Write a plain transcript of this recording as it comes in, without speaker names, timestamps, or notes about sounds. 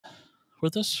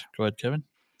with us. Go ahead, Kevin.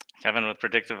 Kevin with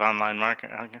Predictive Online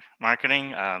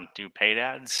Marketing, do paid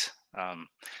ads.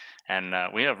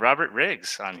 And we have Robert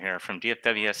Riggs on here from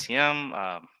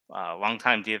DFW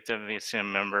longtime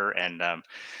DFW member and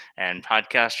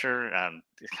podcaster.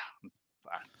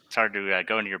 It's hard to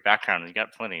go into your background. You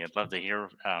got plenty. I'd love to hear.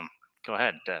 Go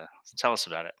ahead. Tell us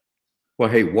about it. Well,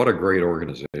 hey, what a great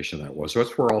organization that was. So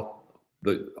that's where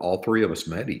all three of us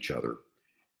met each other.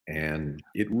 And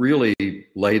it really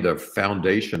laid a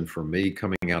foundation for me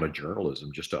coming out of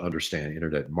journalism just to understand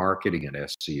internet marketing and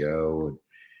SEO.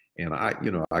 And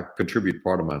I contribute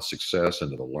part of my success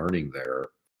into the learning there.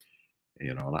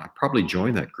 And I probably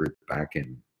joined that group back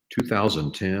in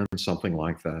 2010, something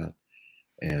like that.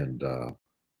 And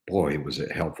boy, was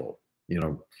it helpful.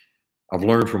 I've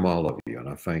learned from all of you, and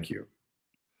I thank you.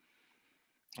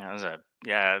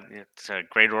 It's a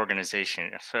great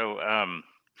organization. So,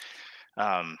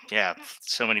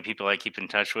 so many people I keep in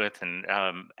touch with, and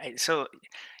so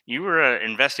you were an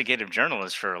investigative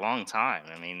journalist for a long time.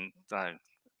 I mean, I'd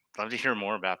love to hear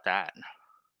more about that.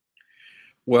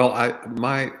 Well,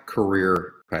 my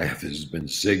career path has been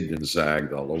zigged and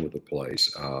zagged all over the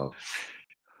place. A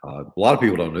lot of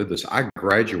people don't know this. I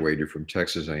graduated from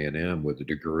Texas A&M with a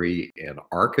degree in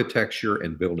architecture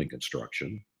and building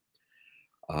construction.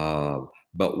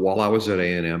 But while I was at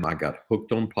A&M, I got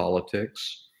hooked on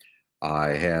politics. I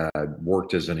had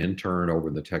worked as an intern over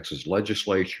in the Texas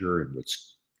legislature and would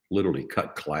literally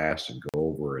cut class and go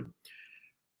over and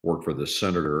work for the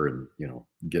senator and,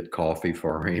 get coffee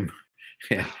for him.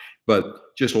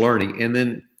 But just learning. And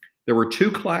then there were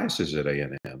two classes at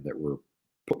A&M that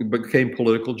became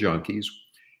political junkies.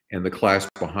 And the class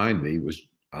behind me was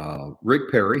Rick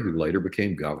Perry, who later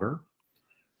became governor.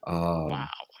 Wow.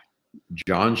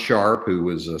 John Sharp, who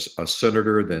was a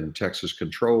senator, then Texas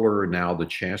controller, now the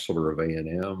chancellor of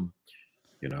A&M.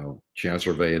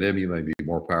 Chancellor of A&M, you may be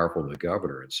more powerful than the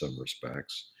governor in some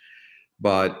respects.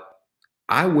 But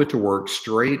I went to work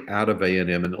straight out of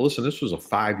A&M. And listen, this was a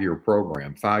 5-year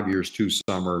program, 5 years, 2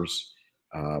 summers,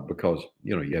 because,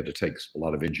 you had to take a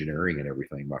lot of engineering and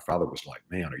everything. My father was like,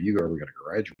 man, are you ever going to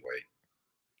graduate?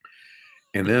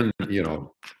 And then,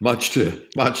 much to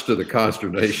the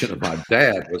consternation of my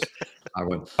dad I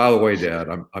went, by the way, Dad,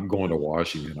 I'm going to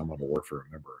Washington. I'm going to work for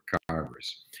a member of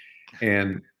Congress.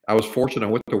 And I was fortunate. I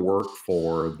went to work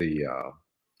for the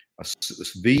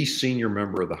senior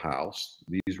member of the House.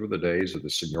 These were the days of the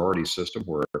seniority system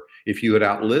where if you had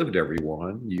outlived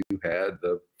everyone, you had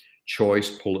the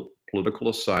choice political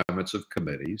assignments of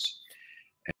committees.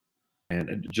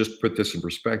 And just put this in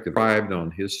perspective, I arrived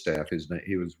on his staff.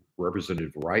 He was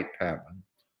Representative Wright Patman,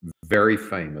 very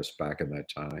famous back in that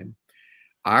time.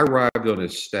 I arrived on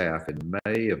his staff in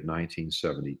May of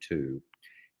 1972.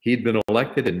 He'd been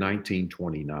elected in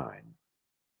 1929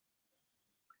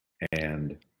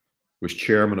 and was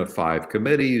chairman of 5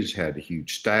 committees, had a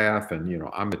huge staff, and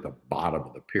I'm at the bottom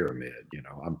of the pyramid.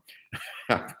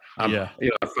 I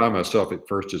found myself at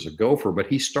first as a gopher, but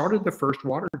he started the first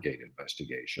Watergate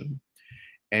investigation.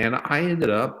 And I ended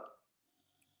up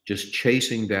just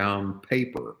chasing down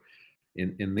paper.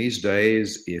 In these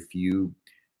days, if you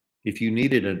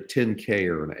needed a 10K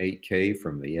or an 8K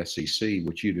from the SEC,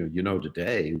 which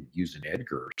today using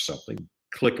Edgar or something,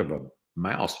 click of a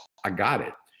mouse, I got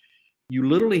it. You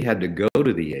literally had to go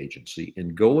to the agency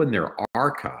and go in their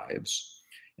archives.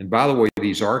 And by the way,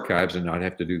 these archives, and I'd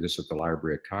have to do this at the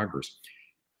Library of Congress.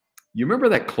 You remember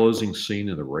that closing scene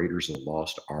in the Raiders of the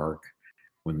Lost Ark?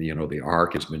 When the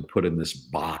Ark has been put in this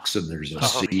box and there's a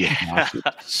sea of boxes.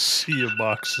 Sea of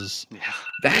boxes. Yeah.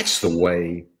 That's the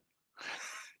way.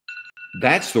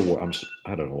 I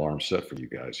had an alarm set for you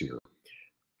guys here.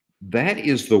 That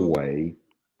is the way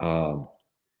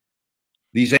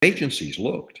these agencies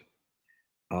looked.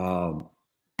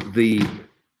 The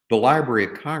Library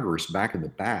of Congress back in the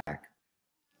back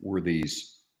were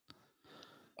these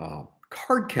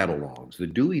card catalogs, the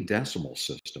Dewey Decimal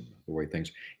System, the way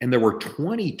things, and there were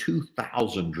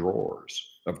 22,000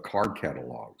 drawers of card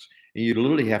catalogs. And you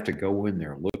literally have to go in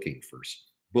there looking for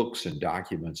books and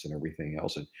documents and everything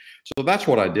else. And so that's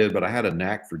what I did, but I had a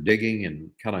knack for digging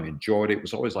and kind of enjoyed it. It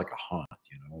was always like a hunt,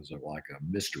 it was like a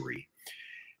mystery.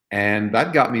 And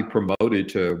that got me promoted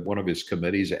to one of his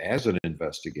committees as an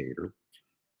investigator.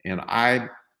 And I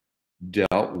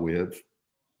dealt with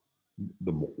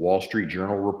the Wall Street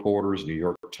Journal reporters, New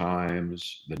York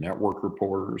Times, the network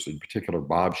reporters, in particular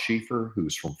Bob Schieffer,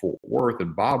 who's from Fort Worth.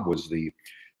 And Bob was the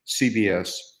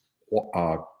CBS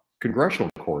congressional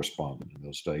correspondent in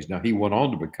those days. Now, he went on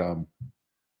to become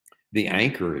the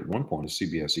anchor at one point of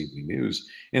CBS Evening News,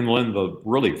 and then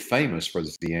really famous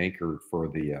was the anchor for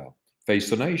the Face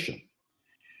the Nation.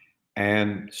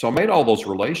 And so I made all those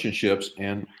relationships,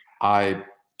 and I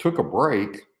took a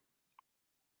break.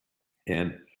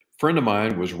 And a friend of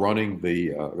mine was running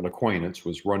an acquaintance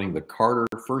was running the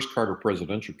first Carter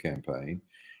presidential campaign.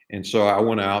 And so I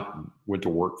went out and went to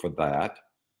work for that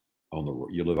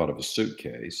you live out of a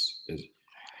suitcase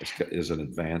as an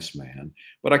advanced man.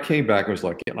 But I came back and was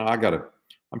like,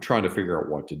 I'm trying to figure out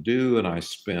what to do. And I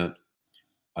spent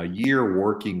a year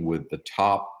working with the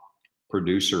top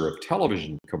producer of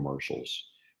television commercials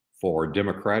for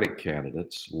Democratic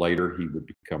candidates. Later, he would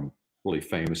become really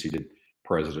famous. He did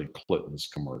President Clinton's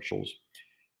commercials.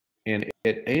 And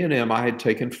at A&M, I had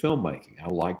taken filmmaking. I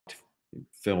liked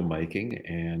filmmaking,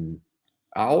 and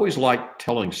I always liked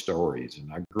telling stories.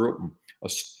 And I grew up in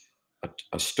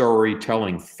a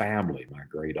storytelling family. My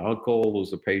great uncle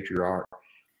was a patriarch.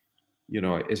 You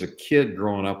know, as a kid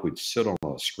growing up, we'd sit on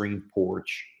a screen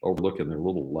porch overlooking their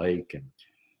little lake, and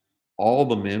all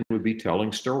the men would be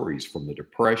telling stories from the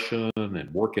Depression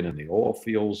and working in the oil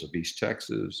fields of East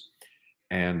Texas.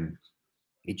 And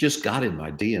it just got in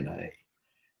my DNA.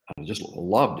 I just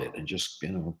loved it and just,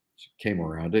 came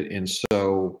around it. And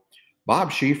so Bob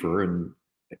Schieffer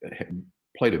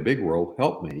played a big role,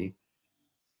 helped me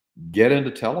get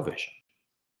into television.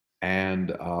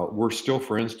 And we're still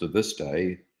friends to this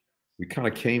day. We kind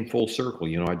of came full circle.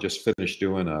 I just finished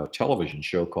doing a television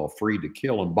show called Free to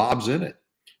Kill, and Bob's in it,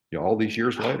 all these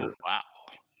years later. Wow.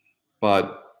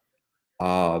 But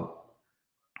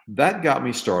that got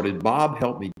me started. Bob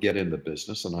helped me get in the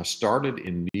business, and I started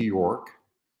in New York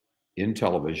in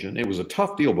television. It was a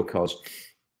tough deal because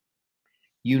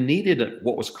you needed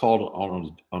what was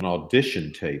called an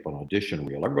audition tape, an audition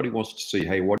reel. Everybody wants to see,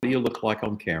 hey, what do you look like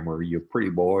on camera? Are you a pretty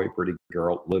boy, pretty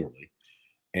girl, literally?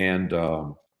 And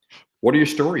what are your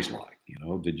stories like?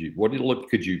 What did it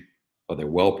look? Are they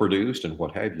well produced and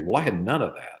what have you? Well, I had none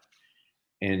of that.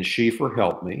 And Schieffer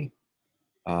helped me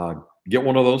get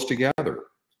one of those together.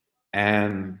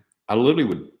 And I literally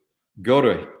would go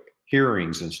to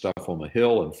hearings and stuff on the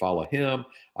Hill and follow him.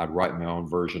 I'd write my own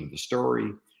version of the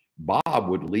story. Bob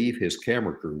would leave his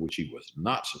camera crew, which he was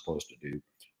not supposed to do,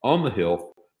 on the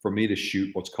Hill for me to shoot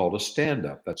what's called a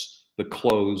stand-up. That's the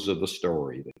close of the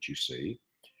story that you see.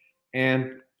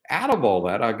 And out of all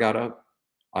that, I got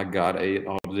an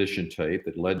audition tape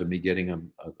that led to me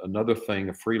getting another thing,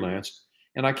 a freelance.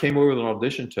 And I came over with an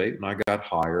audition tape, and I got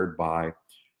hired by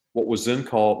what was then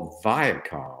called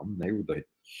Viacom. They were the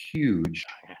huge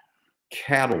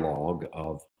catalog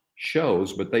of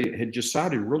shows, but they had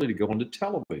decided really to go into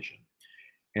television.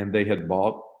 And they had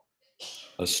bought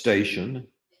a station,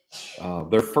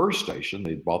 their first station.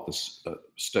 They bought this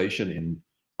station in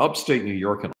upstate New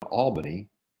York in Albany,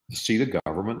 the seat of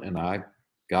government, and I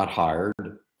got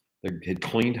hired. They had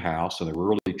cleaned house, and they were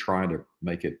really trying to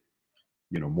make it,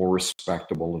 more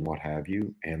respectable and what have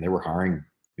you. And they were hiring,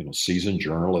 seasoned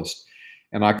journalists.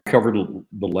 And I covered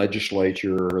the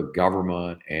legislature, the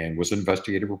government, and was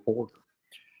investigative reporter.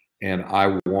 And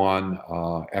I won,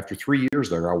 after 3 years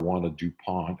there, I won a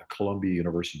DuPont, a Columbia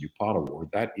University DuPont Award.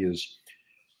 That is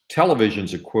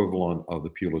television's equivalent of the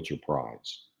Pulitzer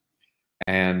Prize.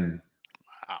 And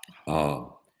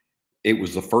it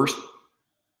was the first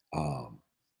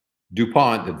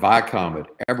DuPont that Viacom had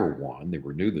ever won. They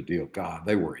renewed the deal. God,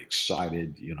 they were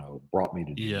excited, brought me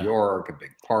to New York, a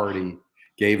big party,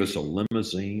 gave us a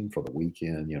limousine for the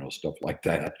weekend, stuff like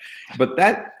that. But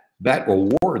that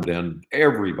award, then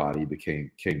everybody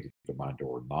came to my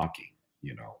door knocking,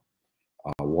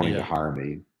 wanting to hire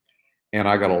me. And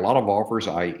I got a lot of offers.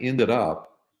 I ended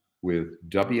up with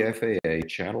WFAA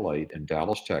Channel 8 in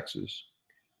Dallas, Texas.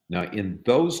 Now, in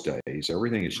those days,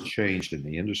 everything has changed in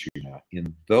the industry now.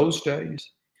 In those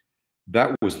days,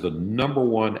 that was the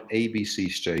 #1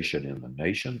 ABC station in the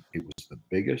nation. It was the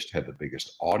biggest, had the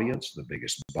biggest audience, the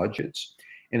biggest budgets,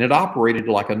 and it operated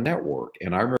like a network.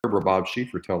 And I remember Bob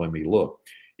Schieffer telling me, look,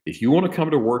 if you want to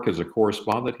come to work as a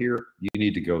correspondent here, you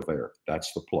need to go there.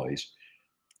 That's the place.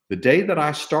 The day that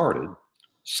I started,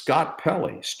 Scott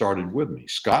Pelley started with me.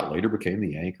 Scott later became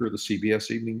the anchor of the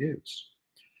CBS Evening News.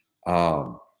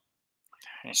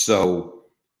 So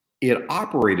it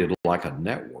operated like a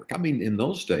network. I mean, in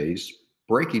those days,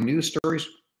 breaking news stories,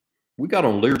 we got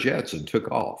on Learjets and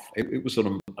took off. It was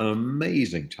an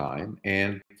amazing time.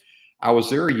 And I was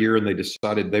there a year, and they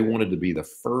decided they wanted to be the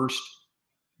first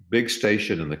big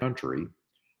station in the country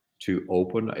to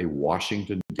open a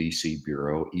Washington, D.C.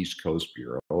 bureau, East Coast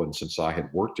bureau. And since I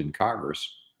had worked in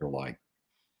Congress, they're like,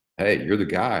 hey, you're the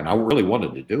guy. And I really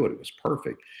wanted to do it. It was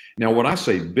perfect. Now, when I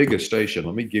say biggest station,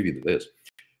 let me give you this.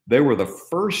 They were the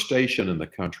first station in the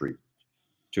country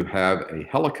to have a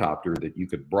helicopter that you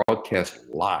could broadcast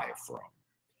live from.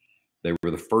 They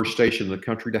were the first station in the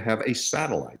country to have a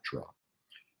satellite truck.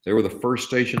 They were the first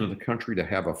station in the country to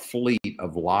have a fleet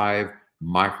of live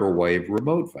microwave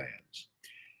remote vans.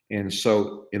 And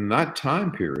so in that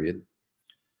time period,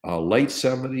 late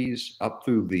 70s up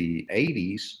through the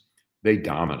 80s, they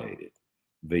dominated.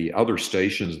 The other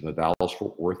stations in the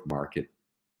Dallas-Fort Worth market,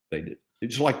 they did.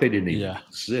 It's like they didn't even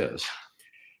exist.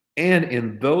 And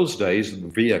in those days,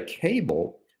 via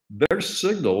cable, their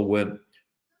signal went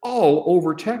all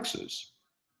over Texas.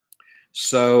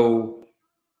 So,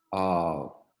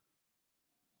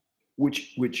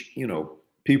 which you know,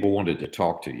 people wanted to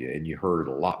talk to you, and you heard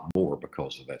a lot more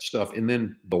because of that stuff. And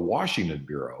then the Washington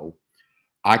Bureau,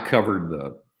 I covered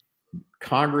the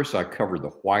Congress, I covered the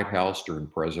White House during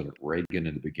President Reagan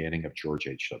and the beginning of George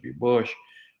H.W. Bush.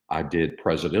 I did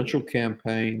presidential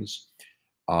campaigns.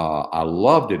 I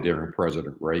loved it during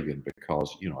President Reagan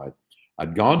because, you know,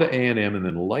 I'd gone to A&M, and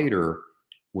then later,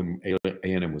 when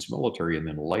A&M was military, and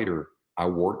then later I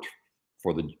worked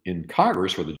in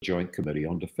Congress for the Joint Committee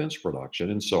on Defense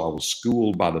Production. And so I was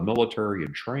schooled by the military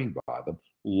and trained by them,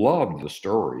 loved the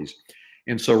stories.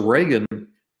 And so Reagan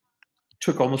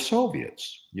took on the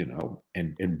Soviets, you know,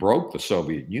 and broke the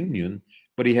Soviet Union,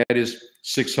 but he had his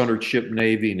 600 ship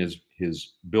Navy and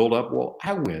his buildup. Well,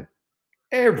 I went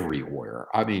everywhere.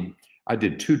 I mean, I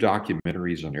did 2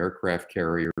 documentaries on aircraft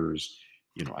carriers.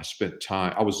 You know, I spent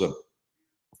time, I was the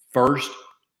first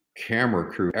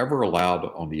camera crew ever allowed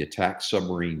on the attack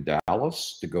submarine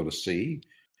Dallas to go to sea,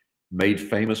 made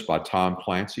famous by Tom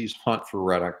Clancy's Hunt for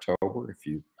Red October, if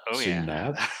you've seen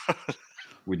that.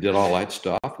 We did all that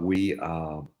stuff.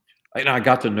 And I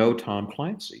got to know Tom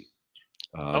Clancy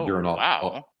during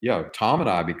all. Yeah, Tom and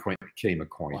I became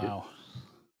acquainted.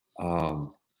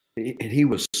 Wow. And he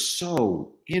was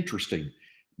so interesting.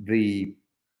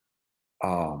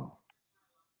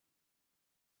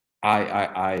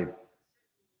 I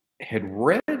had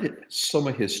read some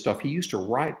of his stuff. He used to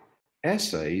write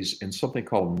essays in something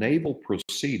called Naval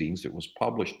Proceedings that was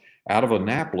published out of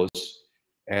Annapolis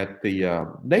at the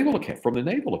from the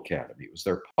Naval Academy. It was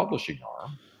their publishing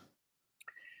arm.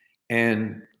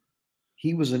 And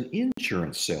he was an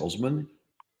insurance salesman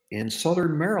in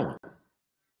Southern Maryland.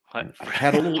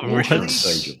 Had a little insurance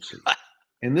agency.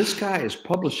 And this guy is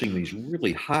publishing these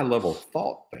really high-level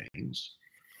thought things.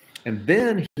 And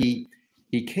then he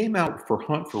came out for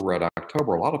Hunt for Red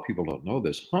October. A lot of people don't know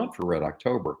this. Hunt for Red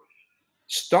October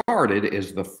started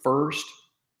as the first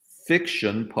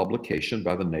fiction publication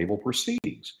by the Naval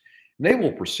Proceedings.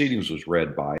 Naval Proceedings was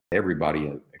read by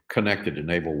everybody connected to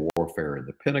naval warfare in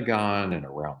the Pentagon and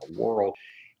around the world.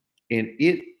 And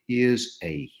it is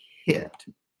a hit.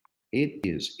 It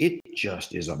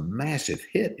just is a massive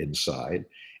hit inside.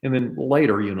 And then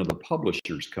later, you know, the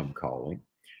publishers come calling.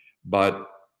 But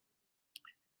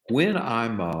when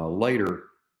I'm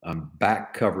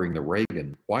back covering the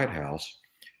Reagan White House,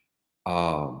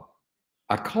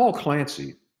 I call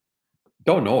Clancy.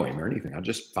 Don't know him or anything. I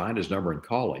just find his number and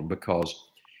call him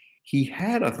because he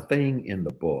had a thing in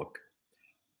the book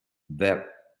that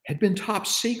had been top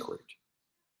secret.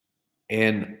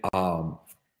 And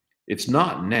it's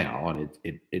not now, and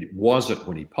it wasn't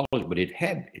when he published, but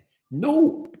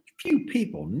few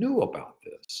people knew about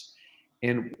this.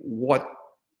 And what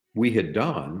we had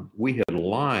done, we had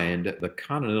lined the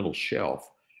continental shelf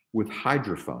with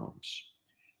hydrophones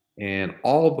and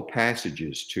all the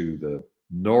passages to the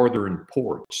northern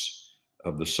ports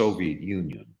of the Soviet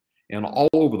Union and all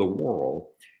over the world.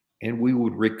 And we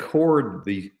would record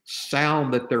the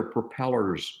sound that their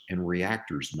propellers and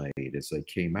reactors made as they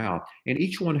came out. And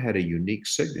each one had a unique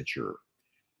signature.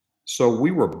 So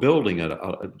we were building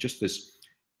just this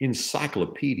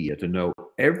encyclopedia to know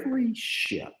every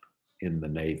ship in the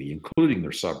Navy, including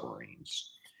their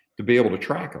submarines, to be able to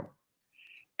track them.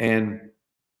 And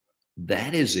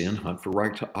that is in Hunt for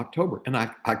Red October. And I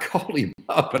called him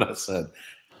up and I said,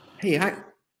 hey,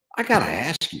 I got to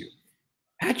ask you,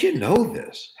 how'd you know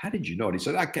this? How did you know it? He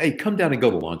said, hey, come down and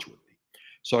go to lunch with me.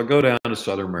 So I go down to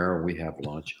Southern Maryland, we have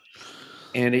lunch.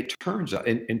 And it turns out,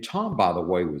 and Tom, by the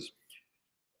way, was,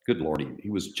 good Lord, he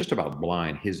was just about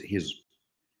blind. His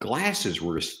glasses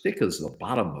were as thick as the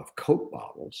bottom of Coke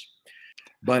bottles.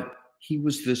 But he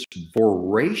was this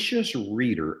voracious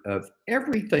reader of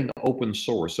everything open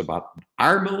source about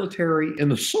our military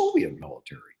and the Soviet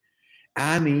military.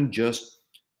 I mean, just,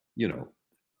 you know,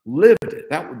 lived it.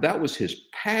 That was his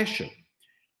passion.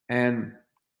 And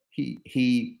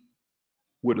he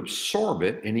would absorb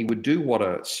it, and he would do what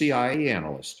a CIA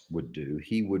analyst would do.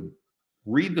 He would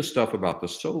read the stuff about the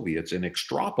Soviets and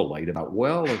extrapolate about,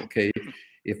 well, okay,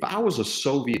 if I was a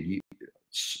Soviet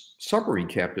submarine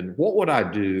captain, what would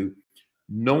I do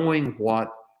knowing what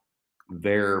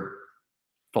their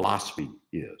philosophy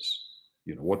is,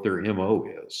 what their MO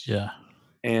is. Yeah.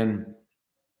 And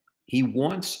he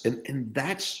wants, and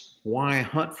that's why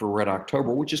Hunt for Red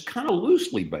October, which is kind of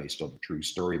loosely based on the true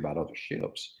story about other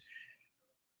ships.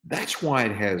 That's why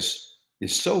is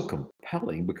so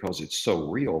compelling, because it's so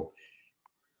real.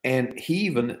 And he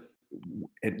even,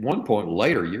 at one point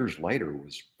later, years later,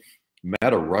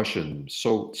 met a Russian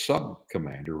sub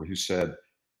commander who said,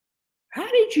 "How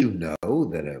did you know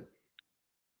that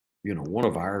one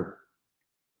of our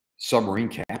submarine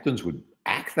captains would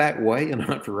act that way in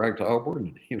Hunt for Red October?"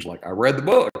 And he was like, "I read the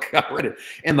book. I read it."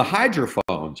 And the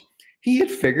hydrophones, he had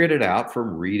figured it out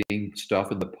from reading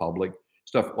stuff in the public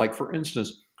stuff. Like, for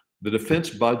instance, the defense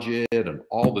budget and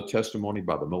all the testimony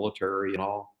by the military and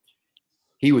all.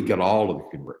 He would get all of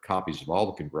the copies of all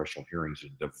the congressional hearings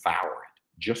and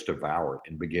just devour it,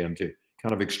 and begin to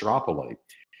kind of extrapolate.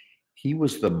 He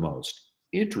was the most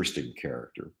interesting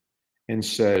character, and he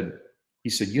said,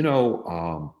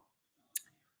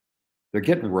 they're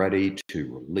getting ready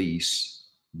to release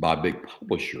by a big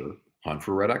publisher Hunt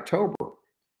for Red October,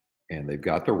 and they've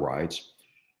got the rights.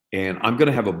 And I'm going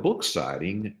to have a book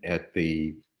signing at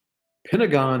the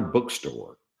Pentagon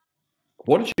bookstore.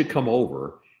 Why don't you come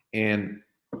over? And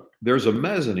there's a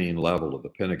mezzanine level of the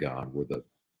Pentagon where the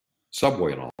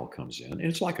subway and all comes in. And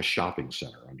it's like a shopping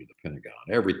center under the Pentagon,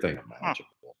 everything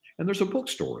imaginable. And there's a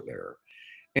bookstore there.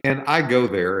 And I go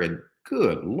there, and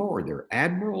good Lord, there are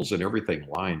admirals and everything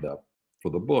lined up for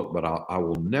the book. But I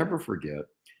will never forget,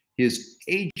 his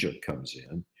agent comes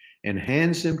in and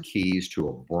hands him keys to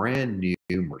a brand new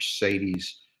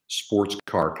Mercedes sports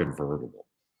car convertible.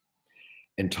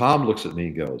 And Tom looks at me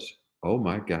and goes, "Oh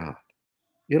my God,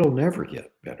 it'll never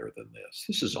get better than this.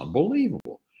 This is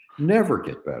unbelievable. Never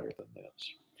get better than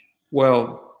this."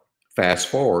 Well, fast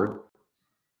forward,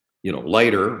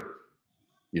 later,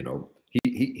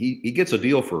 he gets a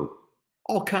deal for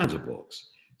all kinds of books.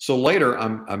 So later,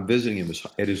 I'm visiting him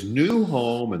at his new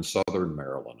home in Southern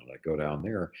Maryland, and I go down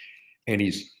there, and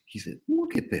he said,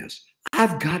 "Look at this.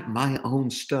 I've got my own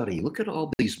study. Look at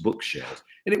all these bookshelves."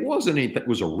 And it wasn't anything. It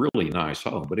was a really nice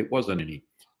home, but it wasn't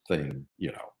anything,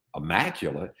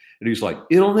 immaculate. And he's like,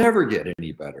 "It'll never get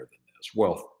any better than this."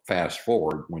 Well, fast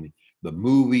forward, when the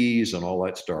movies and all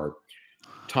that start,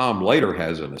 Tom later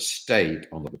has an estate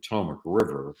on the Potomac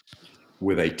River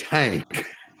with a tank,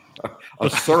 a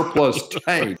surplus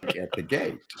tank at the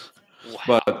gate.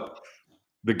 Wow. But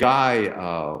the guy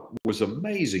was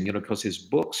amazing, because his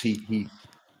books, he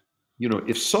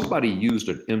if somebody used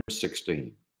an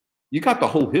M16, you got the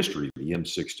whole history of the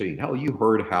M16. Hell, you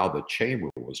heard how the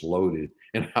chamber was loaded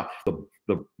and how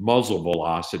the muzzle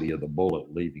velocity of the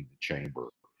bullet leaving the chamber.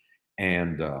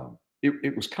 And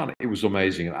it was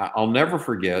amazing. I'll never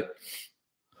forget,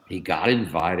 he got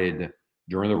invited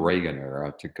during the Reagan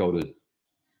era to go to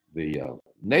the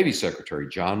Navy Secretary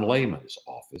John Lehman's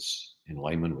office, and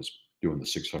Lehman was doing the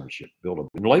 600 ship buildup,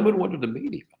 and Lehman wanted to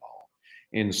meet him and all.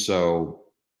 And so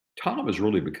Tom has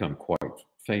really become quite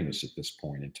famous at this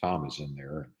point, and Tom is in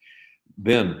there. And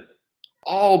then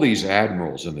all these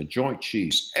admirals and the Joint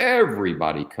Chiefs,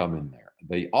 everybody come in there.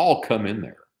 They all come in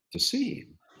there to see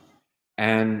him.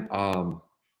 And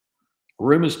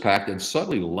room is packed, and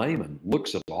suddenly Lehman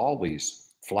looks at all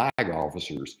these flag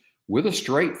officers with a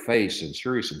straight face and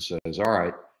serious and says, "All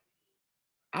right,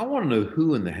 I want to know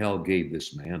who in the hell gave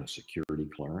this man a security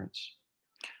clearance."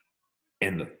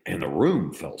 And the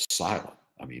room fell silent.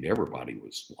 I mean, everybody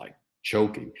was like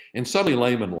choking. And suddenly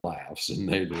Lehman laughs, and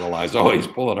they realize, oh, he's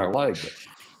pulling our leg.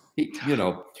 But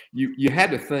you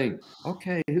had to think,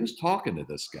 okay, who's talking to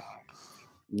this guy?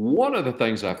 One of the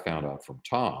things I found out from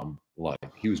Tom, like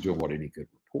he was doing what any good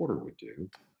reporter would do,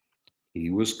 he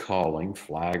was calling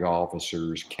flag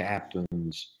officers,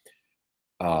 captains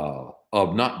of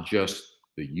not just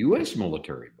the U.S.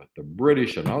 military, but the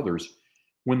British and others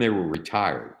when they were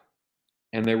retired.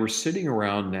 And they were sitting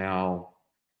around now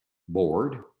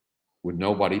bored with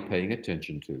nobody paying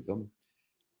attention to them.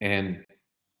 And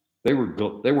they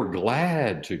were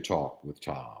glad to talk with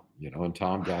Tom, and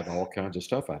Tom got all kinds of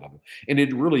stuff out of it. And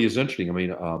it really is interesting. I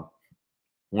mean,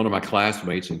 one of my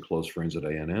classmates and close friends at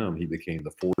A&M, he became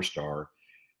the 4-star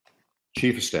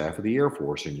chief of staff of the Air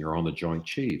Force, and you're on the Joint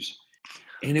Chiefs.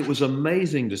 And it was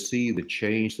amazing to see the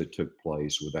change that took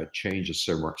place with that change of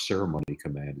ceremony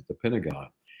command at the Pentagon.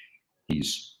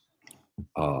 He's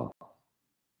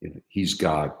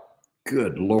got,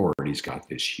 good Lord, he's got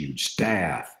this huge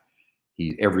staff.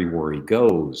 Everywhere he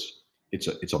goes, it's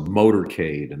a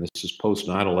motorcade, and this is post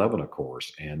 9/11, of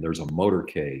course. And there's a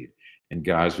motorcade and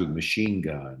guys with machine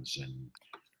guns, and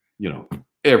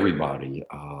everybody.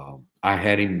 I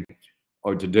had him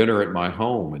to dinner at my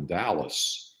home in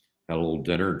Dallas had a little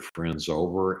dinner and friends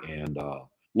over, and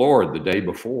Lord, the day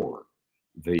before,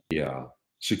 the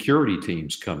security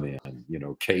teams come in, you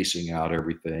know, casing out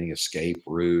everything, escape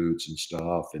routes and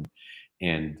stuff,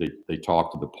 and they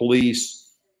talk to the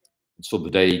police. So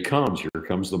the day he comes, here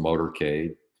comes the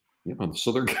motorcade, you know,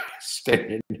 so they're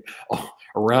standing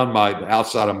around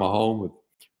outside of my home with,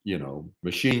 you know,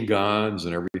 machine guns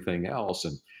and everything else,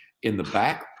 and in the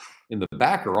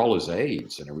back are all his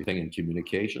aides and everything in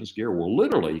communications gear. Well,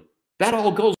 literally, that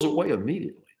all goes away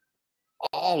immediately.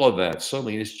 All of that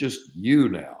suddenly, it's just you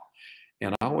now.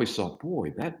 And I always thought,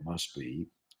 boy, that must be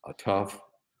a tough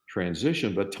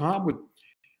transition. But Tom would,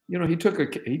 you know, he took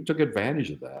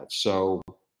advantage of that. So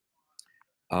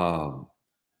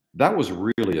that was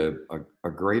really a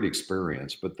great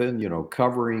experience. But then, you know,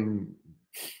 covering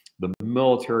the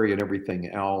military and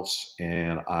everything else,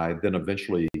 and I then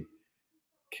eventually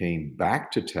came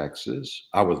back to Texas.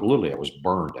 I was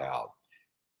burned out.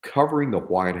 Covering the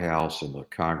White House and the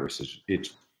Congress,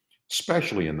 it's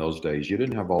especially in those days, you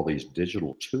didn't have all these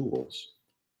digital tools.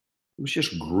 It was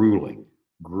just grueling.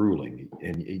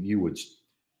 And you'd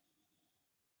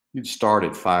start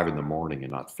at 5 in the morning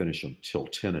and not finish until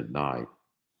 10 at night.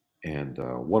 And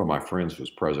one of my friends was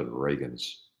President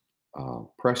Reagan's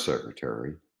press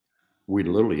secretary. We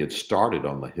literally had started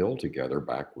on the Hill together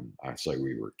back when I say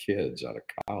we were kids out of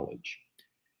college.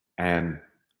 And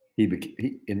he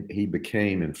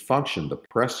became and functioned the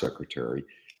press secretary,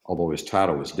 although his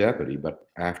title was deputy. But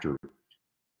after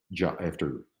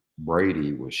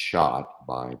Brady was shot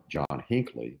by John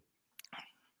Hinckley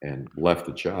and left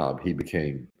the job, he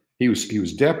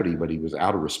was deputy, but he was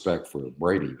out of respect for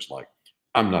Brady. He was like,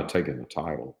 I'm not taking the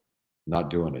title,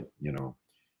 not doing it. You know,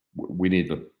 we need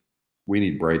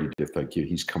Brady to think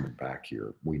he's coming back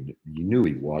here. You knew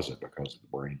he wasn't because of the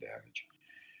brain damage.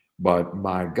 But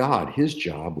my God, his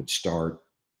job would start,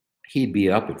 he'd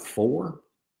be up at 4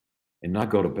 and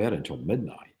not go to bed until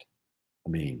midnight.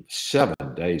 I mean, 7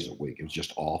 days a week. It was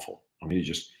just awful. I mean,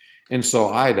 and so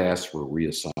I'd asked for a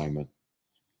reassignment,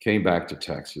 came back to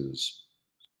Texas,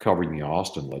 covering the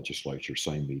Austin legislature,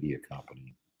 same media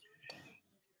company.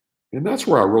 And that's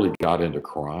where I really got into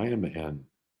crime and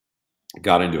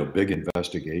got into a big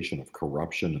investigation of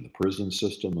corruption in the prison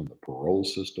system and the parole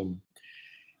system.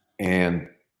 And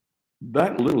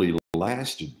that literally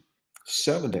lasted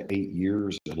 7 to 8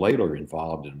 years, and later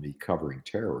involved in me covering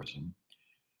terrorism.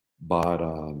 But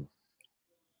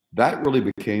that really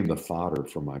became the fodder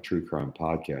for my true crime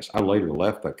podcast. I later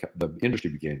left, the industry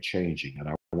began changing, and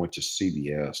I went to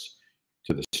CBS,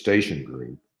 to the station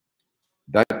group.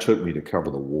 That took me to cover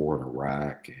the war in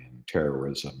Iraq and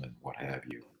terrorism and what have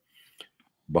you.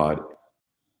 But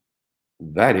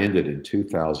that ended in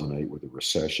 2008 with a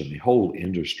recession. The whole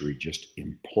industry just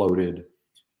imploded.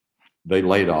 They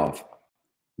laid off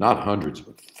not hundreds,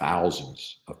 but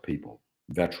thousands of people,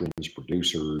 veterans,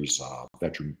 producers,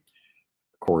 veteran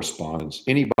correspondents,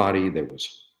 anybody that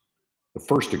was the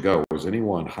first to go. Was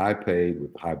anyone high paid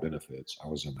with high benefits? I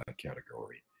was in that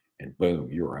category, and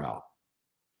boom, you're out.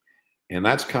 And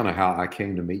that's kind of how I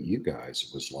came to meet you guys.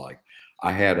 It was like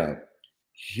I had a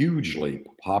hugely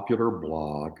popular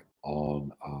blog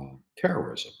on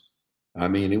terrorism. I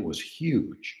mean, it was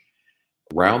huge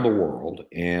around the world.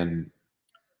 And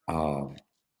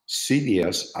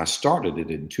CBS, I started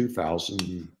it in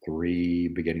 2003,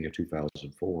 beginning of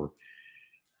 2004.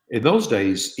 In those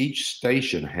days, each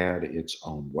station had its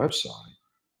own website,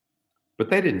 but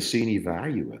they didn't see any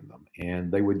value in them.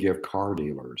 And they would give car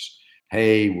dealers,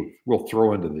 hey, we'll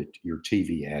throw into your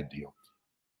TV ad deal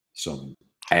some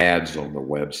ads on the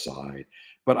website.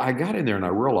 But I got in there and I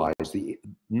realized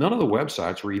none of the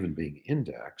websites were even being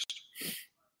indexed.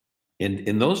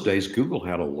 In those days, Google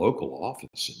had a local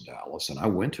office in Dallas, and I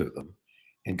went to them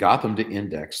and got them to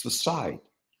index the site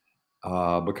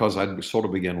because I sort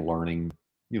of began learning,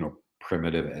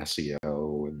 primitive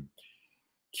SEO and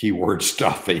keyword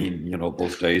stuffing,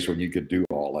 those days when you could do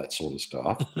all that sort of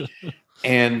stuff.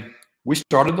 And we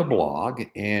started the blog,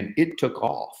 and it took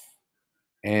off.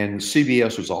 And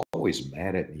CBS was always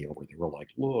mad at me over. They were like,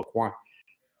 look, why?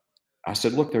 I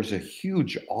said, look, there's a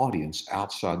huge audience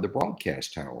outside the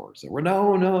broadcast towers. They were,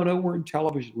 no, we're in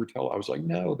television. I was like,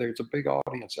 no, there's a big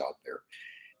audience out there.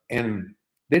 And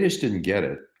they just didn't get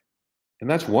it. And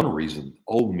that's one reason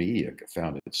old media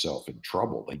found itself in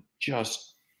trouble. They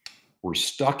just were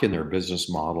stuck in their business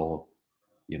model.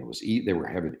 They were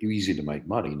having easy to make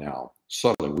money. Now,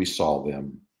 suddenly we saw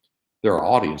their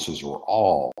audiences were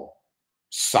all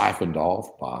siphoned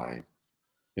off by,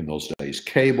 in those days,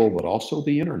 cable, but also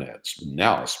the internet.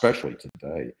 Now, especially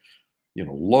today,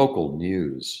 local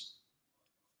news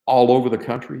all over the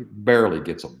country barely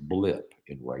gets a blip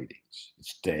in ratings.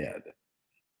 It's dead.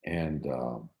 And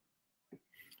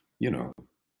you know,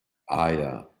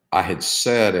 I had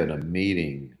said in a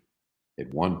meeting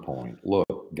at one point,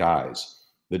 look, guys,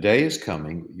 the day is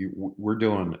coming. We're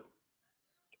doing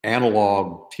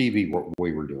analog TV. What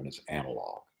we were doing is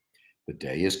analog. The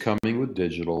day is coming with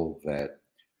digital that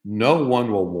no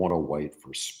one will want to wait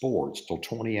for sports till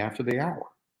 20 after the hour.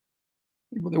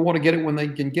 They want to get it when they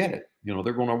can get it.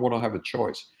 They're going to want to have a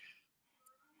choice.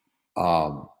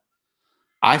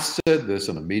 I said this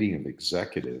in a meeting of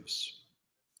executives,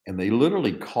 and they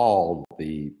literally called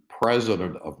the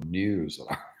president of news that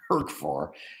I work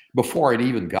for before I'd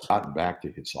even gotten back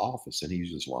to his office. And he's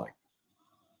just like,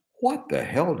 what the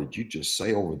hell did you just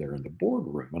say over there in the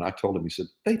boardroom? And I told him, he said,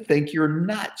 they think you're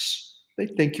nuts. They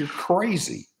think you're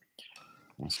crazy.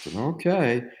 I said,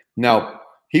 okay. Now,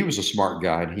 he was a smart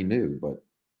guy and he knew, but,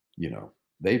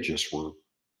 they just were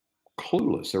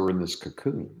clueless. They were in this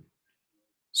cocoon.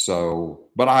 So,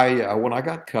 but when I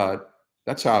got cut,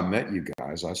 that's how I met you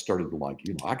guys. I started to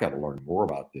I got to learn more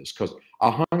about this because I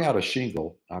hung out a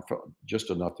shingle. I felt just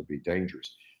enough to be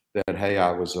dangerous that, hey,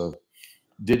 I was a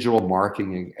digital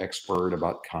marketing expert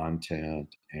about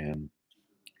content. And,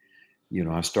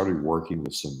 I started working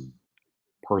with some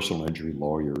personal injury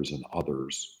lawyers and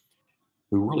others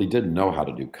who really didn't know how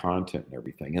to do content and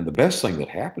everything. And the best thing that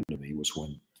happened to me was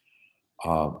when,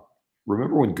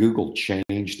 remember when Google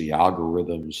changed the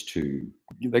algorithms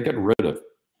they got rid of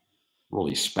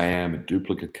really spam and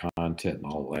duplicate content and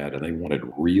all that, and they wanted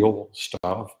real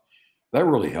stuff. That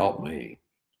really helped me.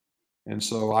 And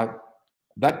so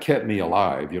that kept me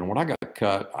alive. When I got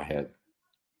cut, I had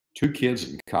 2 kids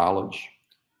in college,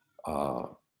 a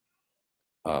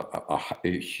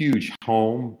huge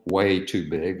home, way too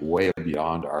big, way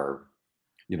beyond our,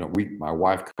 my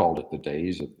wife called it the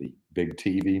days of the big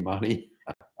TV money.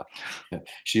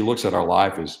 She looks at our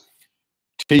life as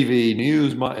TV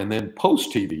news money and then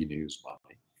post TV news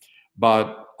money.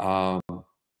 But, I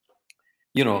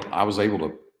was able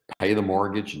to pay the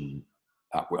mortgage and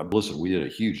listen, we did a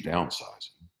huge downsizing,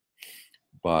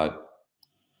 but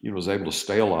was able to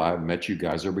stay alive, met you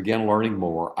guys there, began learning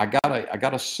more. I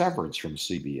got a severance from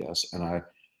CBS, and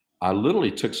I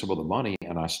literally took some of the money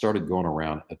and I started going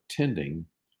around attending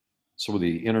some of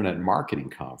the internet marketing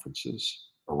conferences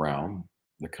around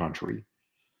the country.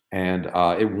 And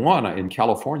in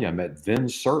California, I met Vin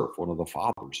Cerf, one of the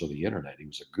fathers of the internet. He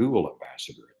was a Google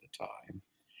ambassador at the time.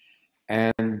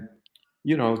 And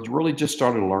really just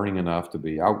started learning enough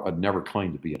to I'd never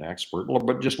claimed to be an expert,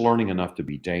 but just learning enough to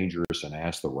be dangerous and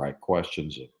ask the right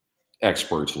questions of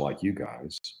experts like you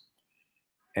guys.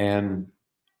 And,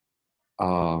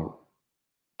 but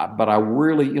I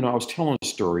really, I was telling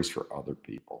stories for other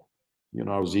people.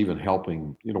 I was even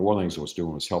helping, one of the things I was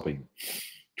doing was helping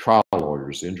trial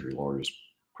lawyers, injury lawyers,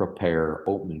 prepare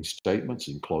opening statements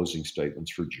and closing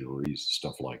statements for juries,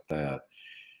 stuff like that.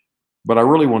 But I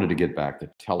really wanted to get back to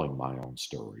telling my own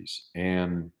stories.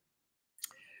 And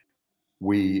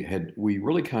we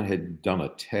really kind of had done a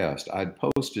test. I'd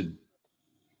posted,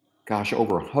 gosh,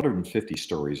 over 150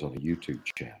 stories on a YouTube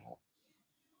channel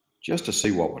just to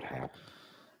see what would happen.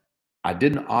 I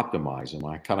didn't optimize them.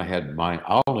 I kind of had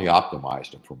I only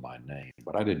optimized them for my name,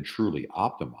 but I didn't truly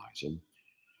optimize them.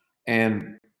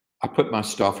 And I put my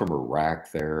stuff from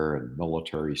Iraq there and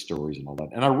military stories and all that.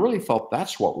 And I really thought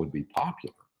that's what would be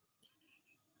popular.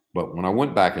 But when I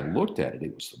went back and looked at it,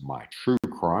 it was my true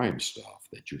crime stuff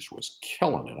that just was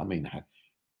killing it. I mean,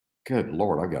 good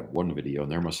Lord, I got one video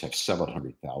and there must have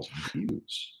 700,000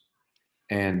 views.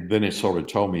 And then it sort of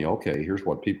told me, okay, here's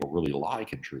what people really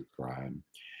like in true crime.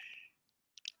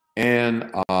 And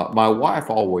my wife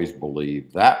always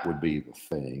believed that would be the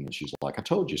thing. And she's like, I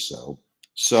told you so.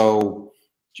 So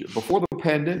before the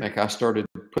pandemic, I started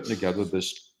putting together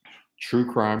this True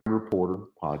Crime Reporter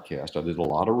podcast. I did a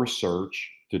lot of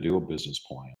research to do a business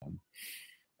plan.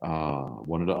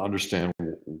 Wanted to understand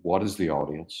what is the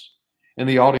audience. And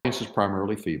the audience is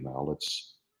primarily female.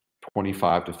 It's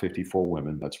 25 to 54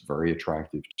 women. That's very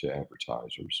attractive to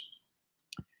advertisers.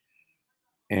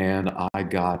 And I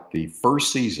got the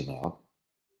first season up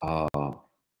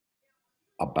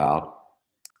about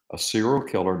a serial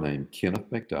killer named Kenneth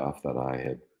McDuff that I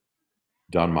had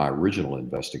done my original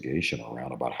investigation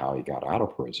around about how he got out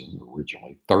of prison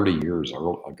originally 30 years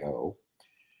ago.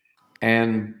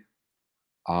 And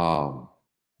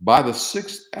by the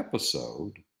 6th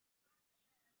episode,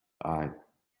 I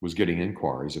was getting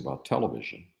inquiries about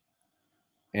television.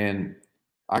 And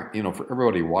for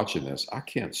everybody watching this, I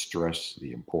can't stress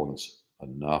the importance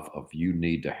enough of you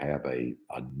need to have a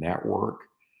network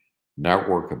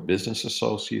of business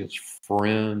associates,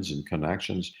 friends, and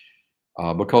connections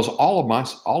because all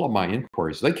of my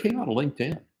inquiries, they came out of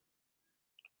LinkedIn.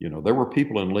 You know, there were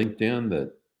people in LinkedIn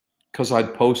that, because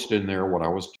I'd posted in there what I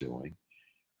was doing,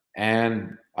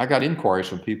 and I got inquiries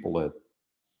from people that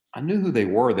I knew who they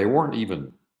were. They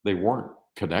weren't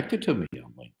connected to me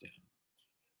on LinkedIn,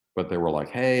 but they were like,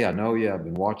 "Hey, I know you. I've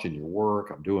been watching your work.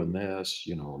 I'm doing this.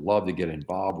 You know, love to get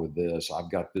involved with this.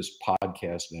 I've got this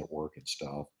podcast network and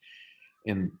stuff."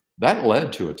 And that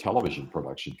led to a television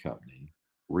production company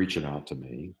reaching out to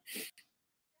me,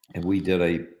 and we did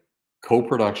a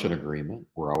co-production agreement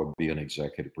where I would be an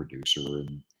executive producer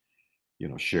and, you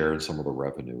know, sharing some of the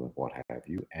revenue and what have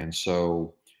you. And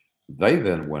so they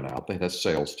then went out, they had a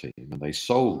sales team, and they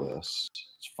sold this.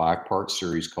 It's a 5-part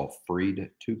series called Freed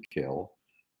to Kill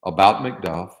about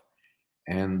McDuff,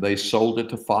 and they sold it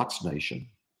to Fox Nation.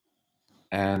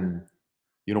 And,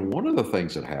 you know, one of the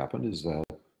things that happened is that,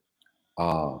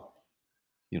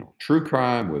 you know, true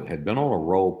crime had been on a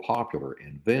roll popular,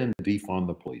 and then Defund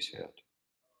the Police hit.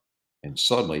 And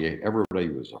suddenly everybody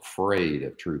was afraid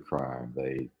of true crime.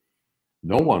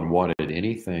 No one wanted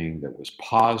anything that was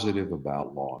positive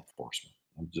about law enforcement.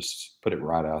 I'll just put it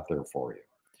right out there for you.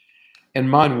 And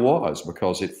mine was,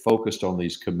 because it focused on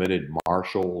these committed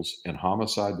marshals and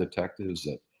homicide detectives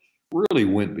that really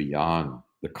went beyond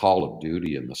the call of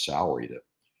duty and the salary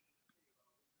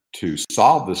to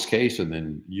solve this case, and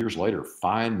then years later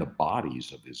find the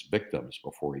bodies of his victims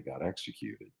before he got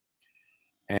executed.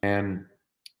 And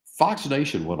Fox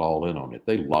Nation went all in on it.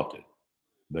 They loved it.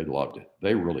 They loved it.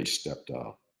 They really stepped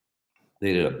up.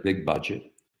 They did a big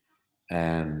budget,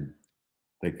 and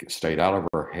they stayed out of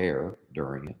our hair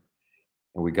during it.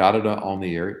 And we got it on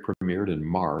the air. It premiered in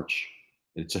March.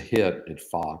 It's a hit at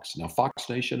Fox. Now, Fox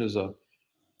Nation is a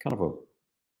kind of a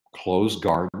closed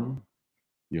garden.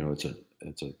 You know, it's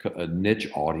a niche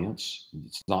audience.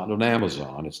 It's not on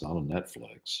Amazon. It's not on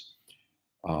Netflix.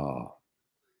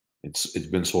 It's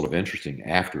been sort of interesting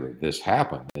after this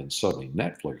happened, and suddenly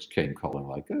Netflix came calling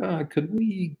like, could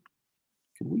we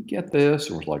get this?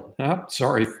 And was like, nah,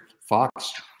 sorry,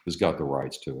 Fox has got the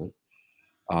rights to it.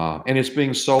 And it's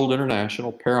being sold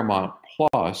international. Paramount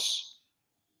Plus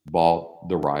bought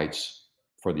the rights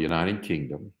for the United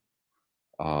Kingdom.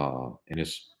 And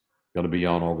it's going to be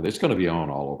on it's going to be on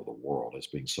all over the world. It's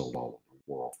being sold all over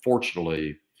the world.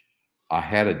 Fortunately, I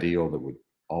had a deal that would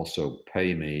also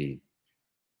pay me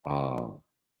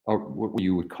what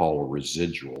you would call a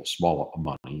residual, small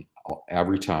money,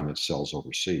 every time it sells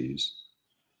overseas.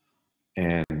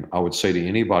 And I would say to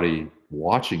anybody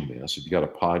watching this, if you got a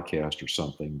podcast or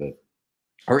something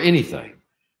or anything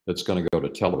that's going to go to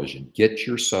television, get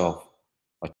yourself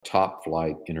a top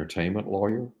flight entertainment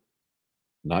lawyer,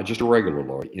 not just a regular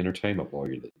lawyer, entertainment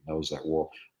lawyer that knows that world.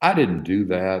 I didn't do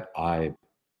that. I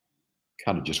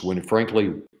kind of just went,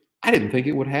 frankly, I didn't think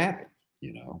it would happen,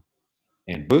 you know,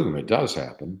 and boom, it does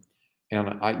happen. And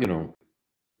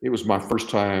it was my first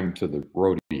time to the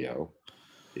rodeo.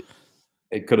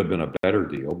 It could have been a better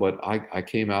deal, but I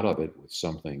came out of it with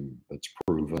something that's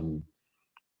proven,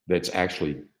 that's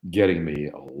actually getting me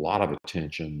a lot of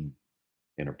attention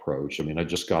and approach. I mean, I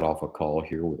just got off a call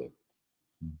here with a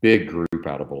big group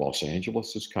out of Los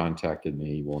Angeles that's contacted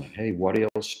me wanting, hey, what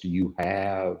else do you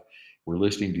have? We're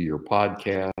listening to your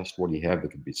podcast. What do you have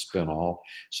that could be spin off?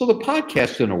 So the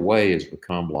podcast, in a way, has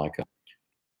become like a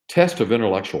test of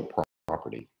intellectual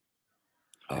property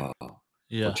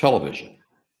for television.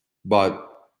 But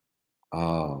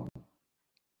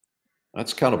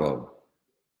that's kind of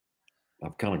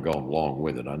I've kind of gone along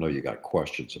with it. I know you got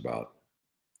questions about,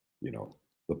 you know,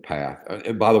 the path.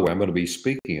 And by the way, I'm going to be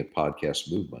speaking at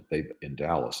Podcast Movement. In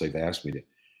Dallas. They've asked me to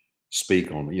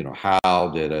speak on, you know, how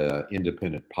did an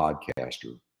independent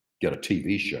podcaster get a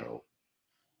TV show?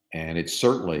 And it's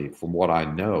certainly, from what I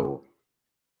know,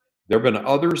 there have been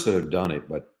others that have done it,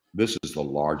 but this is the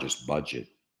largest budget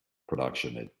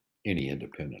production that any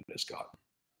independent has gotten.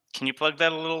 Can you plug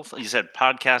that a little? You said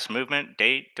Podcast Movement,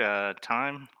 date,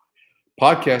 time?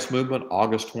 Podcast Movement,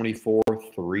 August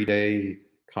 24th, 3-day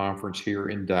conference here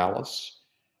in Dallas.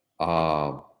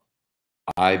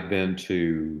 I've been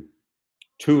to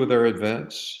 2 of their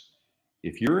events.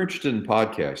 If you're interested in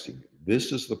podcasting,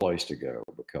 this is the place to go,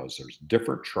 because there's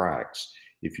different tracks.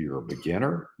 If you're a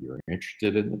beginner, you're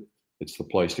interested in it, it's the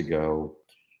place to go.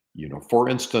 You know, for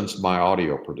instance, my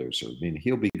audio producer, I mean,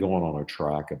 he'll be going on a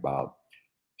track about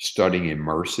studying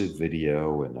immersive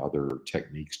video and other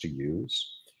techniques to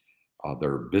use.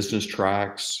 There are business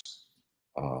tracks.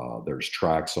 There's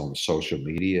tracks on social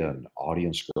media and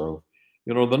audience growth.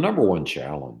 You know, the number one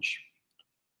challenge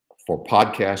for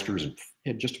podcasters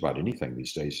and just about anything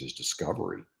these days is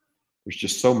discovery. There's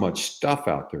just so much stuff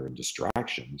out there and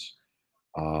distractions.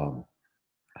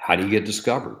 how do you get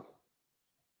discovered?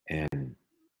 And,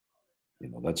 you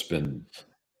know, that's been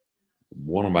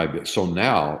one of my big, so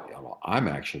now, you know, I'm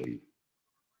actually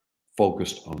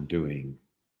focused on doing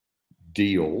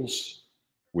deals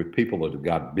with people that have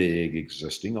got big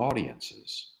existing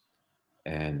audiences.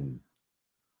 And,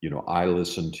 you know, I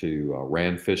listen to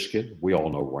Rand Fishkin. We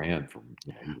all know Rand from,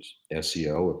 you know, he was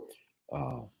SEO,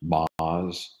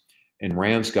 Moz. And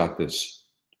Rand's got this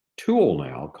tool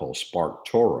now called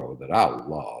SparkToro that I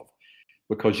love,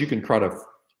 because you can try to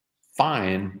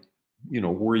find, you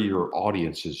know, where your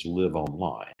audiences live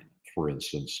online. For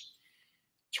instance,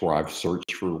 it's where I've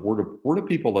searched for where do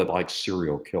people that like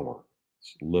serial killer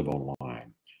live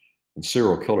online. And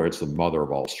serial killer, it's the mother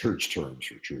of all search terms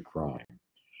for true crime.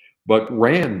 But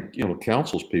Rand, you know,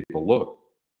 counsels people, look,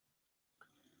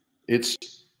 it's,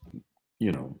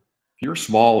 you know, if you're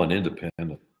small and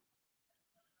independent,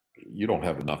 you don't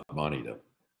have enough money to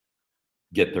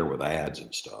get there with ads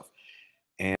and stuff.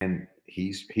 And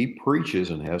he preaches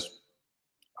and has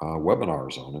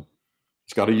webinars on it.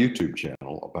 He's got a YouTube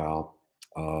channel about,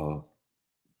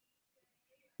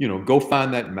 you know, go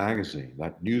find that magazine,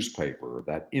 that newspaper,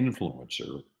 that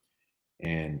influencer,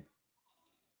 and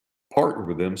partner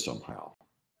with them somehow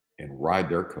and ride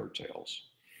their coattails.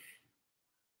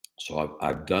 So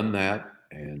I've done that,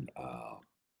 and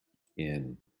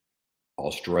in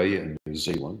Australia and New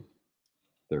Zealand,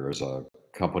 there is a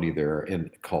company there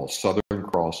called Southern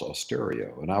Cross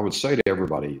Austereo. And I would say to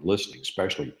everybody listening,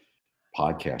 especially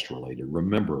podcast related,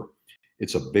 remember,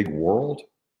 it's a big world.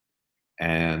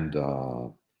 And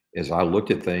as I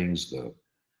looked at things,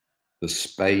 the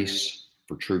space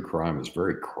for true crime is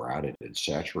very crowded and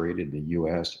saturated in the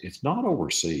US. It's not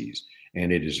overseas,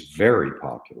 and it is very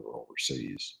popular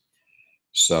overseas.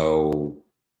 So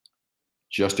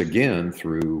just again,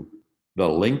 through the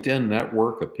LinkedIn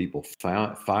network of people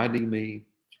finding me,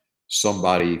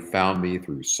 somebody found me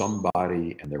through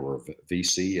somebody, and they were a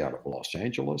VC out of Los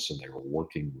Angeles, and they were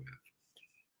working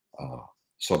with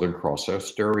Southern Cross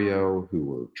Stereo, who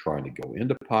were trying to go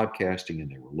into podcasting, and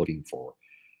they were looking for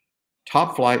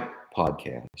top flight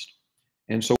podcast.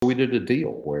 And so we did a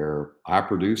deal where I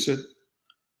produce it.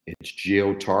 It's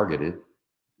geo-targeted,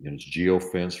 and it's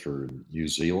geo-fenced for New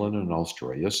Zealand and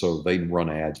Australia, so they can run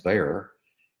ads there.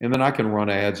 And then I can run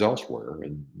ads elsewhere,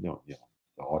 and the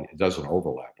audience, it doesn't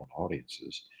overlap on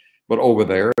audiences. But over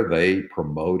there, they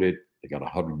promote it. They got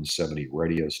 170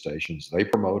 radio stations. They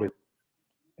promote it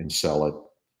and sell it,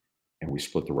 and we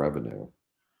split the revenue.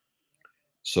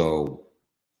 So,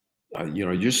 you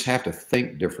know, you just have to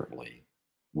think differently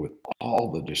with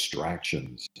all the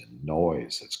distractions and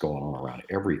noise that's going on around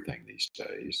everything these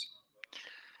days.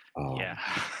 Yeah.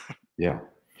 Yeah.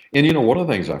 And, you know, one of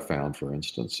the things I found, for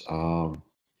instance,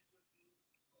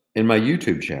 in my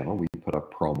YouTube channel, we put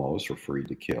up promos for Free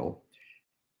to Kill.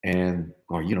 And,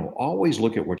 well, you know, always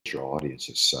look at what your audience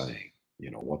is saying,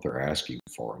 you know, what they're asking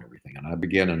for and everything. And I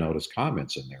began to notice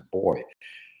comments in there. Boy,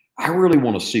 I really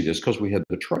want to see this, because we had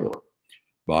the trailer.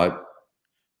 But,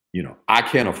 you know, I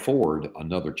can't afford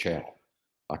another channel.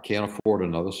 I can't afford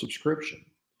another subscription.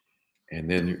 And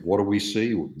then what do we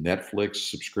see? Netflix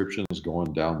subscriptions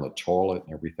going down the toilet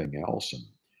and everything else, and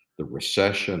the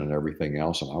recession and everything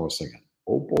else. And I was thinking,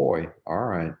 oh boy, all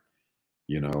right.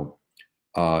 You know,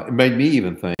 it made me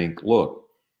even think, look,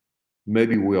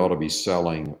 maybe we ought to be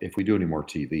selling, if we do any more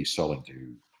TV, selling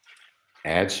to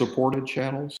ad-supported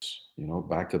channels, you know,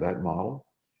 back to that model.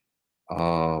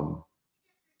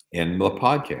 And the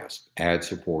podcast,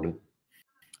 ad-supported.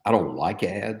 I don't like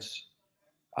ads.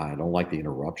 I don't like the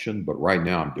interruption, but right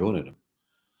now I'm doing it,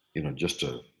 you know, just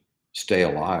to stay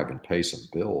alive and pay some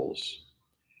bills.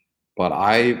 But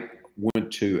I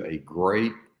went to a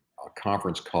great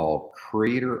conference called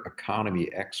Creator Economy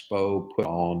Expo, put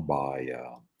on by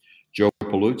Joe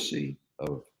Paluzzi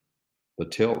of the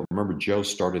Tilt. Remember, Joe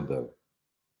started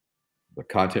the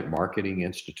Content Marketing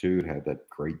Institute, had that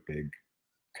great big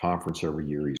conference every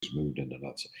year. He's moved into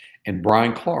nuts. And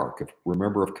Brian Clark,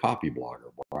 remember, of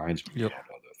Copyblogger. Brian's been on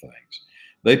other things.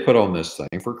 They put on this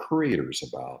thing for creators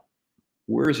about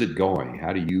where is it going?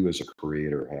 How do you as a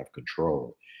creator have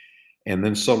control? And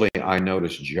then suddenly I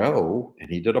noticed Joe, and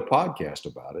he did a podcast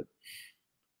about it.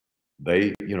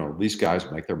 They, you know, these guys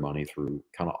make their money through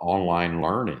kind of online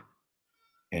learning.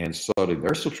 And suddenly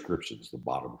their subscriptions, the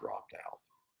bottom dropped out.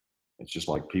 It's just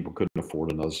like people couldn't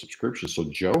afford another subscription. So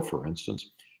Joe, for instance,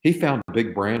 he found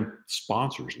big brand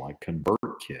sponsors like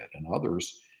ConvertKit and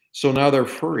others. So now they're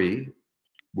free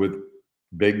with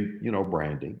big, you know,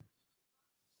 branding.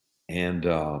 And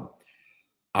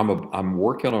I'm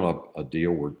working on a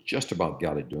deal. We're just about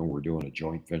got it doing. We're doing a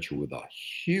joint venture with a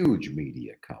huge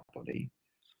media company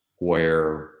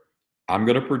where I'm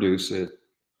going to produce it.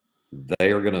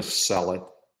 They are going to sell it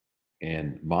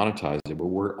and monetize it. But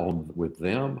we're on with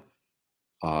them.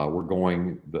 We're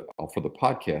going for the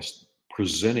podcast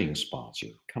presenting sponsor,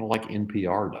 kind of like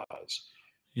NPR does.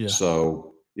 Yeah.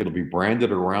 So it'll be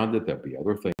branded around it. There'll be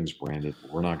other things branded.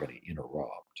 But we're not going to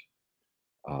interrupt.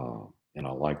 And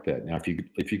I like that. Now,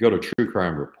 if you go to True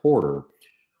Crime Reporter,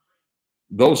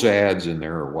 those ads in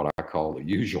there are what I call the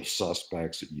usual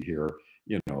suspects that you hear,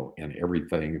 and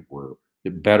everything. Where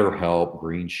BetterHelp,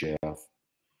 Green Chef,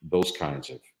 those kinds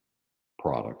of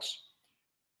products.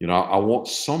 I want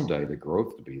someday the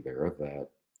growth to be there that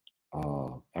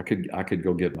I could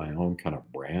go get my own kind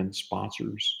of brand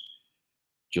sponsors.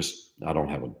 Just I don't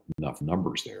have enough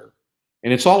numbers there,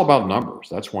 and it's all about numbers.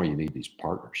 That's why you need these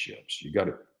partnerships. You got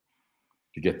to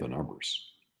get the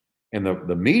numbers. And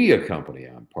the media company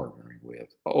I'm partnering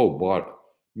with, oh, but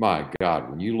my God,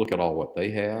 when you look at all what they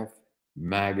have,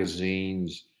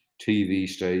 magazines, TV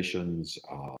stations,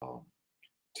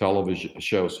 television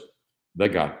shows,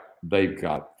 they've got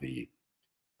the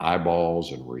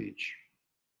eyeballs and reach.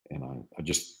 And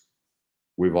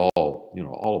we've all,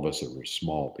 all of us that were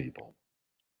small people,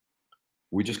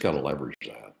 we just got to leverage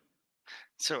that.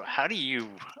 So how do you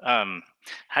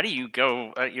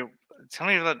go? Tell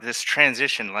me about this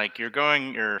transition. Like you're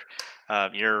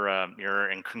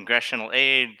in congressional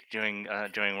aid, doing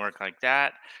work like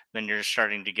that. Then you're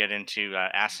starting to get into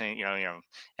asking,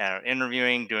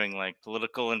 interviewing, doing like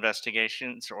political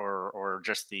investigations, or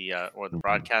just the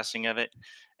broadcasting of it,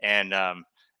 and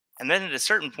then at a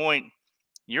certain point,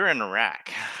 you're in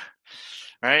Iraq,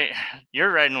 right?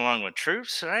 You're riding along with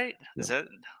troops, right? Is Yeah.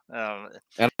 that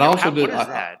And I also did. what is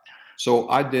that? So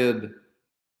I did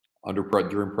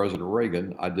during President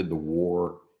Reagan. I did the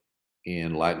war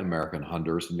in Latin America, in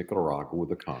Honduras and Nicaragua with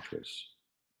the Contras.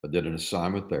 I did an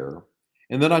assignment there,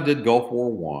 and then I did Gulf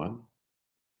War One,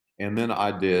 and then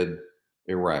I did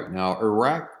Iraq. Now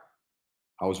Iraq,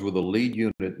 I was with the lead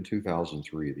unit in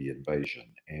 2003, the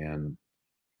invasion, and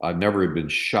I'd never been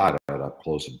shot at up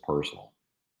close and personal.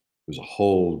 It was a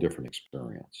whole different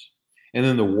experience. And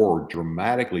then the war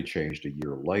dramatically changed a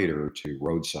year later to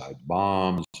roadside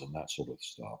bombs and that sort of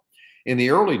stuff. In the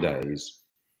early days,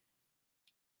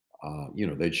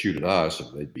 they'd shoot at us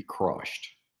and they'd be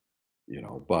crushed,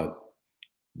 but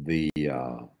they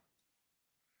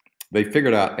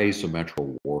figured out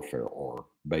asymmetrical warfare, or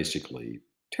basically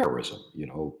terrorism.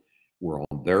 We're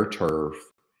on their turf.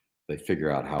 They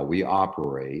figure out how we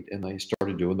operate, and they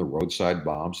started doing the roadside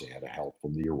bombs. They had help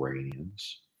from the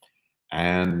Iranians.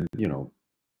 And,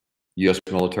 U.S.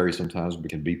 military sometimes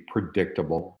can be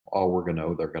predictable. Oh, we're going to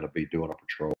know they're going to be doing a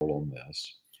patrol on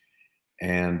this.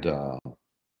 And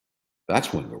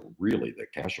that's when the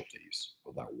casualties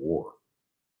of that war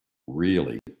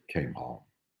really came home.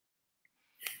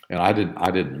 And I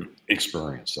didn't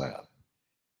experience that.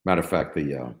 Matter of fact,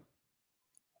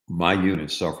 my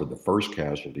unit suffered the first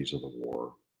casualties of the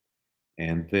war,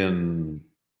 and then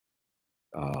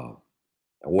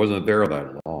I wasn't there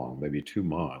that long, maybe 2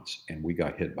 months, and we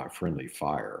got hit by friendly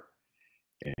fire,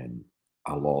 and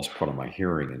I lost part of my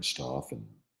hearing and stuff, and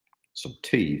some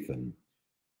teeth. And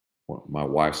my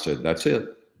wife said, "That's it,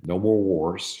 no more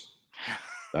wars.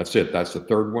 That's it. That's the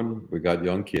third one. We got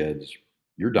young kids.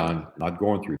 You're done. Not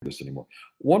going through this anymore."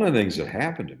 One of the things that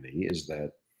happened to me is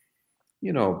that,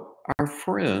 our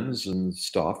friends and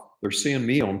stuff, they're seeing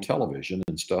me on television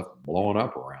and stuff blowing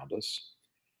up around us.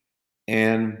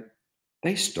 And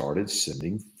they started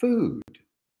sending food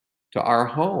to our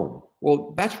home.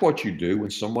 Well, that's what you do when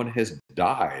someone has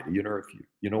died, if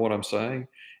you know what I'm saying?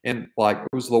 And like,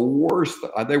 it was the worst.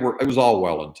 It was all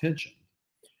well intentioned,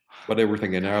 but they were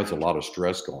thinking, now there's a lot of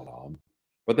stress going on.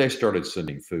 But they started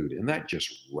sending food, and that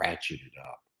just ratcheted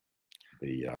up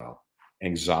the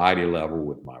anxiety level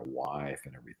with my wife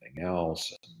and everything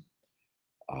else.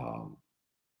 And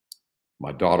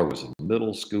my daughter was in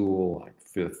middle school, like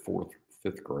fifth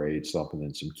grade, something,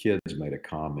 and some kids made a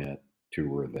comment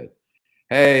to her that,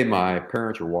 "Hey, my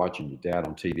parents were watching your dad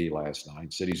on TV last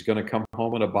night, said he's going to come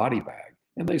home in a body bag."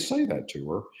 And they say that to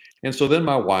her. And so then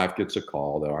my wife gets a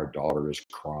call that our daughter is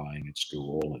crying at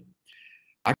school. And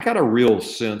I got a real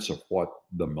sense of what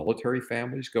the military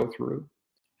families go through.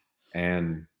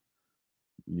 And,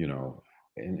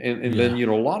 and then,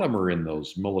 a lot of them are in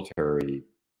those military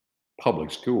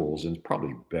public schools, and it's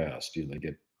probably best, they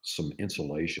get some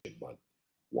insulation. But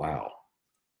wow,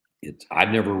 I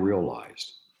never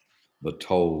realized the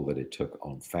toll that it took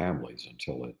on families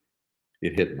until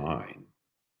it hit mine.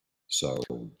 So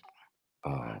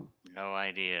no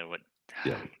idea what.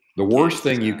 Yeah, the worst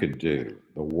thing you could do,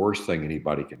 the worst thing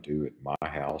anybody can do at my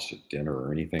house at dinner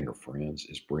or anything, or friends,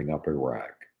 is bring up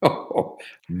Iraq.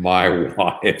 My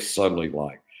wife suddenly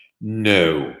like,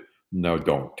 no, no,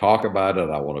 don't talk about it.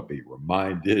 I want to be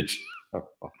reminded.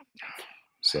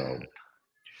 So,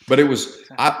 but it was,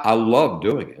 I love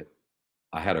doing it.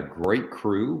 I had a great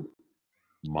crew.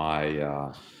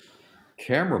 My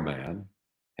cameraman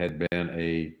had been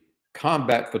a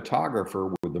combat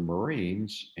photographer with the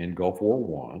Marines in Gulf War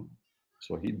One,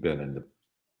 so he'd been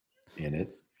in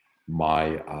it.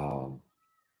 My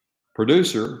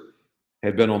producer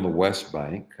had been on the West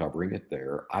Bank covering it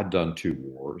there. I'd done 2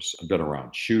 wars. I've been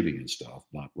around shooting and stuff,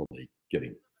 not really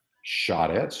getting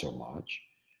shot at so much.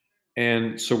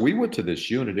 And so we went to this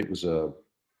unit. It was a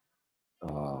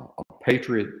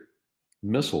Patriot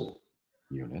missile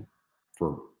unit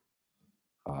for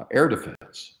air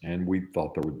defense, and we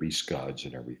thought there would be Scuds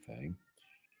and everything.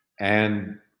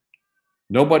 And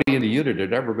nobody in the unit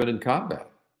had ever been in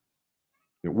combat.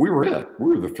 We were it. We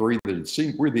were the 3 that had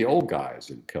seen. We were the old guys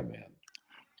that had come in.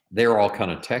 They were all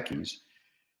kind of techies.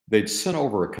 They'd sent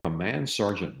over a command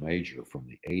sergeant major from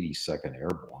the 82nd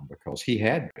Airborne because he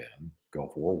had been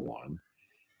Gulf War One,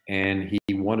 and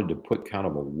he wanted to put kind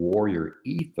of a warrior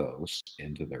ethos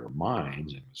into their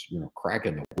minds and was,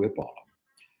 cracking the whip on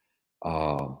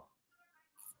them.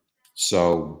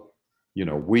 So,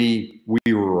 we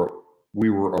were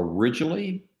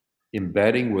originally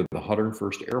embedding with the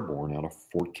 101st Airborne out of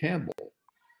Fort Campbell,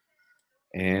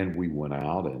 and we went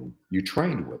out and you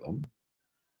trained with them,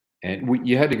 and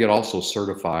you had to get also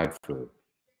certified for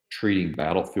treating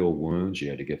battlefield wounds. You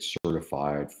had to get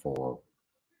certified for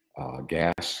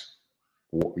gas,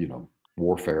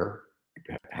 warfare.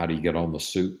 How do you get on the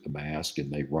suit, the mask,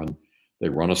 and they run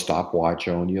a stopwatch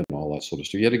on you and all that sort of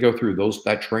stuff. You had to go through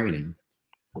that training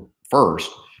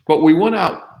first. But we went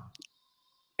out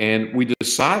and we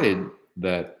decided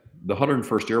that the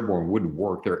 101st Airborne wouldn't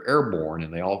work. They're airborne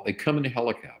and they come in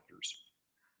helicopters.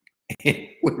 And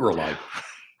we were like,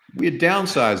 we had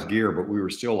downsized gear, but we were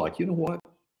still like, you know what?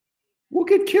 We'll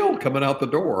get killed coming out the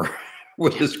door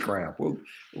with this crap.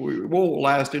 We won't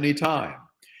last any time.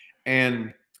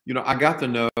 And, I got to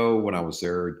know when I was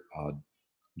there,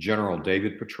 General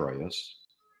David Petraeus.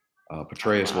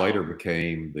 Petraeus later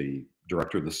became the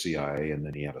director of the CIA, and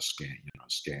then he had a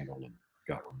scandal and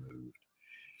got removed.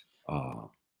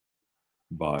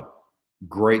 But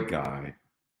great guy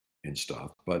and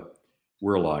stuff. But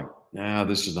we're like, nah,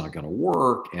 this is not going to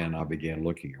work. And I began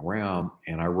looking around,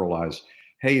 and I realized,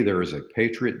 hey, there is a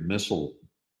Patriot missile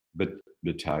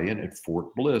battalion at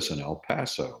Fort Bliss in El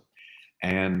Paso,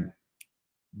 and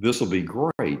this will be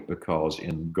great because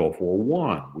in Gulf War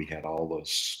One we had all those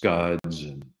Scuds,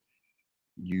 and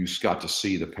you got to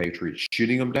see the Patriots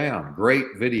shooting them down. Great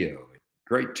video,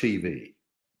 great TV,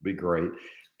 be great.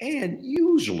 And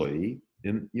usually,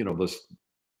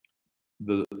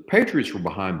 the Patriots were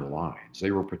behind the lines.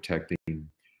 They were protecting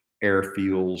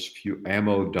airfields,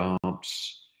 ammo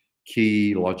dumps,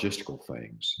 key logistical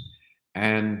things.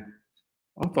 And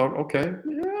I thought, okay,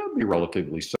 yeah, I'll be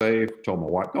relatively safe. Told my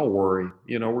wife, don't worry,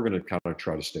 we're going to kind of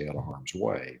try to stay out of harm's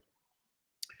way.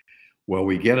 Well,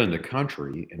 we get in the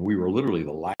country, and we were literally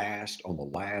on the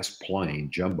last plane,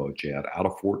 jumbo jet, out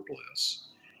of Fort Bliss.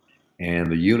 And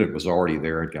the unit was already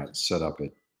there and got set up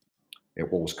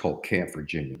at what was called Camp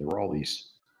Virginia. There were all these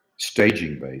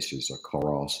staging bases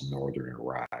across northern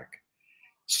Iraq,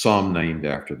 some named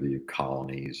after the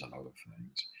colonies and other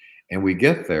things. And we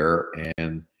get there,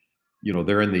 and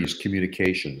they're in these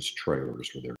communications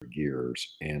trailers with their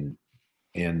gears, and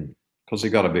because they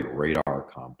got a big radar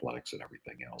complex and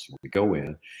everything else. And we go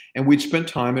in, and we'd spent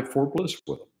time at Fort Bliss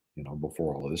with them,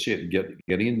 before all of this. You getting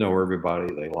to know everybody.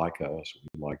 They like us,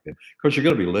 we like them, because you're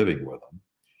going to be living with them.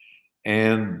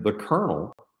 And the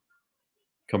colonel,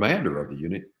 commander of the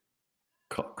unit,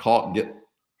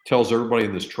 tells everybody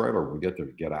in this trailer when we get there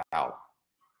to get out.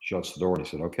 Shuts the door, and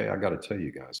he said, okay, I got to tell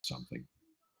you guys something.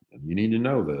 And you need to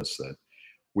know this, that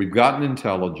we've gotten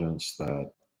intelligence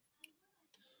that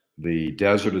the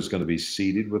desert is going to be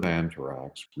seeded with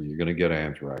anthrax, where you're going to get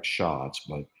anthrax shots,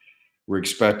 but we're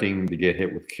expecting to get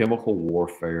hit with chemical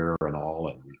warfare and all,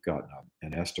 and we've got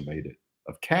an estimate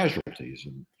of casualties.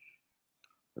 And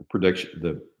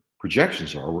the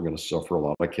projections are we're going to suffer a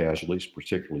lot of casualties,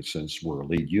 particularly since we're a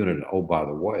lead unit. Oh, by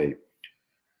the way,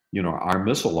 our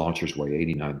missile launchers weigh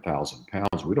 89,000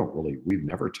 pounds. We've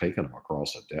never taken them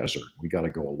across a desert. We got to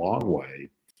go a long way.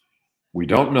 We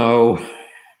don't know.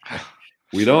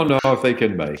 We don't know if they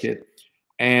can make it.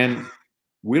 And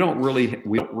we don't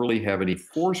really have any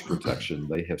force protection.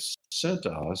 They have sent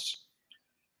us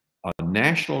a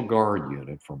National Guard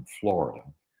unit from Florida,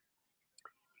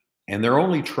 and their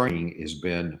only training has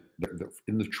been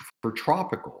for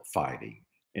tropical fighting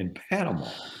in Panama.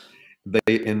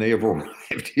 They have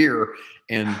arrived here,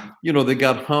 and you know they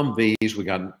got Humvees. We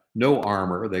got no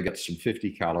armor. They got some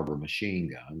 50 caliber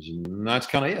machine guns, and that's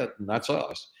kind of it. And that's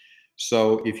us.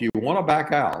 So if you want to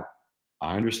back out,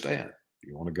 I understand. If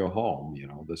you want to go home, you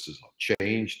know this is a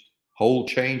whole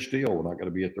change deal. We're not going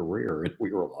to be at the rear. And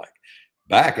we were like,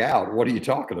 back out? What are you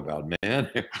talking about, man?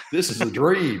 This is a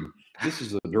dream. This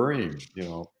is a dream, you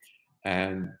know.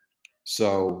 And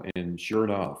so, and sure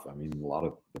enough, I mean, a lot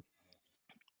of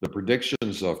the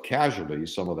predictions of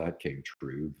casualties, some of that came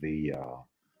true. The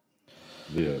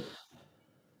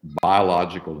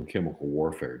biological and chemical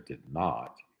warfare did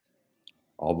not,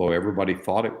 although everybody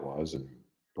thought it was and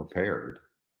prepared.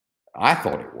 I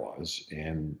thought it was,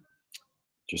 and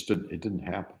it didn't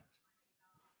happen.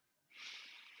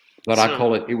 But I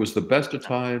call it was the best of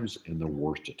times and the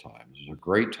worst of times. It was a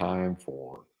great time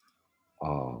for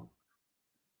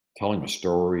telling a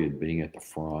story and being at the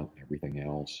front and everything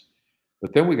else.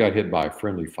 But then we got hit by a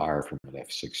friendly fire from an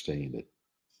F-16 that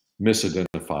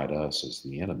misidentified us as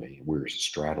the enemy. We were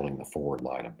straddling the forward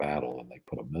line of battle, and they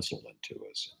put a missile into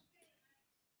us.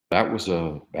 That was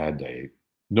a bad day.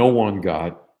 No one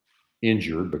got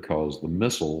injured because the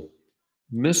missile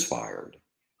misfired.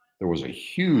 There was a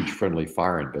huge friendly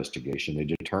fire investigation. They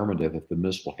determined that if the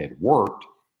missile had worked,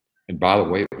 and by the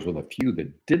way, it was with a few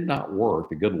that did not work.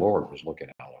 The good Lord was looking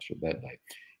at us for that day.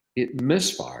 It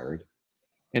misfired,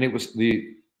 and it was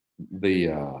the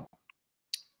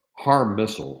HARM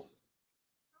missile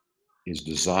is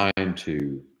designed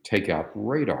to take out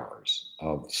radars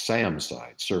of SAM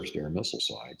sites, surface-to-air missile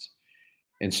sites.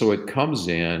 And so it comes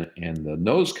in, and the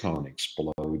nose cone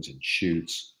explodes and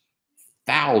shoots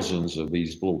thousands of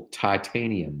these little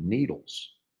titanium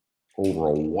needles over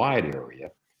a wide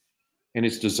area. And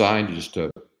it's designed just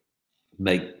to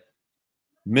make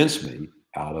mincemeat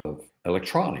out of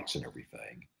electronics and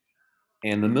everything.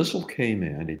 And the missile came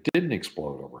in, it didn't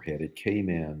explode overhead. It came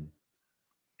in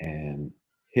and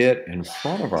hit in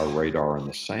front of our radar in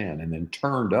the sand, and then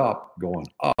turned up, going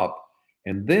up,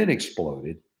 and then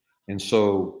exploded. And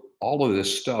so all of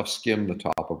this stuff skimmed the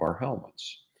top of our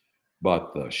helmets.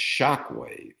 But the shock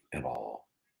wave and all,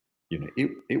 you know,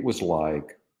 it was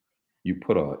you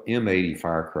put a M80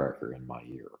 firecracker in my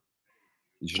ear.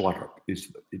 It's just like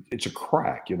it's a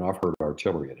crack. You know, I've heard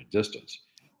artillery at a distance,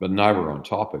 but never on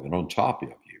top of it, on top of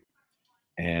you.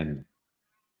 And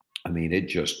I mean,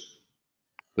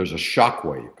 there's a shock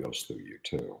wave goes through you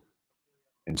too.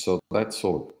 And so that's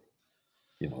sort of,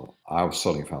 you know, I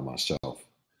suddenly found myself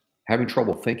having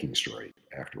trouble thinking straight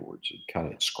afterwards. It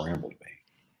kind of scrambled me.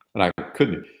 And I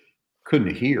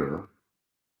couldn't hear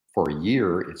for a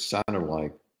year. It sounded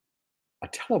like a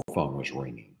telephone was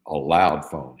ringing, a loud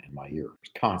phone in my ears,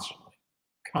 constantly.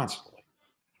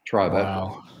 Try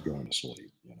that going to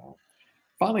sleep, you know.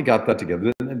 Finally got that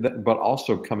together, but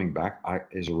also coming back,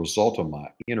 as a result of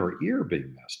my inner ear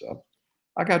being messed up,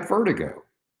 I got vertigo.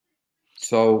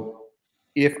 So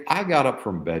if I got up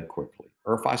from bed quickly,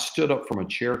 or if I stood up from a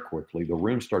chair quickly, the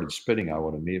room started spinning, I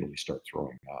would immediately start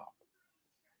throwing up.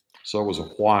 So it was a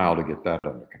while to get that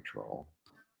under control.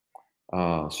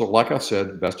 So like I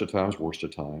said, best of times, worst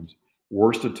of times.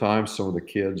 Worst of times, some of the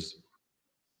kids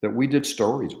that we did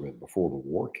stories with before the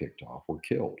war kicked off were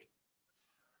killed.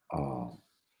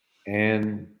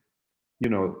 And, you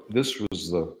know, this was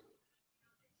the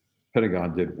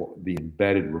Pentagon did the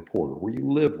embedded reporter, where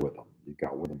you live with them. You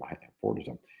got with them by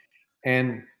them.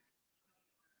 And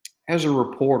as a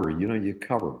reporter, you know, you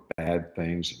cover bad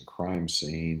things and crime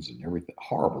scenes and everything,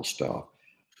 horrible stuff,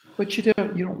 but you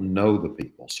don't know the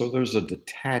people. So there's a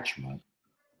detachment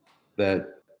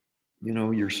that, you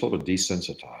know, you're sort of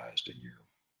desensitized and you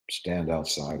stand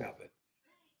outside of it.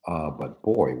 But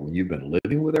boy, when you've been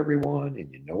living with everyone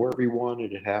and you know everyone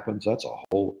and it happens, that's a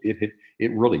whole, it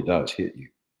really does hit you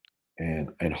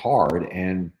and hard.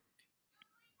 And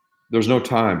there's no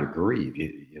time to grieve.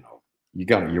 You know,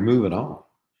 you're moving on.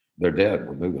 They're dead.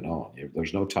 We're moving on.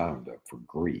 There's no time for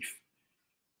grief.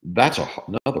 That's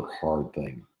another hard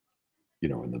thing, you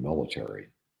know, in the military,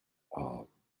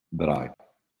 that I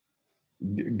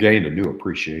gained a new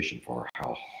appreciation for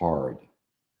how hard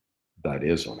that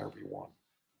is on everyone.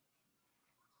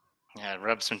 Yeah,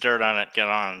 rub some dirt on it. Get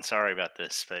on. Sorry about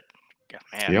this, but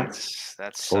man, Yeah.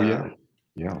 that's Yeah.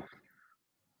 Yeah,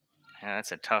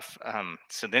 that's a tough.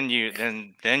 So then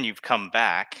you've come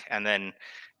back, and then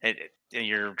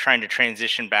you're trying to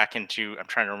transition back into. I'm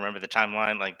trying to remember the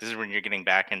timeline. Like this is when you're getting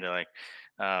back into like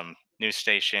news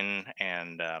station,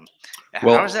 and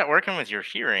how is that working with your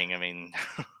hearing? I mean,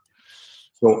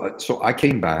 so I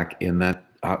came back in that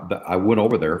I went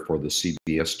over there for the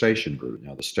CBS station group.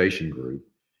 Now the station group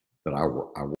that I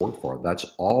worked for, that's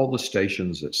all the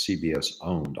stations that CBS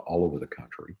owned all over the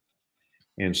country.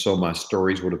 And so my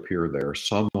stories would appear there,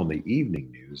 some on the evening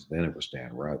news, then it was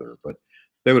Dan Rather, but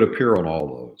they would appear on all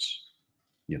those.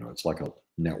 You know, it's like a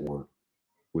network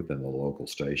within the local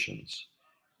stations.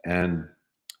 And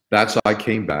that's I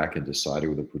came back and decided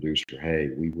with the producer, hey,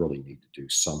 we really need to do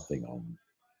something on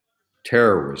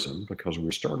terrorism because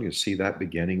we're starting to see that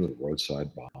beginning with roadside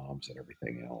bombs and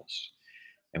everything else.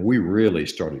 And we really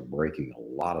started breaking a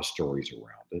lot of stories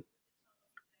around it.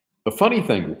 The funny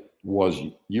thing was,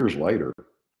 years later,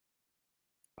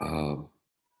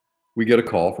 we get a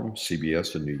call from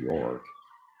CBS in New York,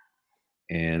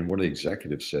 and one of the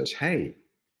executives says, hey,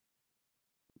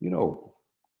 you know,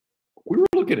 we were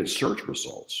looking at search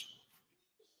results,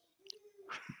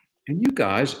 and you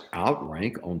guys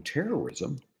outrank on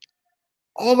terrorism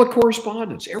all the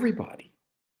correspondents, everybody.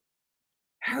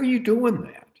 How are you doing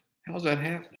that? How's that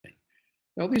happening?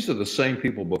 Now, these are the same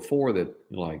people before that,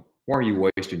 like, why are you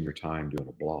wasting your time doing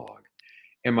a blog?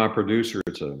 And my producer,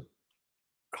 it's a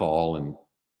call, and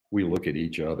we look at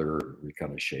each other, we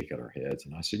kind of shake at our heads.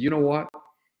 And I said, you know what?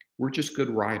 We're just good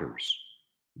writers.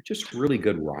 We're just really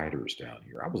good writers down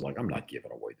here. I was like, I'm not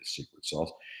giving away the secret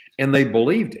sauce. And they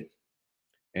believed it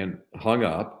and hung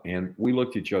up. And we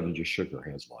looked at each other and just shook our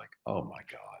heads like, oh my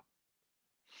God,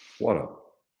 what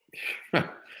a.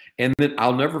 And then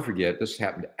I'll never forget, this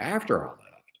happened after I left.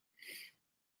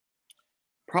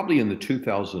 Probably in the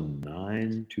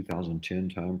 2009, 2010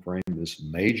 timeframe, this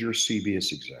major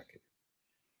CBS executive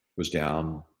was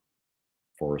down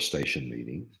for a station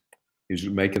meeting. He was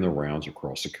making the rounds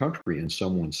across the country, and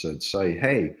someone said,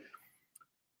 hey,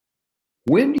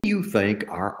 when do you think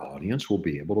our audience will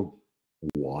be able to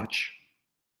watch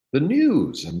the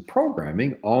news and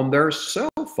programming on their cell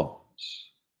phones?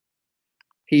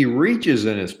 He reaches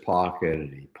in his pocket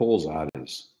and he pulls out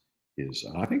his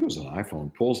I think it was an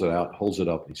iPhone, pulls it out, holds it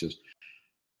up, and he says,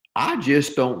 I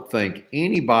just don't think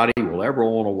anybody will ever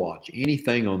want to watch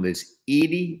anything on this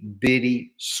itty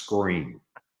bitty screen.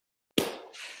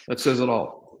 That says it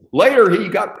all. Later, he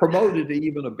got promoted to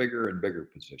even a bigger and bigger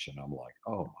position. I'm like,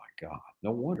 oh my God,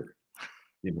 no wonder.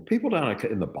 You know, people down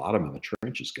in the bottom of the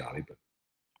trenches got it, but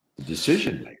the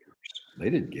decision makers, they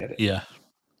didn't get it. Yeah.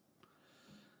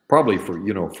 Probably for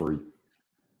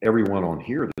everyone on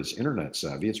here that's internet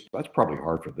savvy, that's probably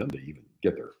hard for them to even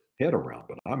get their head around.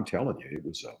 But I'm telling you, it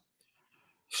was a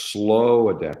slow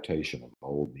adaptation of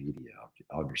old media,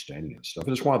 understanding and stuff.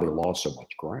 And it's why they lost so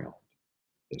much ground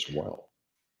as well.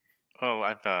 Oh,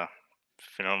 I've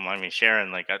if you don't mind me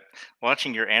sharing, like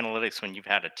watching your analytics when you've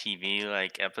had a TV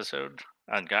like episode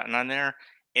gotten on there,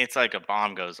 it's like a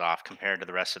bomb goes off compared to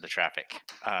the rest of the traffic.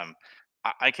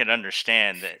 I could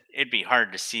understand that it'd be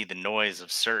hard to see the noise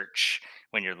of search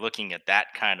when you're looking at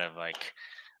that kind of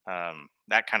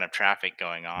that kind of traffic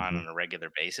going on a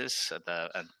regular basis at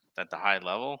the high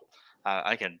level.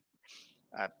 I could.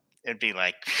 It'd be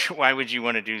like, why would you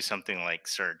want to do something like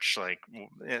search? Like,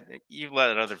 you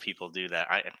let other people do that.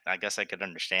 I guess I could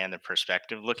understand the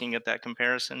perspective looking at that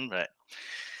comparison, but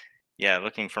yeah,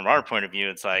 looking from our point of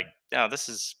view, it's like, oh, this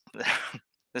is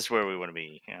this is where we want to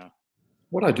be. You know.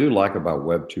 What I do like about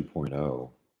Web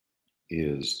 2.0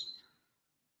 is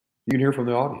you can hear from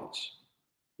the audience.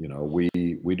 You know, we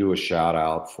do a shout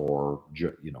out for,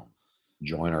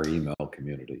 join our email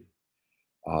community.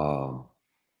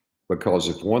 Because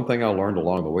if one thing I learned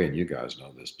along the way, and you guys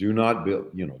know this, do not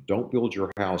build, don't build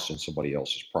your house on somebody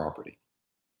else's property.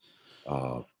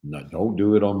 No, don't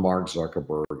do it on Mark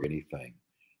Zuckerberg, anything.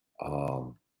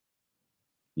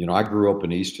 I grew up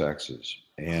in East Texas,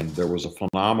 and there was a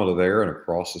phenomenon there and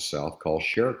across the South called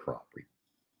sharecropping.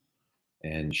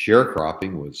 And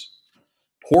sharecropping was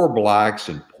poor blacks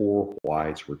and poor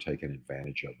whites were taken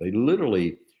advantage of. They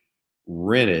literally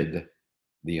rented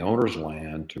the owner's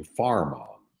land to farm on.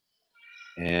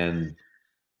 And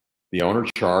the owner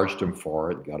charged him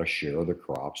for it, got a share of the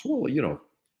crops. Well,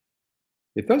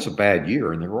 if that's a bad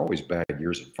year, and there were always bad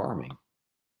years in farming,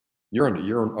 you're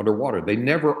underwater. They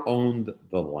never owned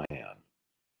the land.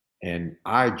 And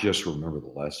I just remember the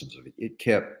lessons of it. It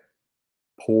kept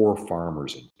poor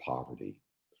farmers in poverty.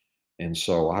 And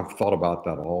so I've thought about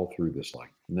that all through this,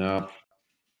 like, no,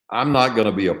 I'm not going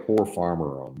to be a poor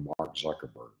farmer on Mark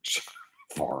Zuckerberg's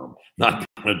farm. Not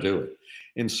going to do it.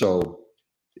 And so,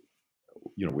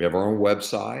 we have our own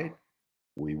website.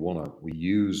 We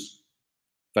use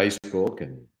Facebook,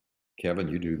 and Kevin,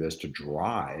 you do this to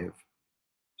drive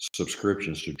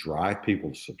subscriptions, to drive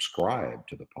people to subscribe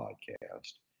to the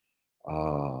podcast.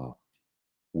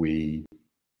 We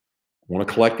want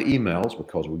to collect the emails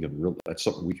because that's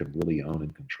something we can really own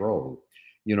and control.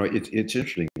 You know, it's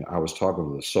interesting. I was talking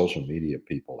to the social media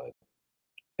people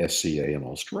at SCA in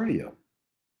Australia,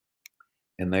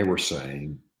 and they were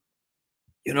saying,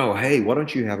 you know, hey, why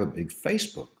don't you have a big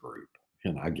Facebook group?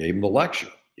 And I gave them the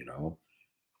lecture. You know,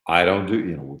 I don't do,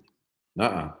 you know,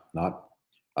 not,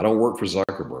 I don't work for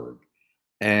Zuckerberg.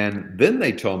 And then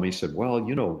they told me, said, well,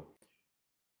 you know,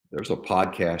 there's a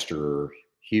podcaster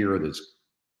here that's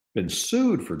been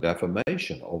sued for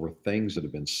defamation over things that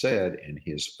have been said in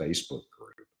his Facebook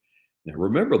group. Now,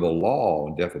 remember, the law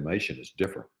on defamation is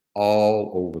different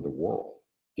all over the world,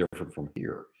 different from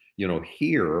here. You know,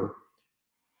 here,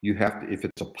 you have to, if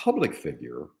it's a public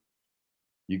figure,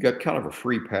 you got kind of a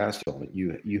free pass on it.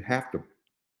 You have to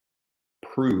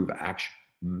prove actual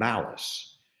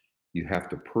malice. You have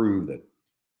to prove that,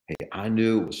 hey, I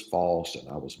knew it was false and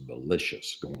I was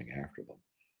malicious going after them.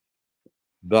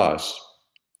 Thus,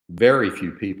 very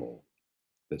few people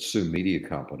that sue media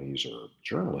companies or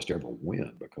journalists ever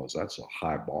win, because that's a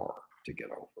high bar to get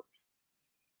over.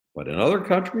 But in other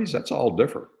countries, that's all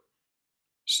different.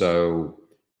 So,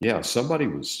 yeah, somebody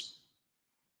was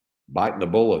biting the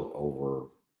bullet over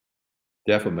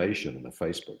defamation in the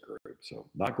Facebook group. So,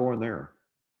 not going there.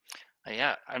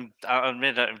 Yeah, I'll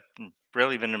admit I've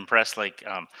really been impressed. Like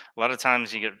a lot of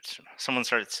times you get someone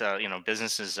starts,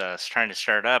 businesses trying to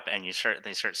start up, and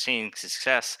they start seeing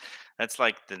success. That's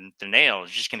like the nail. You're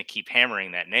just going to keep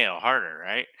hammering that nail harder,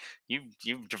 right?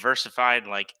 You've diversified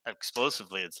like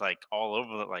explosively. It's like all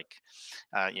over. Like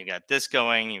you got this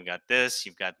going, you got this,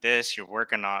 you've got this. You're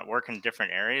working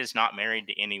different areas, not married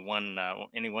to any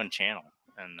one channel,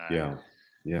 and Yeah.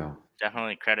 Yeah.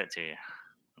 definitely credit to you.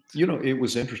 You know, it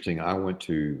was interesting. I went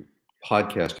to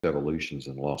Podcast Evolutions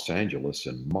in Los Angeles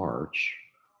in March.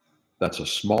 That's a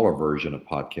smaller version of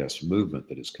Podcast Movement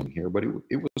that is coming here, but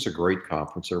it was a great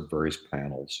conference. There were various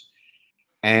panels.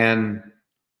 And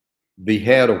the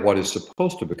head of what is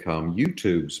supposed to become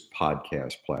YouTube's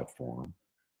podcast platform,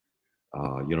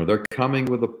 you know, they're coming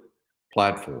with a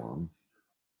platform.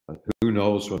 Who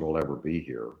knows when it'll ever be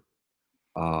here.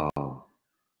 Uh,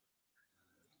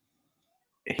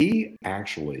 he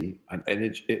actually,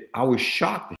 I was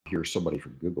shocked to hear somebody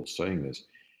from Google saying this.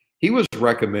 He was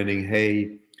recommending,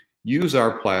 hey, use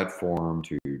our platform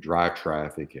to drive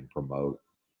traffic and promote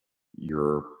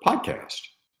your podcast.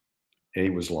 And he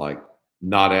was like,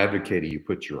 not advocating you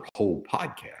put your whole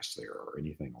podcast there or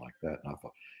anything like that. And I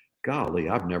thought, golly,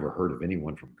 I've never heard of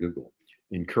anyone from Google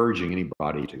encouraging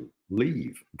anybody to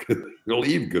leave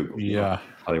Google. Yeah.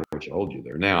 They want you hold you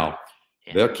there. Now,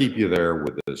 they'll keep you there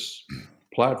with this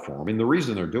platform. And the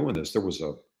reason they're doing this, there was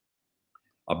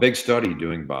a big study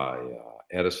doing by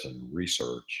Edison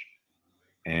Research,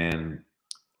 and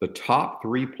the top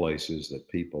 3 places that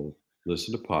people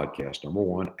listen to podcasts: number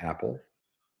 1, Apple;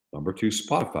 number 2,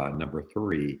 Spotify; number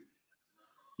 3,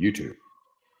 YouTube.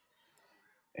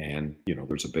 And you know,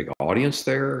 there's a big audience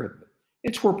there.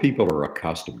 It's where people are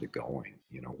accustomed to going.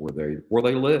 You know, where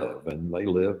they live, and they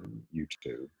live in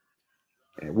YouTube.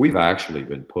 And we've actually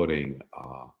been putting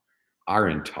our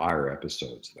entire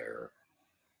episodes there,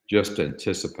 just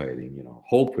anticipating, you know,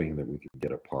 hoping that we can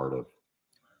get a part of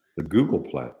the Google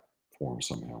platform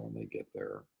somehow when they get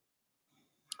there.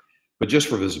 But just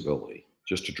for visibility,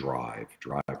 just to drive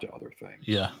to other things.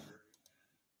 Yeah.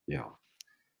 Yeah.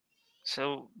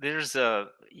 So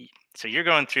so you're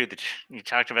going through you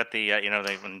talked about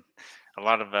when a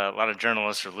lot of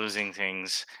journalists are losing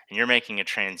things, and you're making a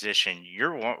transition.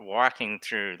 You're walking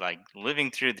through, like, living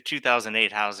through the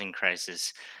 2008 housing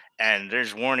crisis, and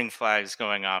there's warning flags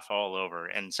going off all over.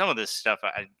 And some of this stuff,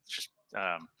 I just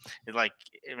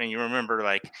you remember,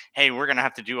 like, hey, we're gonna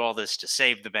have to do all this to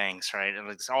save the banks, right? And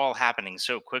it's all happening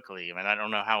so quickly. I mean, I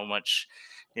don't know how much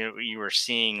you were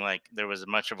seeing, like, there was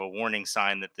much of a warning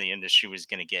sign that the industry was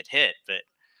going to get hit,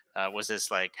 but was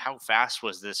this, like, how fast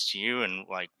was this to you, and,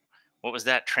 like, what was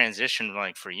that transition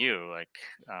like for you? Like,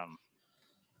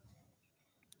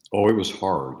 Oh, it was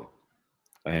hard.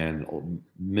 And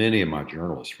many of my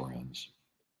journalist friends,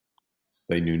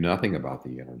 they knew nothing about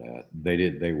the internet.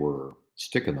 They were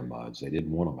stick in the muds. They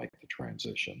didn't want to make the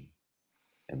transition.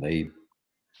 And they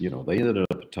ended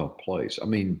up a tough place. I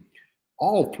mean,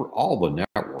 all the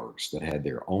networks that had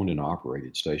their owned and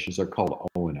operated stations, they're called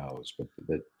O&Os, but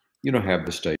that, you know, have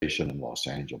the station in Los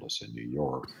Angeles and New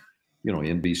York. You know,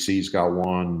 NBC's got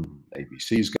one,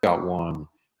 ABC's got one,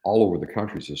 all over the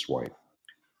country's this way.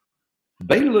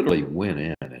 They literally went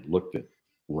in and looked at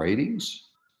ratings.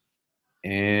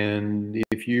 And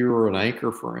if you're an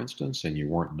anchor, for instance, and you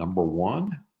weren't number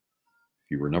 1, if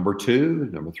you were number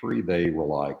 2, number 3, they were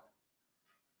like,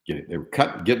 they were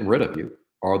getting rid of you,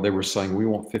 or they were saying, we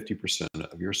want 50%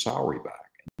 of your salary back.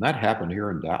 And that happened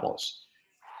here in Dallas.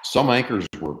 Some anchors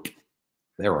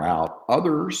they were out.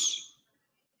 Others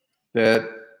that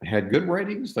had good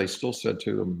ratings, they still said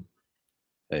to them,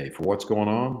 "Hey, for what's going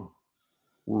on,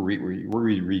 we're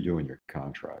redoing your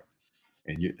contract."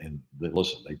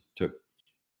 Listen, they took,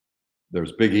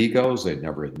 there's big egos. They'd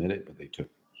never admit it, but they took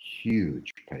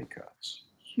huge pay cuts,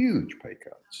 huge pay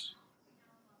cuts.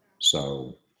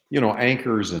 So,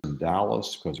 anchors in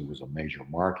Dallas, because it was a major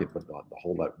market, but the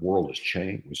whole that world was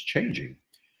changing.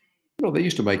 They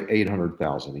used to make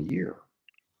 800,000 a year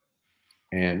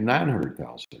and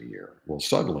 900,000 a year. Well,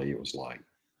 suddenly it was like,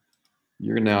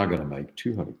 you're now going to make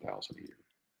 200,000 a year.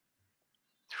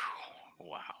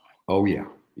 Wow. Oh yeah,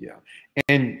 yeah.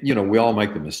 And we all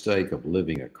make the mistake of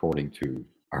living according to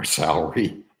our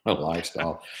salary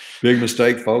lifestyle. Big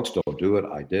mistake, folks. Don't do it.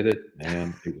 I did it,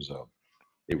 man. It was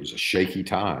a shaky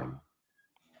time,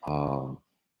 and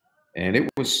it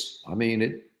was. I mean,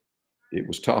 it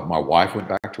was tough. My wife went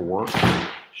back to work.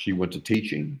 She went to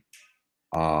teaching.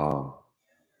 Because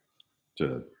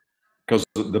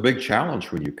the big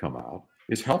challenge when you come out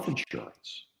is health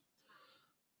insurance.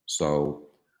 So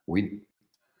we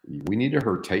needed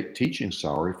her teaching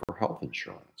salary for health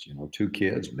insurance. 2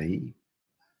 kids, me.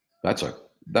 That's a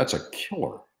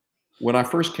killer. When I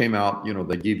first came out,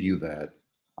 they give you that,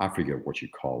 I forget what you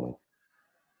call it,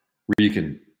 where you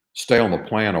can stay on the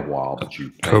plan a while, but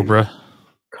you pay.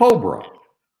 Cobra.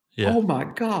 Yeah. Oh my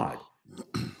God.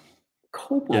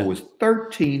 Cobra was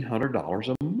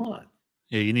 $1,300 a month.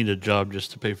 Yeah, you need a job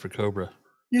just to pay for Cobra.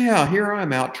 Yeah, here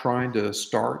I'm out trying to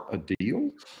start a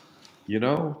deal,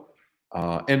 and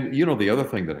the other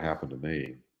thing that happened to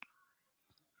me,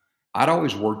 I'd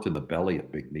always worked in the belly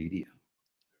of big media.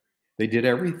 They did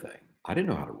everything. I didn't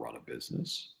know how to run a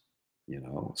business,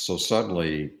 so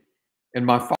suddenly, and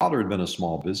my father had been a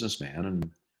small businessman,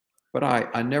 but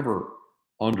I never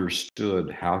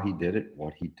understood how he did it,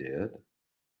 what he did.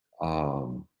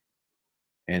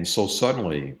 And so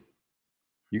suddenly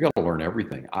you got to learn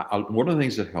everything. One of the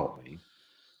things that helped me,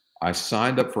 I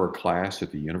signed up for a class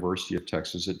at the University of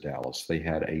Texas at Dallas. They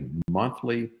had a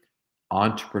monthly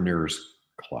entrepreneurs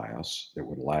class that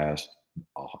would last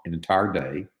an entire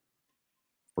day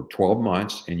for 12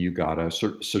 months, and you got a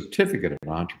certificate of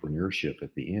entrepreneurship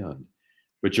at the end.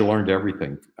 But you learned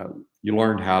everything. You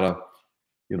learned how to,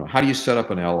 how do you set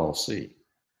up an LLC?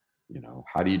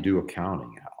 How do you do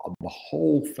accounting? The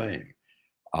whole thing.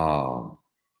 How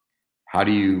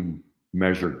do you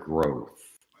measure growth?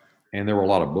 And there were a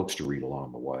lot of books to read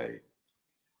along the way.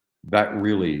 That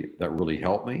really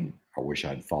helped me. I wish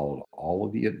I'd followed all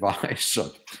of the advice,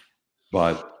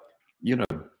 but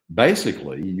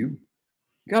basically, you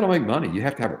got to make money. You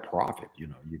have to have a profit. You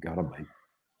got to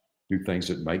do things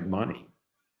that make money.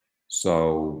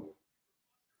 So,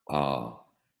 I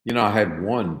had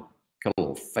one kind of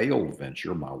little failed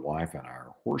venture. My wife and I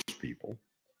are horse people,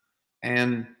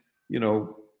 and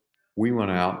we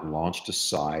went out and launched a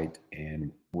site,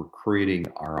 and we're creating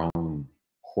our own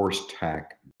horse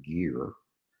tack gear.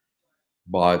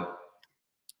 But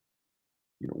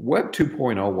Web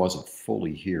 2.0 wasn't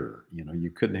fully here.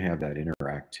 You couldn't have that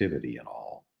interactivity and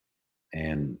all,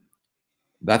 and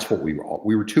that's what we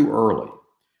were too early.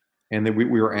 And then we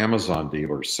were Amazon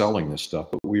dealers selling this stuff,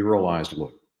 but we realized,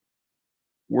 look,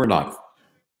 we're not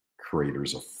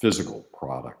creators of physical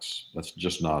products. That's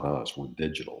just not us. We're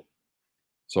digital.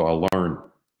 So I learned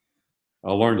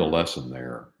a lesson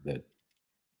there that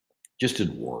just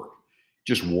didn't work.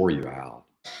 Just wore you out.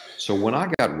 So when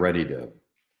I got ready to,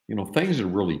 things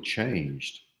had really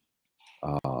changed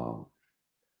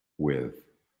with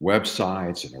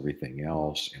websites and everything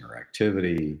else,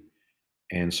 interactivity.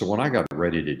 And so when I got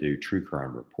ready to do True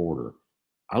Crime Reporter,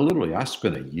 I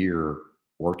spent a year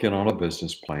working on a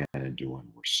business plan and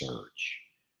doing research.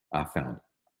 I found,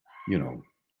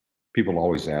 people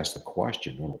always ask the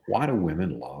question, well, why do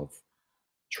women love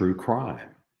true crime?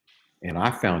 And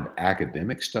I found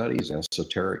academic studies,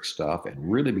 esoteric stuff,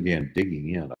 and really began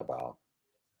digging in about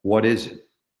what is it?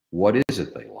 What is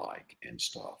it they like and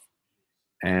stuff?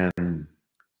 And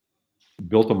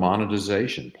built a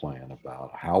monetization plan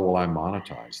about how will I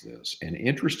monetize this? And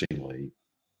interestingly,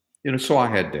 so I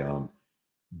had down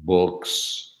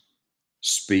books,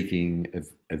 speaking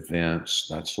events,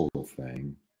 that sort of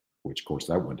thing, which of course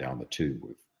that went down the tube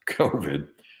with COVID.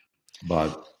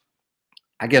 But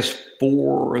I guess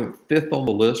 5th on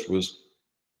the list was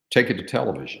take it to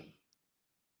television.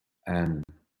 And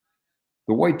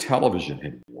the way television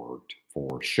had worked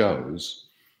for shows,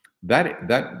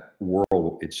 that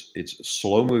world, it's a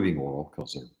slow moving world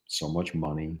because there's so much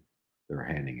money they're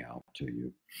handing out to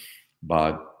you.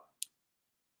 But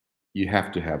you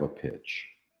have to have a pitch.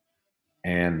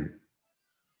 And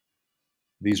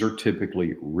these are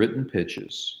typically written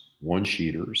pitches,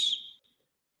 one-sheeters,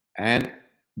 and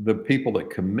the people that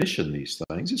commission these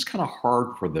things, it's kind of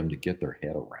hard for them to get their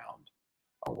head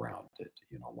around it.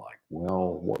 You know, like,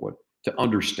 well, what to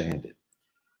understand it.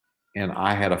 And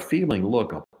I had a feeling,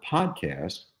 look, a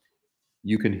podcast,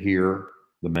 you can hear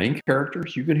the main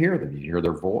characters, you can hear them, you hear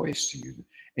their voice,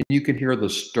 and you can hear the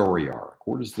story arc.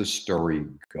 Where does this story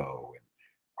go? And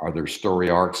are there story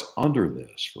arcs under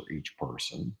this for each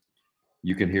person?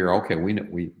 You can hear, okay,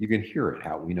 you can hear it,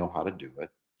 how we know how to do it.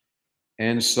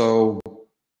 And so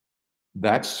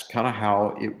that's kind of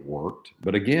how it worked.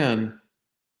 But again,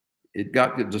 it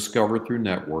got discovered through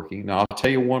networking. Now, I'll tell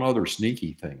you one other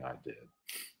sneaky thing I did.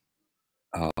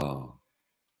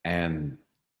 And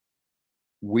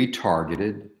we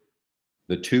targeted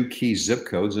the 2 key zip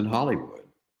codes in Hollywood,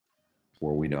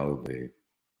 where we know the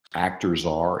actors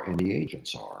are and the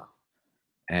agents are.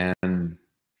 And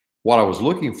what I was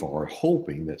looking for,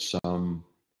 hoping that some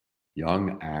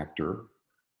young actor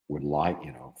would like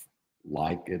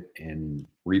it and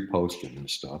repost it and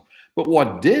stuff. But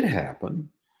what did happen,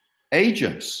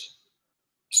 agents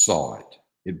saw it.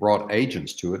 It brought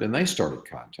agents to it, and they started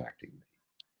contacting me.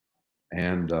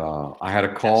 And I had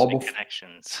a call before.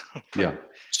 Connections. Yeah.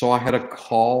 So I had a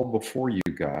call before you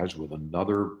guys with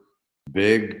another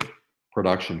big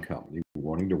production company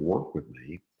wanting to work with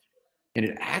me. And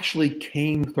it actually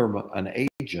came from an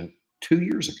agent 2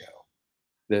 years ago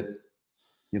that,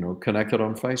 connected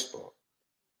on Facebook.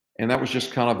 And that was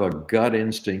just kind of a gut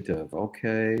instinct of,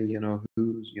 okay,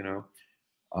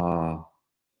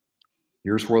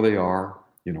 here's where they are,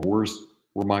 where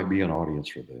might be an audience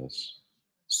for this.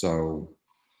 So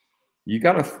you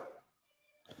gotta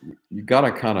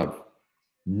kind of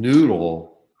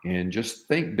noodle and just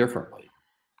think differently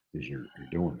as you're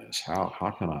doing this.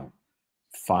 How can I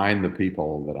find the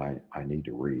people that I need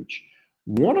to reach?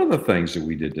 One of the things that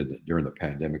we did during the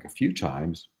pandemic a few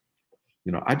times,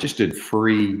 I just did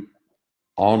free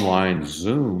online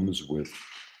Zooms with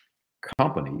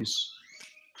companies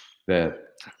that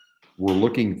were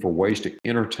looking for ways to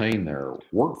entertain their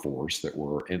workforce that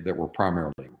were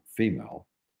primarily female,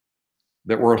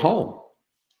 that were at home,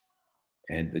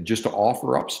 and just to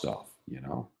offer up stuff,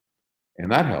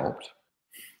 and that helped.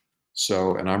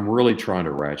 So, and I'm really trying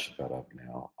to ratchet that up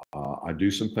now. I do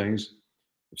some things.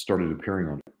 I've started appearing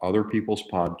on other people's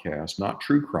podcasts, not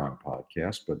true crime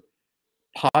podcasts, but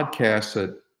podcasts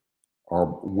that are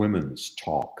women's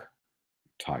talk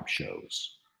type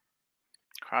shows.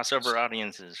 Crossover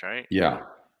audiences, right? Yeah.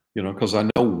 Because I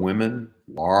know women,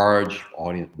 large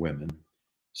audience women.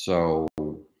 So,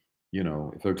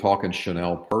 if they're talking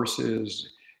Chanel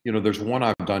purses, there's one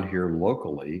I've done here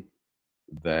locally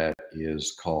that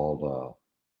is called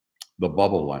the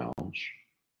Bubble Lounge.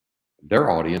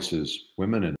 Their audience is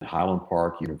women in Highland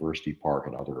Park, University Park,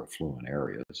 and other affluent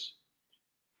areas.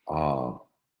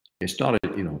 It's not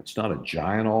a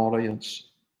giant audience.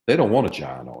 They don't want a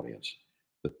giant audience.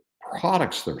 The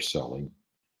products they're selling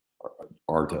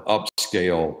are to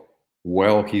upscale,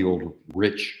 well-heeled,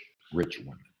 rich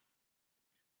women.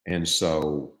 And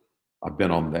so I've been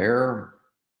on there,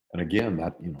 and again,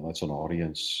 that's an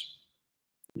audience.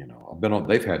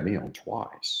 They've had me on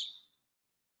twice.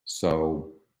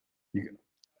 So you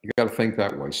got to think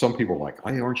that way. Some people are like,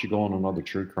 hey, aren't you going on another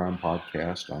true crime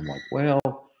podcast? I'm like, well,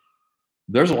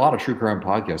 there's a lot of true crime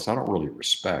podcasts I don't really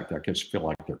respect. I just feel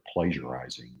like they're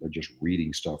plagiarizing. They're just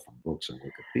reading stuff from books and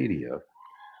Wikipedia.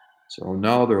 So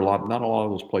no, there are not a lot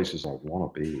of those places I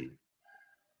want to be.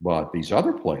 But these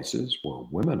other places where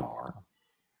women are,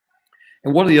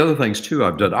 and one of the other things too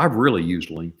I've done, I've really used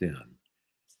LinkedIn.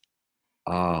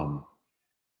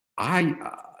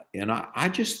 I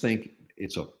just think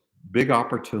it's a big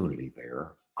opportunity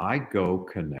there. I go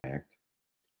connect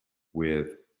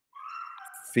with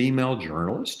female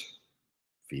journalists,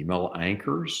 female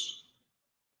anchors,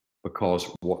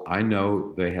 because I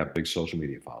know they have big social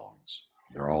media followings.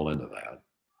 They're all into that.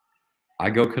 I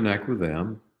go connect with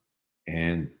them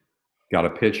and got a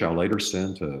pitch I'll later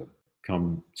send to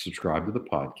come subscribe to the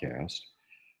podcast.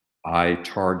 I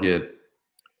target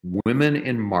women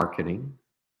in marketing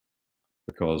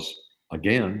because,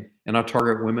 again, and I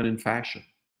target women in fashion.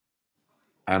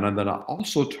 And then I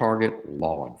also target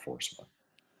law enforcement.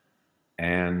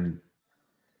 And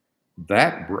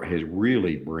that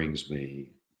really brings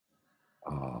me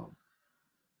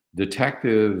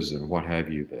detectives and what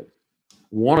have you that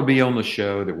want to be on the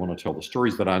show, that want to tell the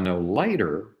stories that I know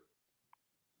later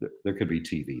there could be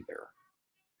TV there.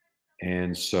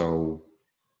 And so,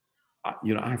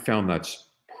 I found that's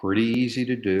pretty easy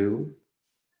to do.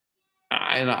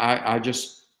 And I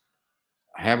just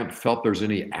haven't felt there's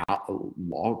any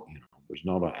There's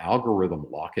not an algorithm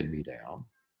locking me down.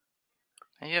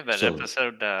 And you have that So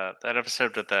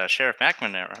episode with Sheriff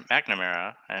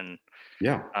McNamara, and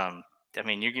yeah, I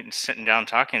mean, you're getting sitting down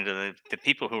talking to the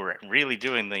people who were really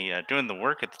doing the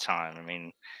work at the time. I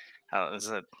mean, how is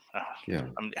it? Uh, yeah.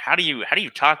 how do you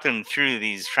talk them through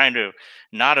these, trying to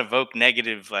not evoke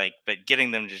negative, like, but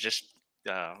getting them to just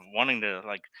wanting to,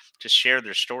 like, just share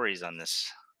their stories on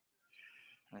this?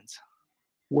 It's,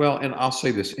 Well, and I'll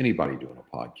say this: anybody doing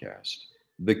a podcast,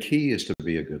 the key is to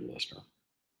be a good listener.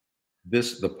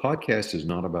 The podcast is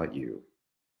not about you;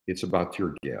 it's about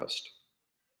your guest,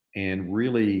 and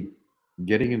really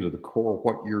getting into the core of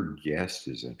what your guest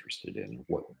is interested in,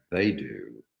 what they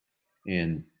do,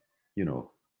 and you know,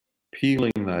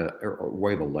 peeling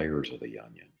away the layers of the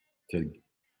onion to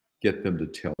get them to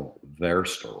tell their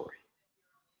story.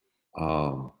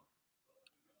 Um,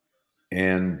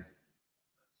 and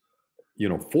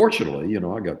fortunately,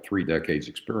 I got 3 decades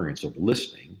experience of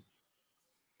listening,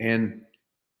 and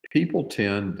people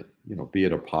tend, be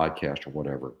it a podcast or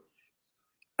whatever.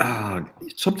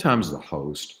 Sometimes the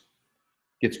host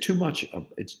gets too much of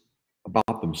it's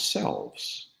about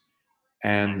themselves,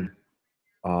 and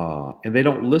they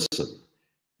don't listen.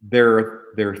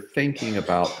 They're thinking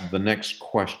about the next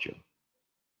question,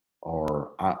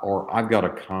 or I've got a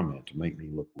comment to make me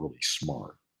look really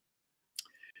smart.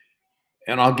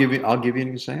 And I'll give you an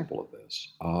example of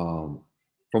this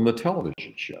from the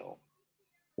television show.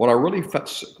 What I really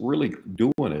really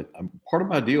doing it. Part of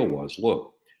my deal was,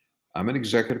 look, I'm an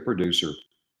executive producer.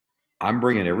 I'm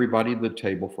bringing everybody to the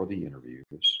table for the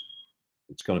interviews.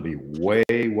 It's going to be way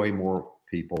more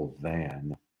people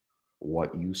than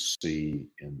what you see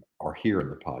or hear in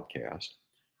the podcast.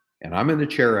 And I'm in the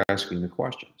chair asking the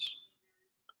questions.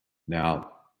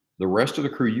 Now, the rest of the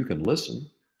crew, you can listen.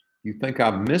 You think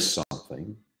I've missed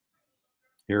something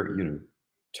here,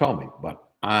 tell me, but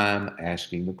I'm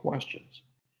asking the questions.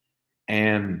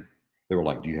 And they were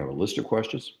like, do you have a list of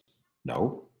questions?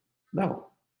 No.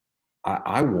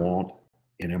 I want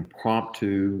an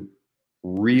impromptu,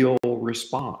 real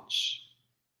response.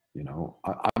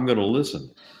 I'm going to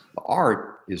listen. The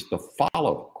art is the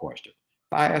follow-up question.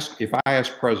 If I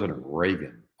asked President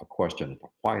Reagan a question at the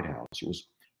White House, it was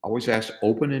always asked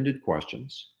open-ended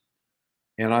questions,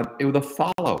 and the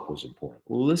follow-up was important.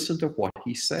 Listen to what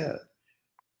he said.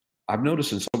 I've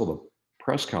noticed in some of the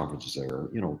press conferences there,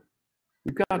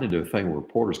 we've gotten into a thing where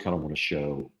reporters kind of want to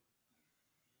show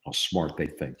how smart they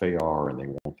think they are, and they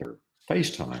want their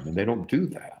FaceTime, and they don't do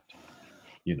that.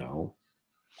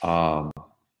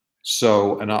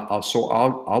 So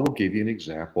I will give you an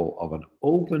example of an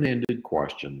open-ended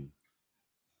question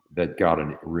that got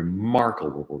a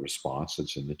remarkable response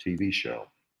that's in the TV show.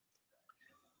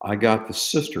 I got the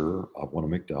sister of one of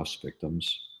McDuff's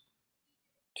victims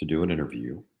to do an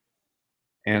interview,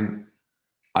 and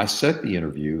I set the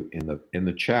interview in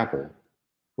the chapel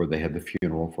where they had the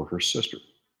funeral for her sister.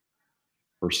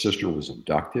 Her sister was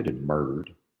abducted and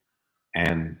murdered,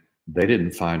 and they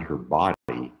didn't find her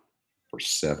body for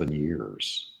 7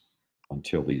 years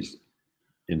until these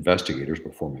investigators,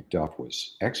 before McDuff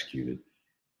was executed,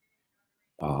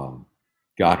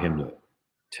 got him to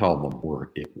tell them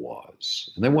where it was.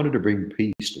 And they wanted to bring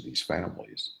peace to these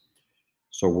families.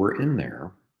 So we're in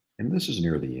there, and this is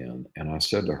near the end. And I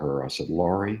said to her,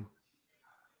 Laurie,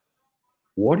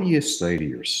 what do you say to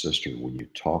your sister when you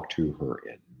talk to her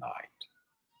at night?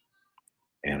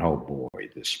 And oh boy,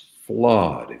 this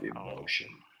flood of emotion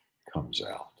comes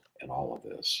out in all of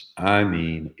this. I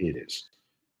mean, it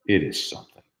is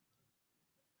something.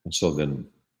 And so then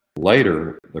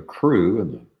later, the crew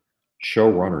and the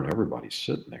showrunner and everybody's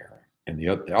sitting there, and the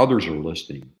others are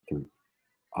listening through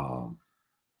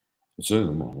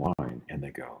Zoom online, and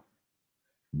they go,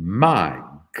 my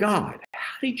God,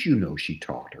 how did you know she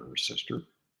talked to her sister? I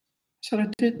said, I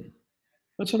didn't.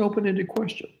 That's an open-ended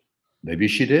question. Maybe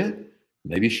she did.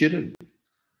 Maybe she didn't.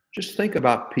 Just think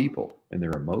about people and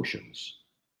their emotions,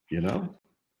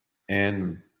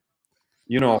 And,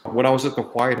 when I was at the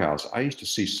White House, I used to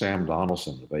see Sam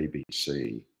Donaldson of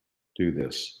ABC do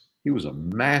this. He was a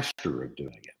master of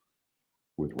doing it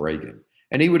with Reagan.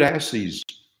 And he would ask these,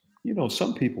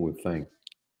 some people would think,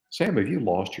 Sam, have you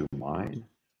lost your mind?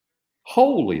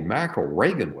 Holy mackerel,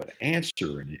 Reagan would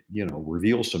answer and,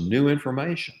 reveal some new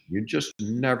information. You just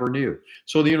never knew.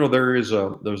 So, there's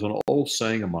an old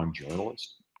saying among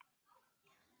journalists.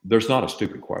 There's not a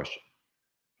stupid question.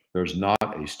 There's not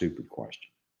a stupid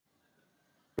question.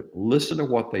 But listen to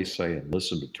what they say and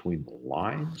listen between the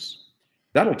lines.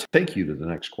 That'll take you to the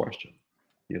next question.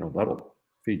 That'll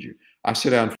feed you. I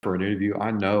sit down for an interview.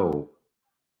 I know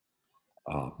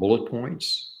bullet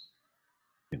points.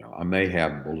 You know, I may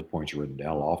have bullet points written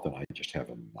down. Often I just have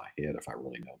them in my head if I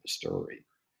really know the story.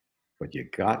 But you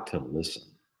got to listen.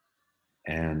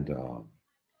 And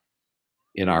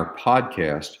in our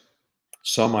podcast,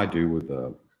 some I do with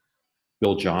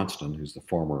Bill Johnston, who's the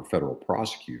former federal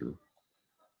prosecutor.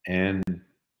 And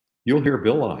you'll hear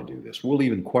Bill and I do this. We'll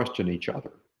even question each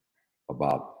other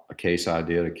about a case I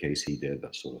did, a case he did,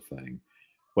 that sort of thing.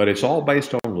 But it's all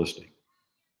based on listening.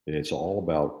 It's all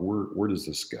about where does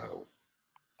this go?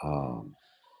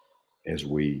 As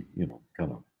we,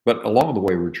 kind of, but along the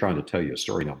way, we're trying to tell you a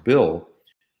story. Now, Bill,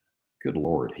 good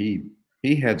Lord, he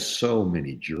had so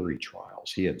many jury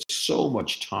trials. He had so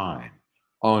much time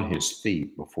on his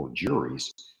feet before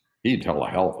juries. He'd tell a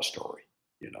hell of a story,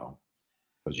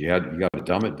 because you got to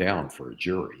dumb it down for a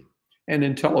jury. And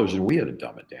in television, we had to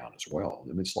dumb it down as well. I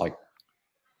mean, it's like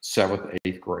 7th,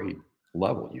 8th grade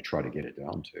level you try to get it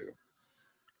down to.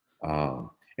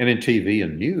 And in TV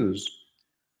and news,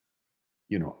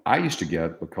 I used to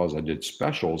get, because I did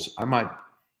specials, I might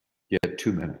get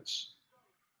 2 minutes.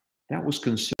 That was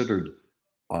considered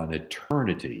an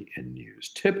eternity in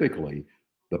news. Typically,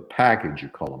 the package, you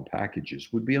call them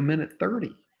packages, would be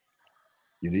 1:30.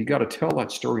 You got to tell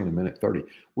that story in 1:30.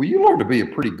 Well, you learn to be a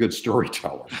pretty good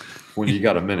storyteller when you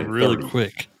got 1:30. Really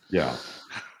quick. Yeah.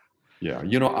 Yeah.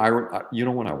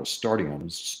 When I was starting, I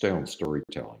was still on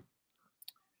storytelling.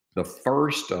 The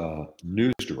first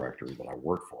news director that I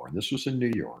worked for, and this was in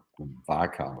New York when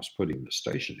Viacom was putting the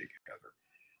station together,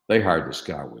 they hired this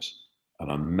guy.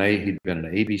 He'd been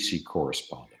an ABC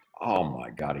correspondent. Oh my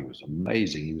God, he was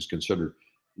amazing. He was considered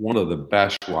one of the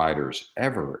best writers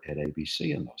ever at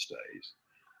ABC in those days.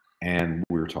 And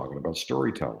we were talking about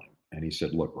storytelling. And he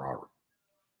said, look, Robert,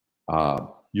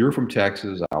 you're from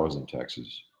Texas. I was in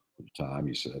Texas at the time.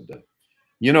 He said,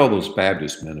 those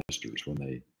Baptist ministers,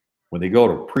 when they go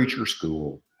to preacher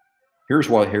school, here's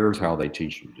how they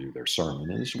teach them to do their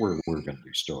sermon. And this is where we're going to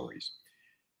do stories.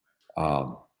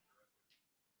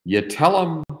 You tell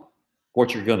them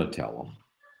what you're going to tell them.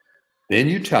 Then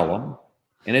you tell them.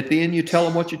 And at the end, you tell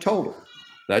them what you told them.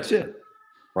 That's it,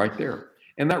 right there.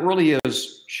 And that really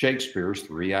is Shakespeare's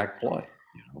 3-act play,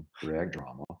 3-act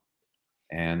drama.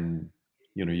 And,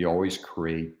 you always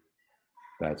create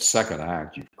that second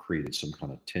act. You've created some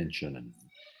kind of tension and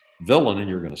villain, and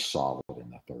you're going to solve it in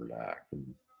the third act.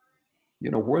 And,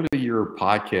 whether your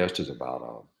podcast is about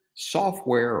a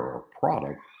software or a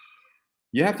product,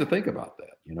 you have to think about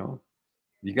that,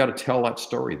 You got to tell that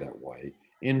story that way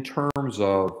in terms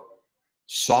of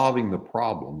solving the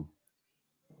problem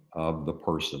of the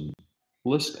person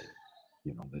listening.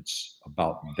 That's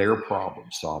about their problem,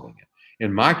 solving it.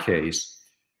 In my case,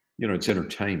 it's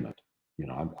entertainment.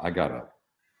 I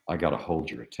gotta hold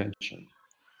your attention.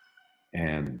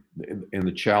 And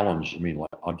the challenge,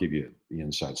 I'll give you the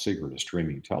inside secret of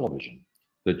streaming television.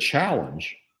 The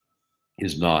challenge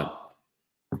is not,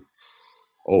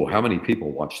 how many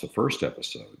people watch the first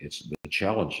episode? It's the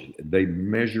challenge. They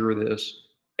measure this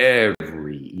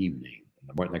every evening.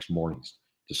 And the next morning's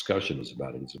discussion is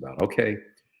about it. It's about, okay,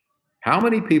 how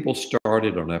many people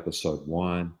started on episode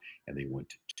 1 and they went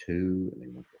to 2 and they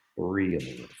went to 3 and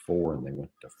they went to 4 and they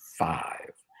went to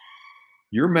 5?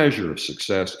 Your measure of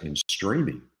success in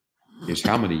streaming is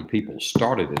how many people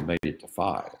started and made it to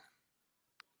 5.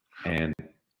 And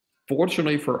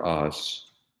fortunately for us,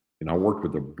 I worked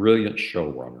with a brilliant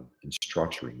showrunner in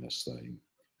structuring this thing.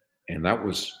 And that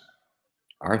was,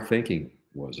 our thinking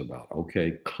was about,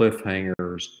 okay,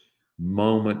 cliffhangers,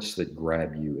 moments that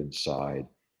grab you inside,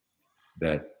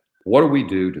 that what do we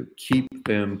do to keep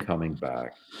them coming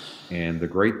back? And the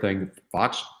great thing,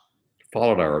 Fox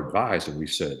followed our advice and we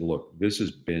said, look, this is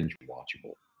binge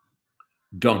watchable.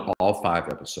 Dump all 5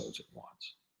 episodes at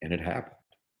once. And it happened.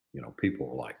 People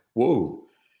were like, whoa,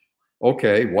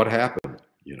 okay, what happened?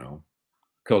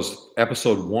 Because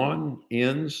episode 1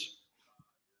 ends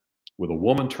with a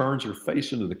woman turns her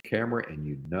face into the camera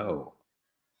and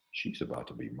she's about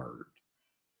to be murdered.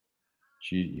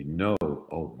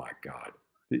 Oh my God,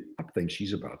 I think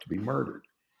she's about to be murdered.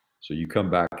 So you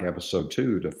come back episode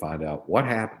 2 to find out what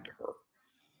happened to her.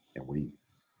 And we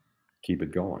keep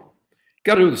it going.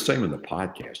 Got to do the same in the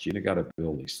podcast. You got to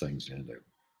build these things in to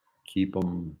keep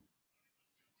them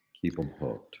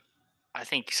hooked. I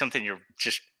think something you're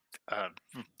just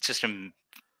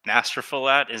masterful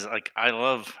at is like I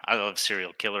love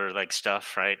serial killer like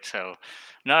stuff, right? So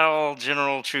not all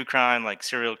general true crime like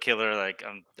serial killer like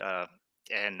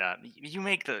you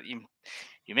make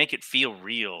you make it feel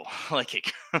real like it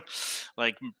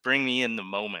like bring me in the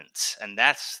moments, and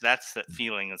that's that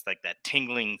feeling. It's like that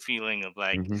tingling feeling of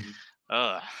like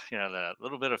the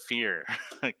little bit of fear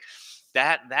like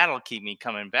that'll keep me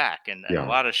coming back. And a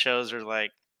lot of shows are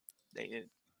like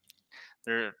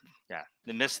they're yeah,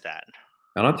 they miss that.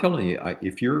 And I'm telling you,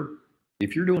 if you're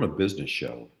doing a business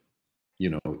show, you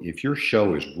know, if your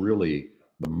show is really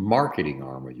the marketing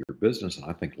arm of your business, and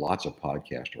I think lots of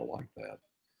podcasts are like that,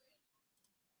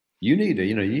 you need to,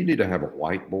 you need to have a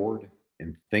whiteboard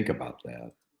and think about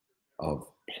that, of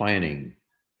planning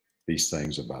these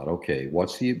things about, okay,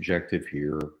 what's the objective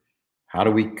here? How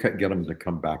do we get them to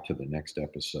come back to the next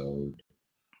episode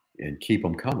and keep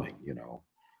them coming, you know?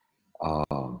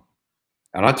 Um,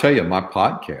 and I tell you, my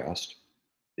podcast,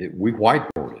 we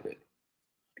whiteboarded it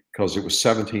because it was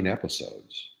 17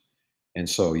 episodes. And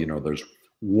so, you know, there's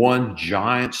one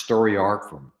giant story arc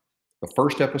from the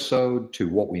first episode to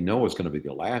what we know is going to be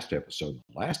the last episode.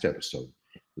 The last episode,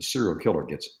 the serial killer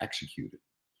gets executed.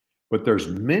 But there's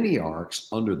many arcs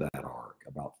under that arc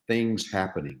about things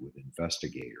happening with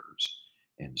investigators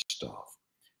and stuff.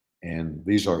 And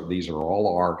these are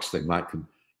all arcs. They might,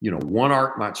 you know, one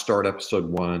arc might start episode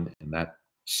 1, and that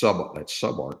sub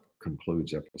arc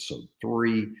concludes episode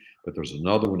 3. But there's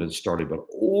another one that started. But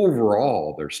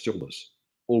overall, there's still this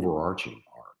overarching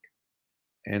arc.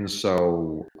 And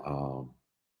so,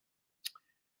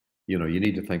 you know, you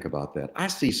need to think about that. I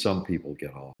see some people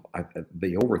get off.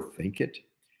 They overthink it.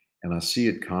 And I see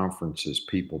at conferences,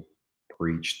 people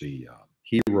preach the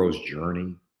hero's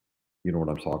journey. You know what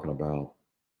I'm talking about,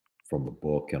 from the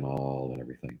book and all and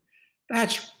everything.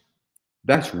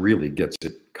 That's really gets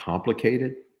it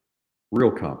complicated,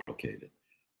 real complicated.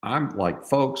 I'm like,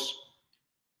 folks,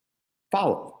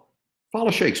 follow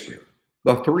Shakespeare,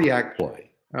 the 3-act play.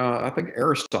 I think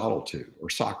Aristotle too, or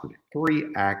Socrates,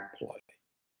 3-act play.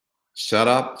 Set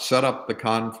up the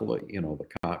conflict, you know,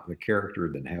 the character,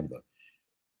 then have the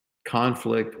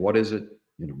conflict. What is it?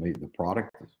 You know, maybe the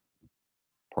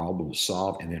problem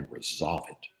solved, and then resolve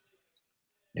it.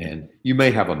 And you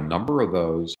may have a number of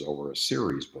those over a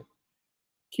series, but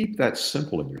keep that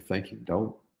simple in your thinking.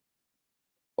 Don't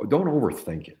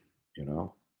overthink it, you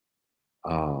know.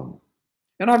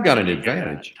 And I've got an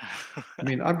advantage. I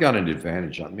mean, I've got an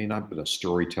advantage. I mean, I've been a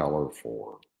storyteller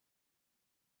for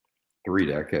 3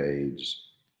 decades.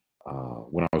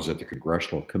 When I was at the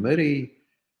Congressional Committee,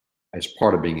 as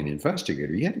part of being an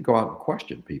investigator, you had to go out and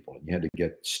question people, and you had to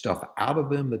get stuff out of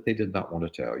them that they did not want to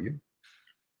tell you.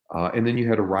 And then you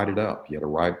had to write it up. You had to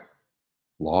write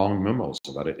long memos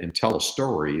about it and tell a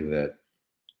story that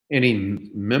any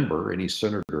member, any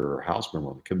senator or House member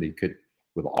on the committee could,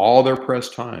 with all their press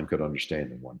time, could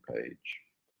understand in one page.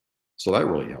 So that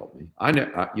really helped me.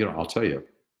 You know, I'll tell you,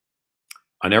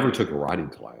 I never took a writing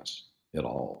class at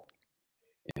all.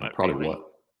 And What, probably really?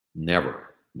 what?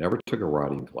 Never took a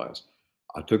writing class.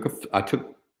 I took a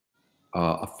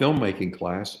filmmaking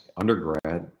class,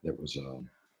 undergrad. That was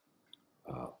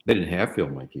they didn't have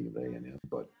filmmaking at A&M,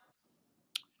 but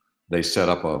they set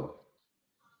up a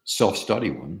self-study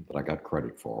one that I got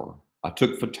credit for. I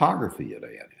took photography at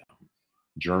A&M,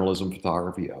 journalism,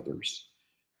 photography, others,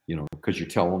 you know, because you're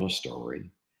telling a story.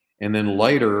 And then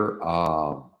later,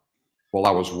 while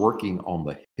I was working on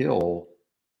the Hill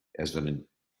in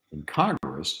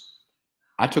Congress,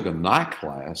 I took a night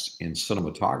class in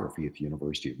cinematography at the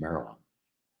University of Maryland,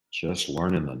 just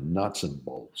learning the nuts and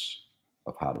bolts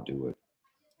of how to do it,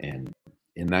 and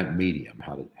in that medium,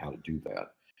 how to do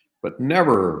that. But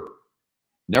never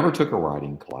took a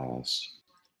writing class.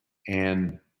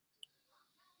 And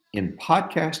in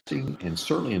podcasting and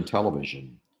certainly in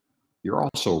television, you're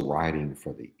also writing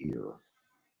for the ear.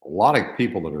 A lot of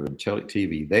people that are in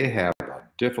TV, they have a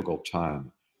difficult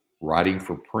time writing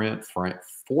for print.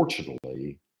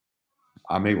 Fortunately,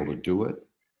 I'm able to do it,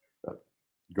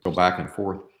 go back and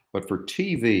forth. But for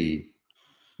TV,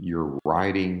 you're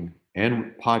writing,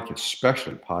 and podcast,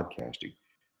 especially podcasting,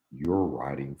 you're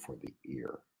writing for the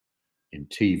ear. In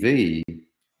TV,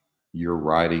 you're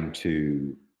writing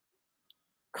to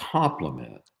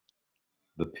complement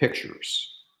the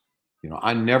pictures. You know,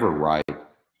 I never write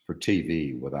for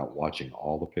TV without watching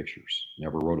all the pictures.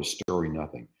 Never wrote a story,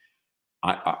 nothing.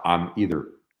 I'm either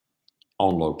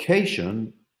on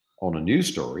location on a news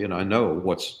story, and I know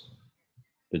what's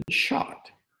been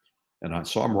shot, and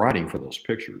so I'm writing for those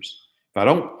pictures. If I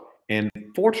don't, and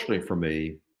fortunately for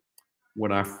me,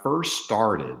 when I first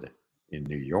started in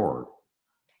New York,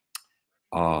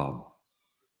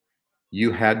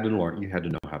 you had to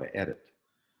know how to edit.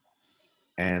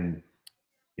 And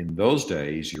in those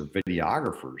days, your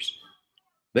videographers,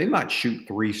 they might shoot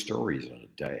 3 stories in a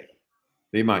day.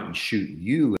 They might shoot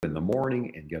you in the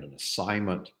morning and get an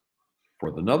assignment for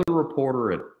another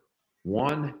reporter at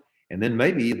 1, and then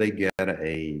maybe they get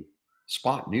a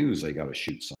spot news, they got to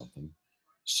shoot something.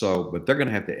 So, but they're going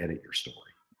to have to edit your story.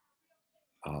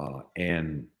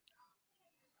 And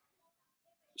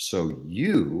So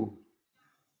you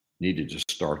needed to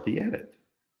start the edit.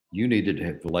 You needed to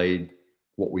have laid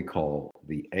what we call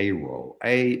the A roll,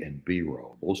 A and B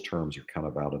roll. Those terms are kind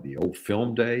of out of the old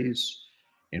film days,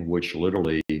 in which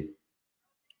literally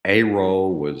A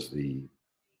roll was the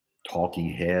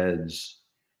talking heads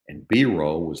and B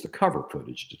roll was the cover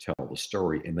footage to tell the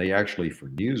story. And they actually, for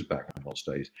news back in those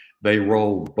days, they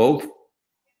rolled both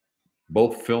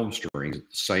film strings at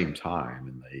the same time,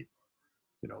 and they,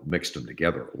 mixed them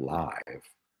together live.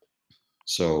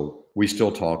 So we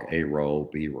still talk A roll,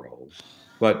 B roll,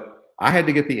 but I had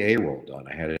to get the A roll done.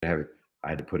 I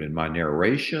had to put in my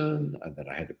narration, and then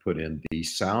I had to put in the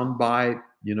sound bite,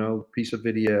 piece of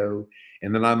video,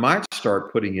 and then I might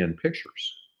start putting in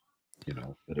pictures,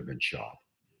 that have been shot.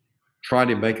 Trying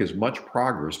to make as much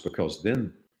progress, because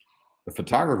then the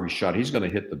photography shot, he's going to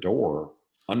hit the door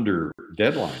under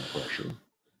deadline pressure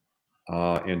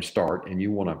and start, and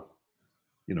you want to,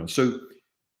 so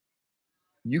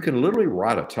you can literally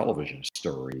write a television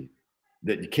story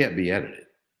that you can't be edited.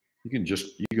 You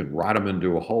can write them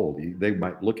into a hole. They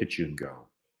might look at you and go,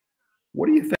 "What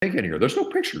are you thinking here? There's no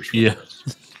pictures for this."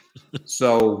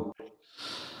 So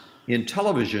in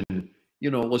television,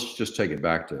 let's just take it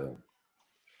back to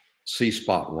see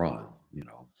Spot run.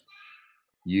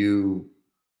 You're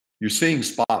seeing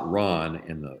Spot run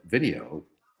in the video,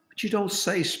 but you don't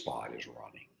say Spot is running.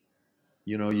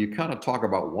 You kind of talk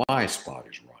about why Spot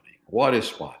is running. What is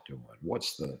Spot doing?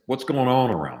 What's going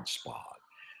on around Spot?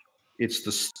 It's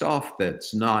the stuff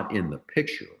that's not in the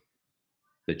picture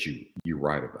that you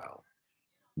write about.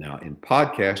 Now in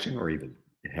podcasting, or even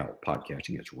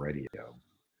podcasting, it's radio.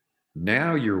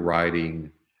 Now you're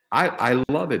writing. I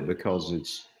love it because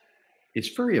it's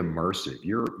very immersive.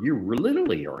 You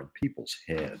literally are in people's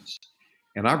heads.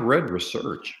 And I've read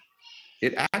research.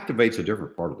 It activates a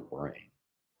different part of the brain.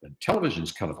 And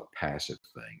television's kind of a passive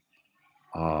thing.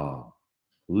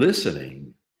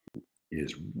 Listening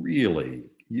is really,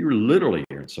 you're literally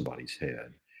in somebody's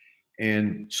head.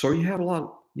 And so you have a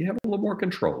little more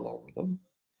control over them.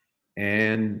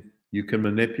 And you can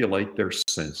manipulate their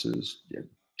senses.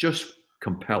 Just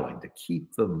compelling to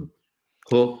keep them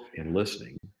hooked and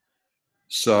listening.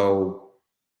 So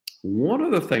one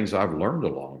of the things I've learned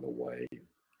along the way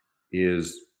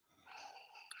is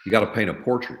you got to paint a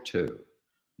portrait too,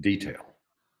 detail.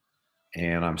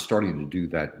 And I'm starting to do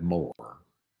that more.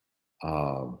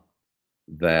 I'll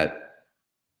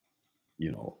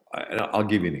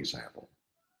give you an example.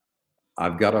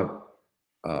 I've got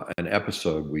an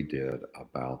episode we did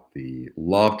about the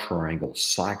love triangle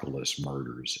cyclist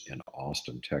murders in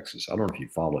Austin, Texas. I don't know if you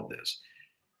followed this.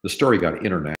 The story got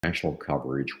international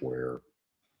coverage, where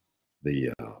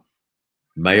the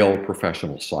male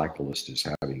professional cyclist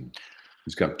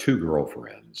he's got two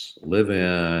girlfriends, live-in,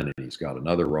 and he's got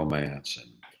another romance,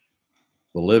 and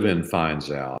the live-in finds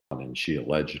out, and she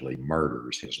allegedly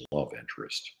murders his love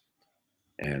interest.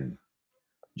 And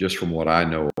just from what I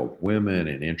know of women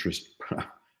and interest,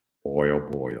 boy, oh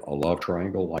boy, a love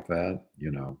triangle like that,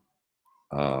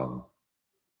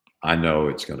 I know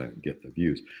it's going to get the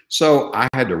views. So I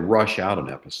had to rush out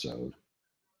an episode.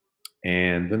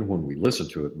 And then when we listened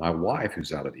to it, my wife,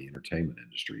 who's out of the entertainment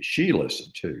industry, she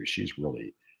listened too. She's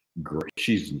really great.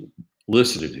 She's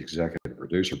listed as executive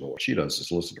producer, but what she does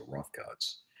is listen to rough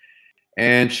cuts.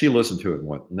 And she listened to it and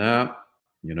went, "No,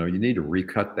 you need to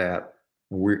recut that."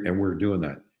 And we're doing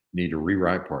that. You need to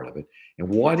rewrite part of it. And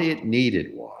what it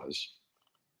needed was,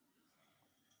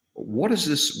 what's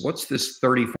this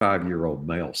 35-year-old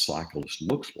male cyclist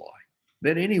looks like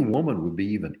that any woman would be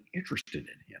even interested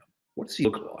in him? What does he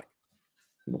look like?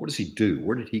 What does he do?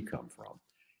 Where did he come from?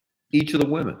 Each of the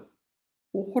women.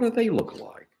 Well, what do they look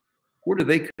like? Where did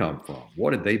they come from?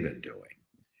 What had they been doing?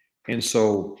 And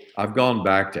so I've gone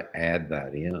back to add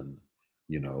that in.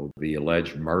 The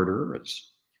alleged murderer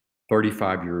is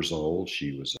 35 years old.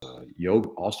 She was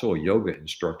also a yoga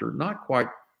instructor, not quite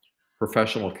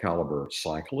professional caliber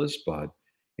cyclist, but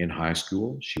in high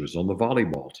school, she was on the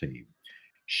volleyball team.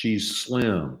 She's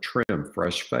slim, trim,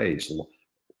 fresh face,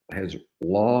 has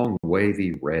long,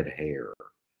 wavy red hair,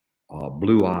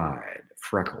 blue-eyed,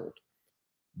 freckled,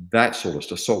 that sort of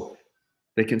stuff. So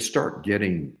they can start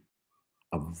getting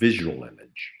a visual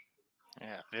image.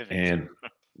 Yeah, vivid. And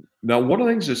now one of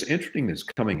the things that's interesting that's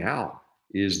coming out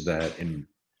is that, in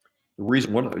the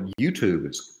reason YouTube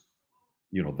is,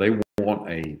 they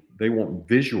want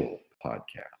visual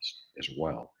podcast as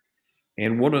well.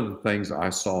 And one of the things I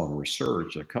saw in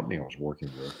research, a company I was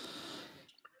working with,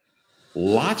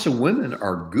 lots of women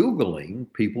are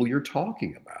Googling people you're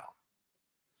talking about,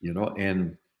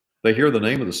 and they hear the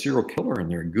name of the serial killer and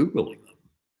they're Googling them.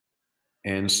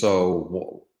 And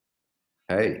so,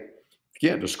 hey, if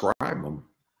can't describe them.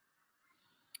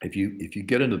 If you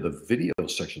get into the video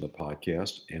section of the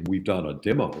podcast, and we've done a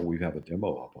demo, we have a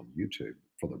demo up on YouTube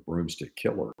for the Broomstick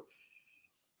Killer.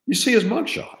 You see his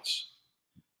mugshots.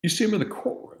 You see him in the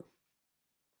courtroom.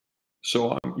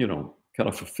 So I'm, kind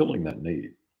of fulfilling that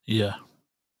need. Yeah.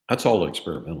 That's all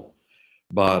experimental.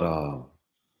 But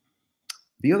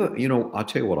the other, I'll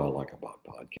tell you what I like about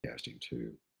podcasting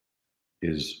too,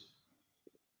 is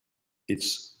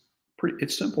it's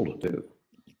simple to do.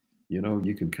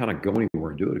 You can kind of go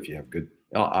anywhere and do it if you have good.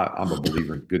 I'm a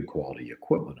believer in good quality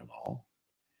equipment and all,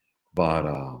 but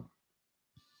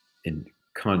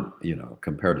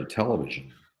compared to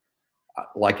television,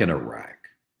 like in Iraq,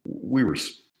 we were,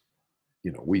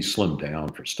 we slimmed down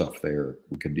for stuff there.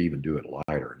 We could even do it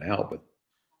lighter now, but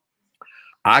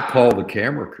I call the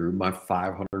camera crew my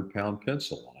 500-pound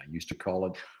pencil, and I used to call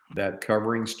it that,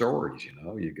 covering stories.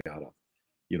 You gotta,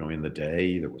 in the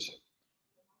day there was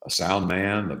a sound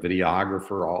man, the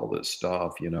videographer, all this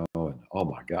stuff, and oh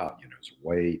my God, his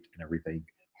weight and everything,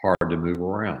 hard to move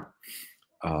around.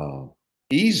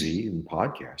 Easy in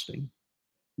podcasting.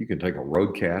 You can take a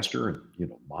Rodecaster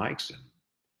and, mics, and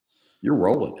you're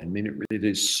rolling. I mean, it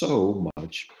is so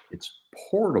much, it's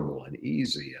portable and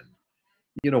easy. And,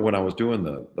 when I was doing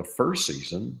the first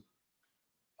season,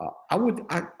 I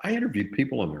interviewed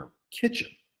people in their kitchen,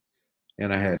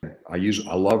 and I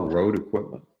love Rode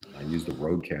equipment. I use the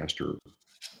Rodecaster,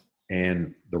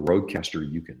 and the Rodecaster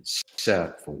you can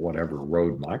set for whatever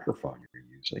Rode microphone you're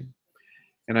using.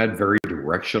 And I had very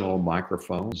directional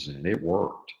microphones, and it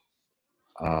worked.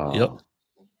 Yep.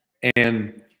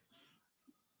 And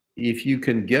if you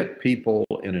can get people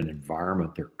in an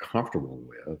environment they're comfortable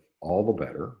with, all the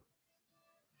better.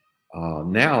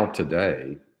 Now,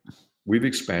 today, we've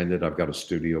expanded. I've got a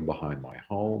studio behind my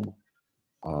home.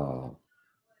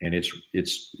 And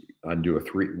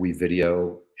we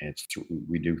video, and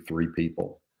we do 3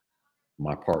 people,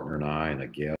 my partner and I and a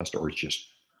guest, or it's just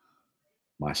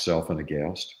myself and a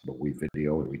guest, but we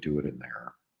video and we do it in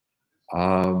there.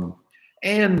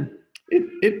 And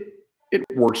it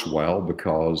works well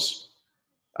because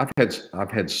I've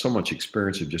had so much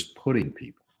experience of just putting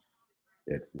people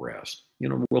at rest.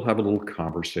 We'll have a little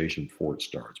conversation before it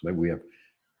starts. Maybe we have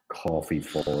coffee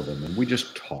for them and we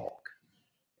just talk,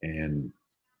 and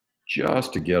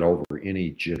just to get over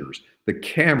any jitters. The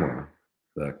camera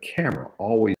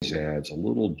always adds a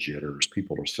little jitters.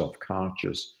 People are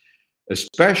self-conscious,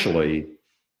 especially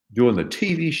doing the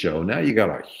TV show. Now you got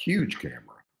a huge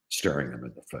camera staring them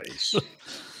in the face.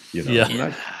 Yeah.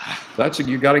 And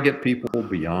you got to get people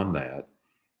beyond that.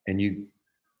 And you,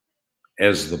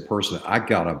 as the person, I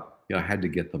had to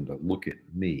get them to look at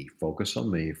me, focus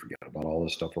on me, forget about all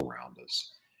this stuff around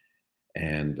us.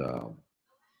 And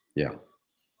yeah.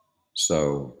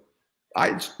 So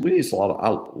it's a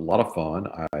lot of fun.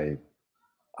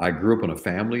 I grew up in a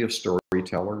family of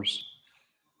storytellers,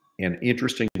 and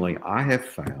interestingly,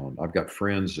 I've got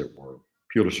friends that were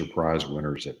Pulitzer Prize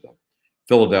winners at the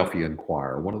Philadelphia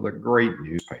Inquirer, one of the great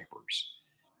newspapers,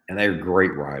 and they're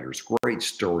great writers, great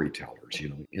storytellers,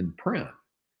 in print.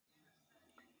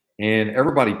 And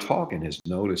everybody talking has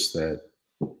noticed that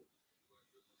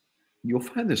you'll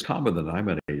find this common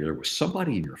denominator. There was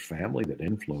somebody in your family that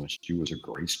influenced you as a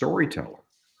great storyteller,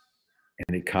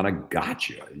 and it kind of got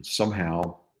you. It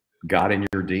somehow got in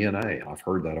your DNA. I've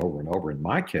heard that over and over. In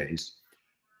my case,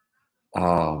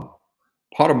 part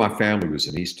of my family was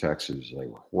in East Texas. They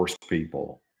were horse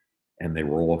people, and they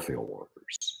were oil field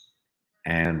workers.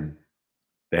 And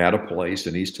they had a place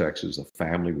in East Texas. The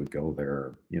family would go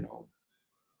there,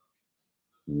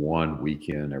 one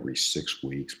weekend every 6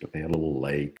 weeks, but they had a little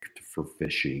lake for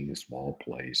fishing, a small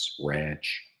place,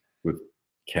 ranch with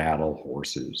cattle,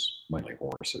 horses, mainly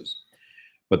horses.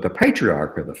 But the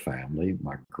patriarch of the family,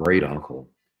 my great uncle,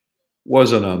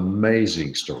 was an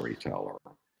amazing storyteller.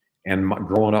 And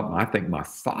growing up, I think my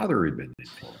father had been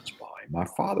influenced by him. My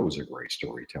father was a great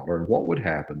storyteller. And what would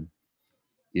happen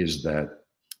is that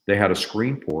they had a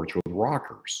screen porch with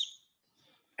rockers,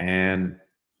 and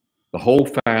the whole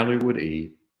family would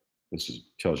eat.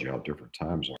 Tells you how different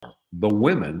times are. The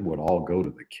women would all go to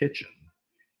the kitchen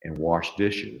and wash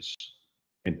dishes,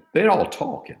 and they'd all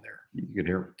talk in there. You could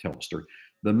hear them tell a story.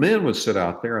 The men would sit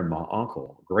out there, and my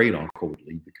great uncle, would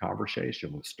lead the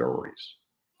conversation with stories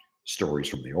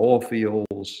from the oil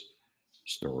fields,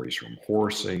 stories from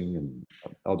horsing, and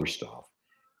other stuff.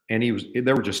 And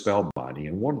they were just spellbinding.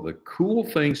 And one of the cool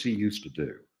things he used to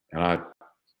do, and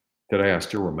today I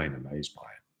still remain amazed by it.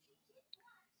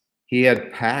 He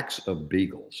had packs of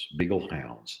beagle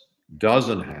hounds,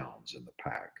 dozen hounds in the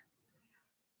pack.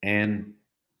 And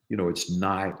you know, it's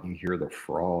night, and you hear the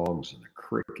frogs and the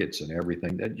crickets and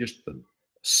everything. That just the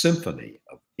symphony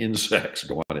of insects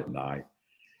going at night.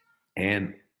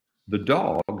 And the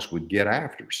dogs would get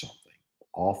after something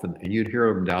often, and you'd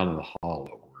hear them down in the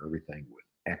hollow where everything would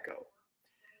echo.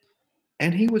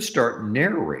 And he would start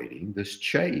narrating this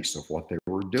chase of what they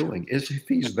were doing as if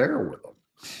he's there with them.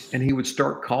 And he would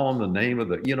start calling the name of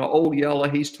the, you know, Old Yellow,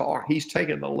 he's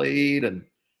taking the lead, and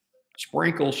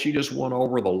Sprinkle, she just went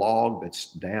over the log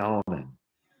that's down, and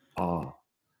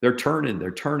they're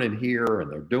turning here,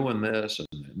 and they're doing this, and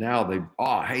now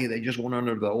hey, they just went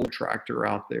under the old tractor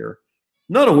out there,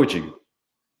 none of which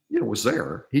was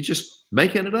there. He's just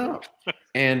making it up.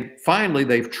 And finally,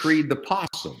 they've treed the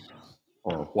possum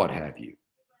or what have you,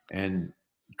 and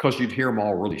because you'd hear them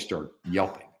all really start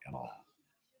yelping and all.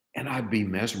 And I'd be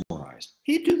mesmerized.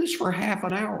 He'd do this for half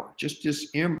an hour, just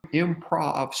this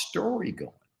improv story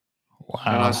going. Wow.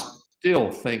 And I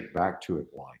still think back to it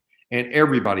and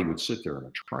everybody would sit there in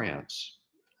a trance.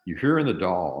 You're hearing the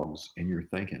dogs, and you're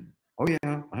thinking, oh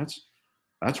yeah,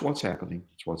 that's what's happening.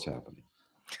 That's what's happening.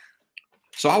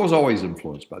 So I was always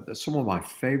influenced by this. Some of my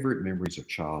favorite memories of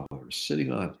childhood are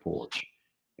sitting on that porch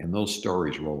and those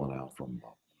stories rolling out from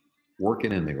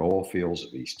working in the oil fields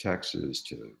of East Texas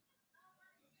to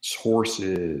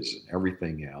horses and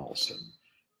everything else, and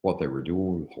what they were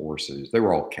doing with horses. They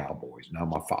were all cowboys. Now,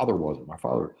 my father wasn't. My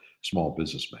father, small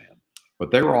businessman,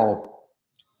 but they were all,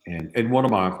 and one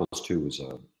of my uncles too was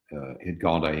had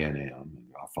gone to A&M, and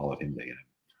I followed him to A&M.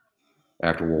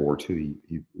 After World War II,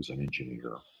 he was an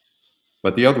engineer.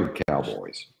 But the other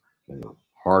cowboys, they were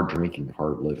hard drinking,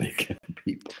 hard living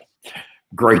people.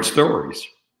 Great stories,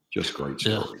 just great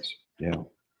stories. Yeah.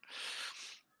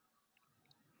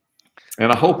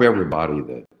 And I hope everybody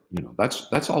that, you know,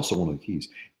 that's also one of the keys.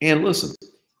 And listen,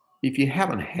 if you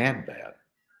haven't had that,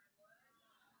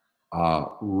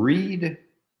 read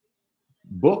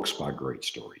books by great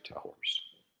storytellers.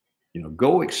 You know,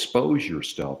 go expose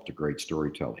yourself to great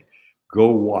storytelling.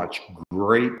 Go watch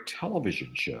great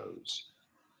television shows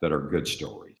that are good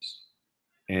stories,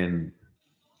 and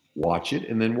watch it,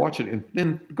 and then watch it, and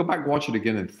then go back and watch it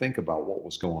again and think about what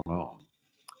was going on.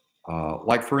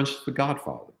 Like, for instance, The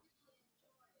Godfather.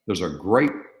 There's a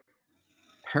great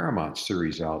Paramount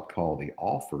series out called The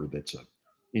Offer that's an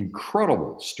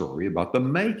incredible story about the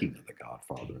making of The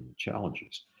Godfather and the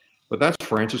challenges. But that's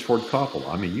Francis Ford Coppola.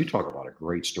 I mean, you talk about a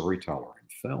great storyteller in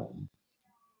film.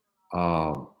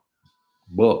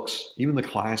 Books, even the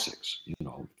classics, you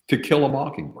know, To Kill a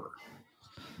Mockingbird.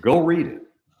 Go read it,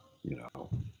 you know.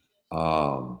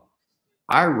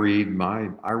 I read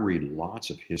lots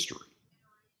of history.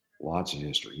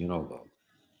 You know,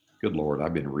 good Lord,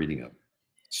 I've been reading a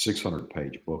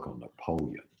 600-page book on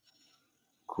Napoleon.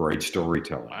 Great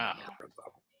storytelling. Wow.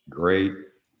 Great.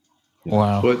 You know,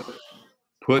 Wow.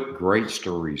 Put great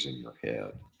stories in your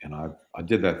head. And I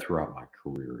did that throughout my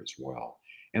career as well.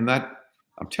 And that,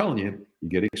 I'm telling you, you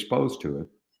get exposed to it,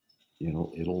 you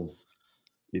know, it will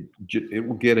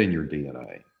get in your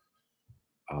DNA.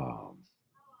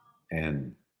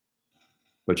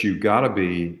 But you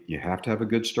have to have a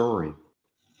good story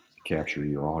to capture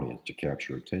your audience, to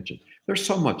capture attention. There's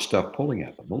so much stuff pulling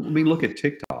at them. Let me look at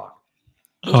TikTok.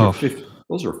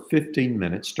 Those are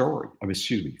 15-minute stories.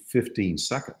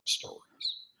 15-second stories.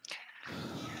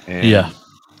 And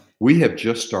we have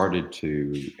just started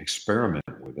to experiment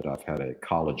with it. I've had a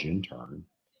college intern,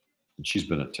 and she's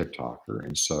been a TikToker.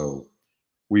 And so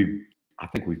I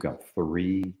think we've got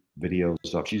 3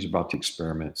 videos up. She's about to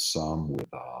experiment some with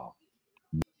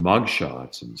mug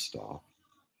shots and stuff.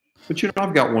 But, you know,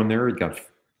 I've got one there. It got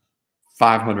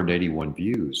 581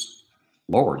 views.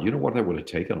 Lord, you know what that would have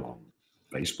taken on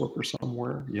Facebook or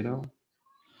somewhere, you know?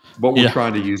 But we're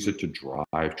trying to use it to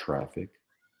drive traffic.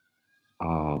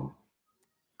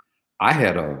 I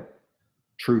had a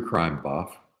true crime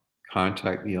buff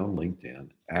contact me on LinkedIn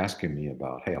asking me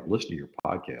about, hey, I've listened to your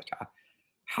podcast.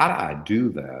 How do I do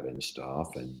that and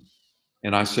stuff?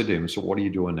 And I said to him, so what are you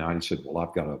doing now? And he said, well,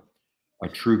 I've got a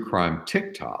true crime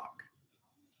TikTok.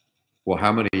 Well,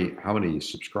 how many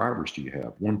subscribers do you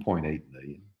have? 1.8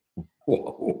 million.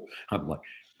 Whoa. I'm like,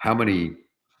 how many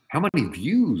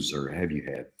views have you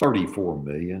had? 34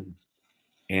 million.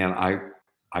 And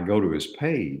I go to his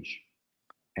page,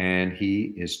 and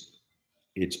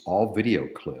it's all video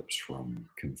clips from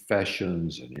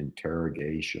confessions and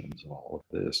interrogations and all of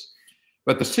this.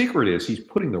 But the secret is he's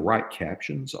putting the right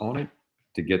captions on it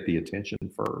to get the attention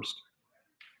first.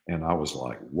 And I was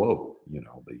like, whoa, you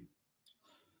know,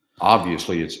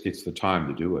 obviously it's the time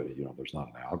to do it. You know, there's not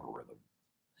an algorithm.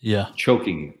 Yeah.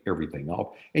 Choking everything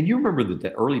off. And you remember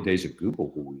the early days of Google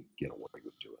where we get away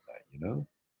with doing that, you know?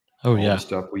 Oh all yeah. the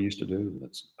stuff we used to do,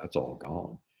 that's all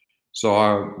gone. So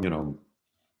I,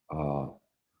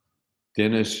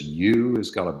 Dennis Yu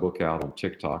has got a book out on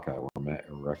TikTok. I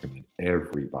recommend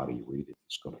everybody read it.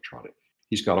 It's going to try to.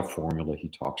 He's got a formula he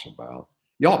talks about.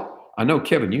 Y'all, I know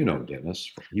Kevin. You know Dennis.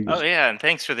 He was. Oh yeah, and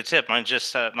thanks for the tip. Mine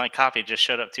just my copy just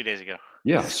showed up 2 days ago.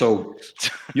 Yeah. So,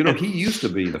 he used to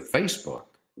be the Facebook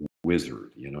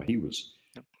wizard. He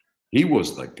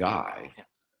was the guy,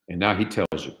 and now he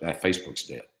tells you that Facebook's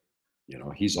dead.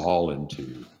 He's all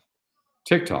into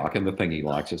TikTok, and the thing he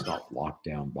likes is not locked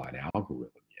down by an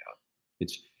algorithm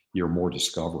yet. You're more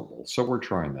discoverable. So we're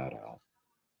trying that out.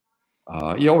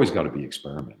 You always got to be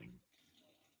experimenting.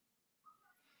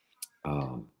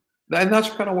 And that's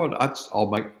kind of what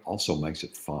also makes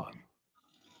it fun.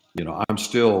 I'm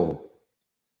still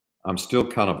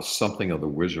kind of something of the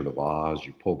Wizard of Oz.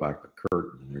 You pull back the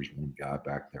curtain, and there's one guy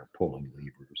back there pulling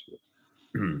levers with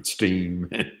steam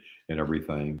and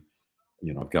everything.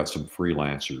 I've got some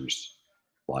freelancers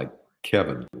like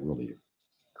Kevin, really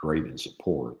great in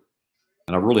support.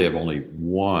 And I really have only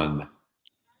one,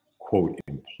 quote,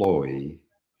 employee.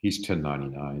 He's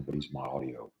 1099, but he's my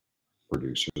audio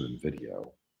producer and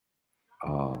video.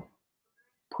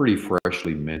 Pretty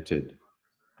freshly minted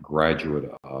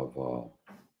graduate of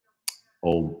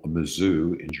old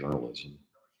Mizzou in journalism.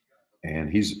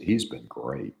 And he's been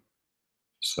great.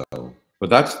 So, but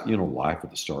that's, life of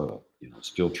the startup,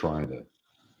 still trying to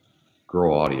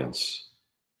grow audience.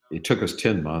 It took us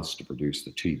 10 months to produce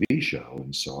the TV show.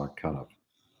 And so I kind of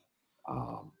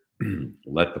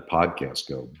let the podcast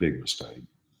go, big mistake.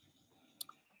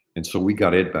 And so we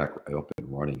got it back up and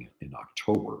running in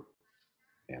October.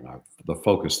 And the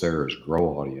focus there is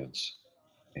grow audience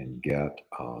and get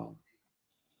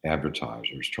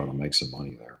advertisers, trying to make some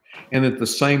money there. And at the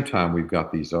same time, we've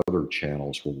got these other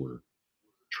channels where we're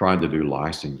trying to do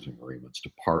licensing agreements to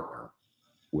partner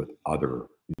with other,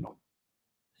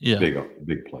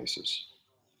 big places.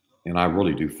 And I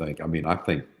really do think, I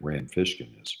think Rand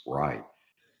Fishkin is right.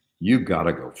 You've got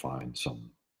to go find some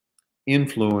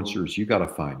influencers. You got to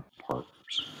find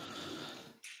partners.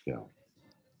 Yeah.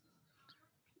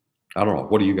 I don't know.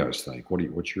 What do you guys think?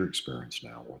 What's your experience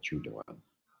now? What you're doing?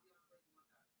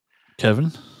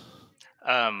 Kevin?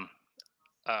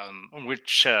 In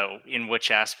which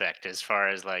aspect, as far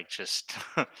as like just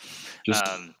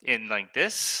in like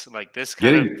this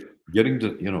kind of getting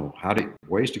to,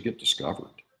 ways to get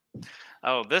discovered.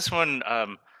 Oh, this one,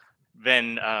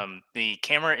 the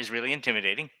camera is really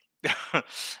intimidating.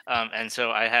 And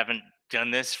so I haven't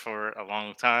done this for a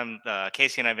long time.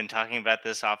 Casey and I have been talking about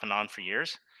this off and on for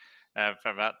years, for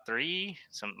about 3,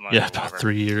 something like about whatever.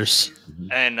 3 years.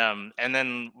 And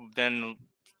then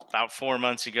about 4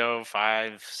 months ago,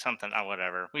 5 something,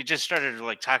 whatever, we just started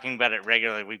like talking about it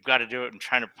regularly. We've got to do it and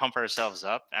trying to pump ourselves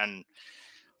up, and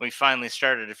we finally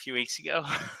started a few weeks ago.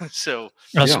 So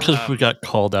that's because we got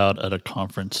called out at a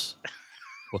conference.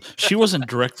 Well, she wasn't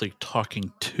directly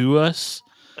talking to us,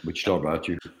 but she talked about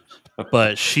you.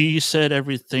 But she said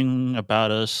everything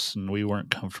about us, and we weren't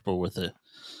comfortable with it.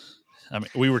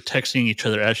 We were texting each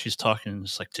other as she's talking.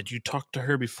 It's like, did you talk to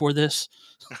her before this?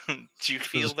 Do you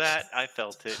feel that? I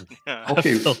felt it.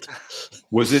 Okay.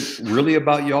 Was it really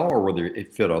about y'all, or whether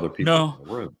it fit other people in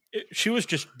the room? She was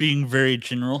just being very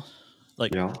general.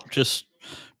 Just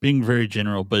being very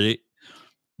general. But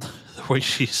the way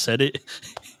she said it,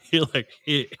 he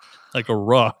hit like a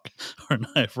rock or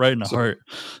knife right in the heart.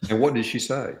 And what did she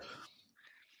say?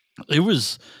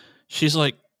 She's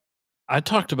like, I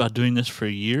talked about doing this for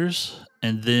years,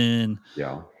 and then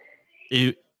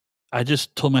I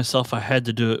just told myself I had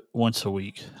to do it once a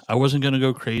week. I wasn't going to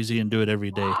go crazy and do it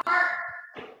every day.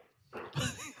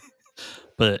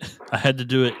 But I had to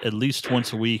do it at least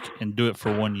once a week and do it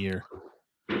for 1 year.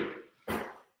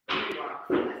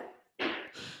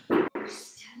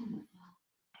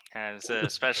 And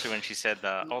especially when she said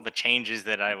all the changes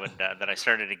that I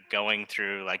started going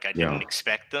through, like I didn't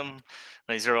expect them.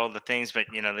 These are all the things, but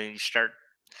you start,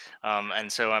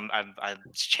 and so I've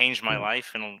changed my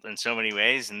life in so many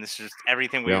ways, and this is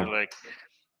everything we were like.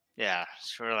 Yeah,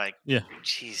 so we're like,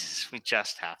 Jesus, we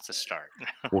just have to start.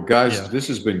 Well, guys, this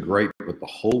has been great, but the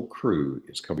whole crew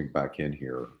is coming back in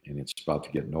here, and it's about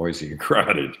to get noisy and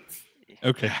crowded.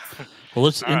 Okay, well,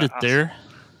 let's end it there.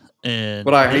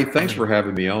 But hey, thanks for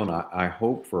having me on. I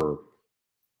hope for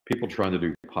people trying to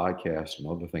do podcasts and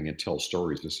other thing and tell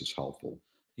stories, this is helpful.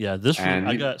 Yeah,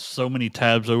 I got so many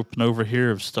tabs open over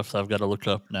here of stuff that I've got to look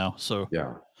up now. So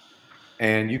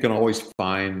and you can always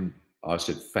find us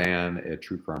at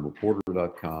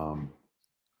fan@truecrimereporter.com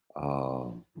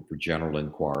for general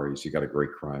inquiries. You got a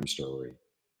great crime story,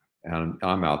 and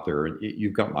I'm out there.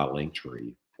 You've got my link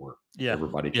tree where Yeah.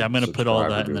 everybody Yeah, I'm can going to put all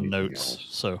subscribe or that in do the anything notes. else.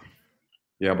 So,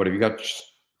 Yeah, but if you got,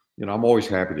 I'm always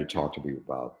happy to talk to people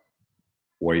about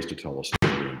ways to tell a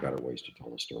story and better ways to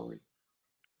tell a story.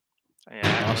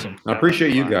 Yeah, Awesome. I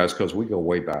appreciate you guys because we go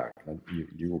way back.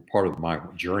 You were part of my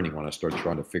journey when I started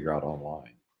trying to figure out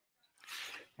online.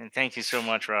 And thank you so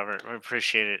much, Robert. I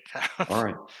appreciate it. All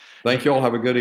right. Thank you all. Have a good evening.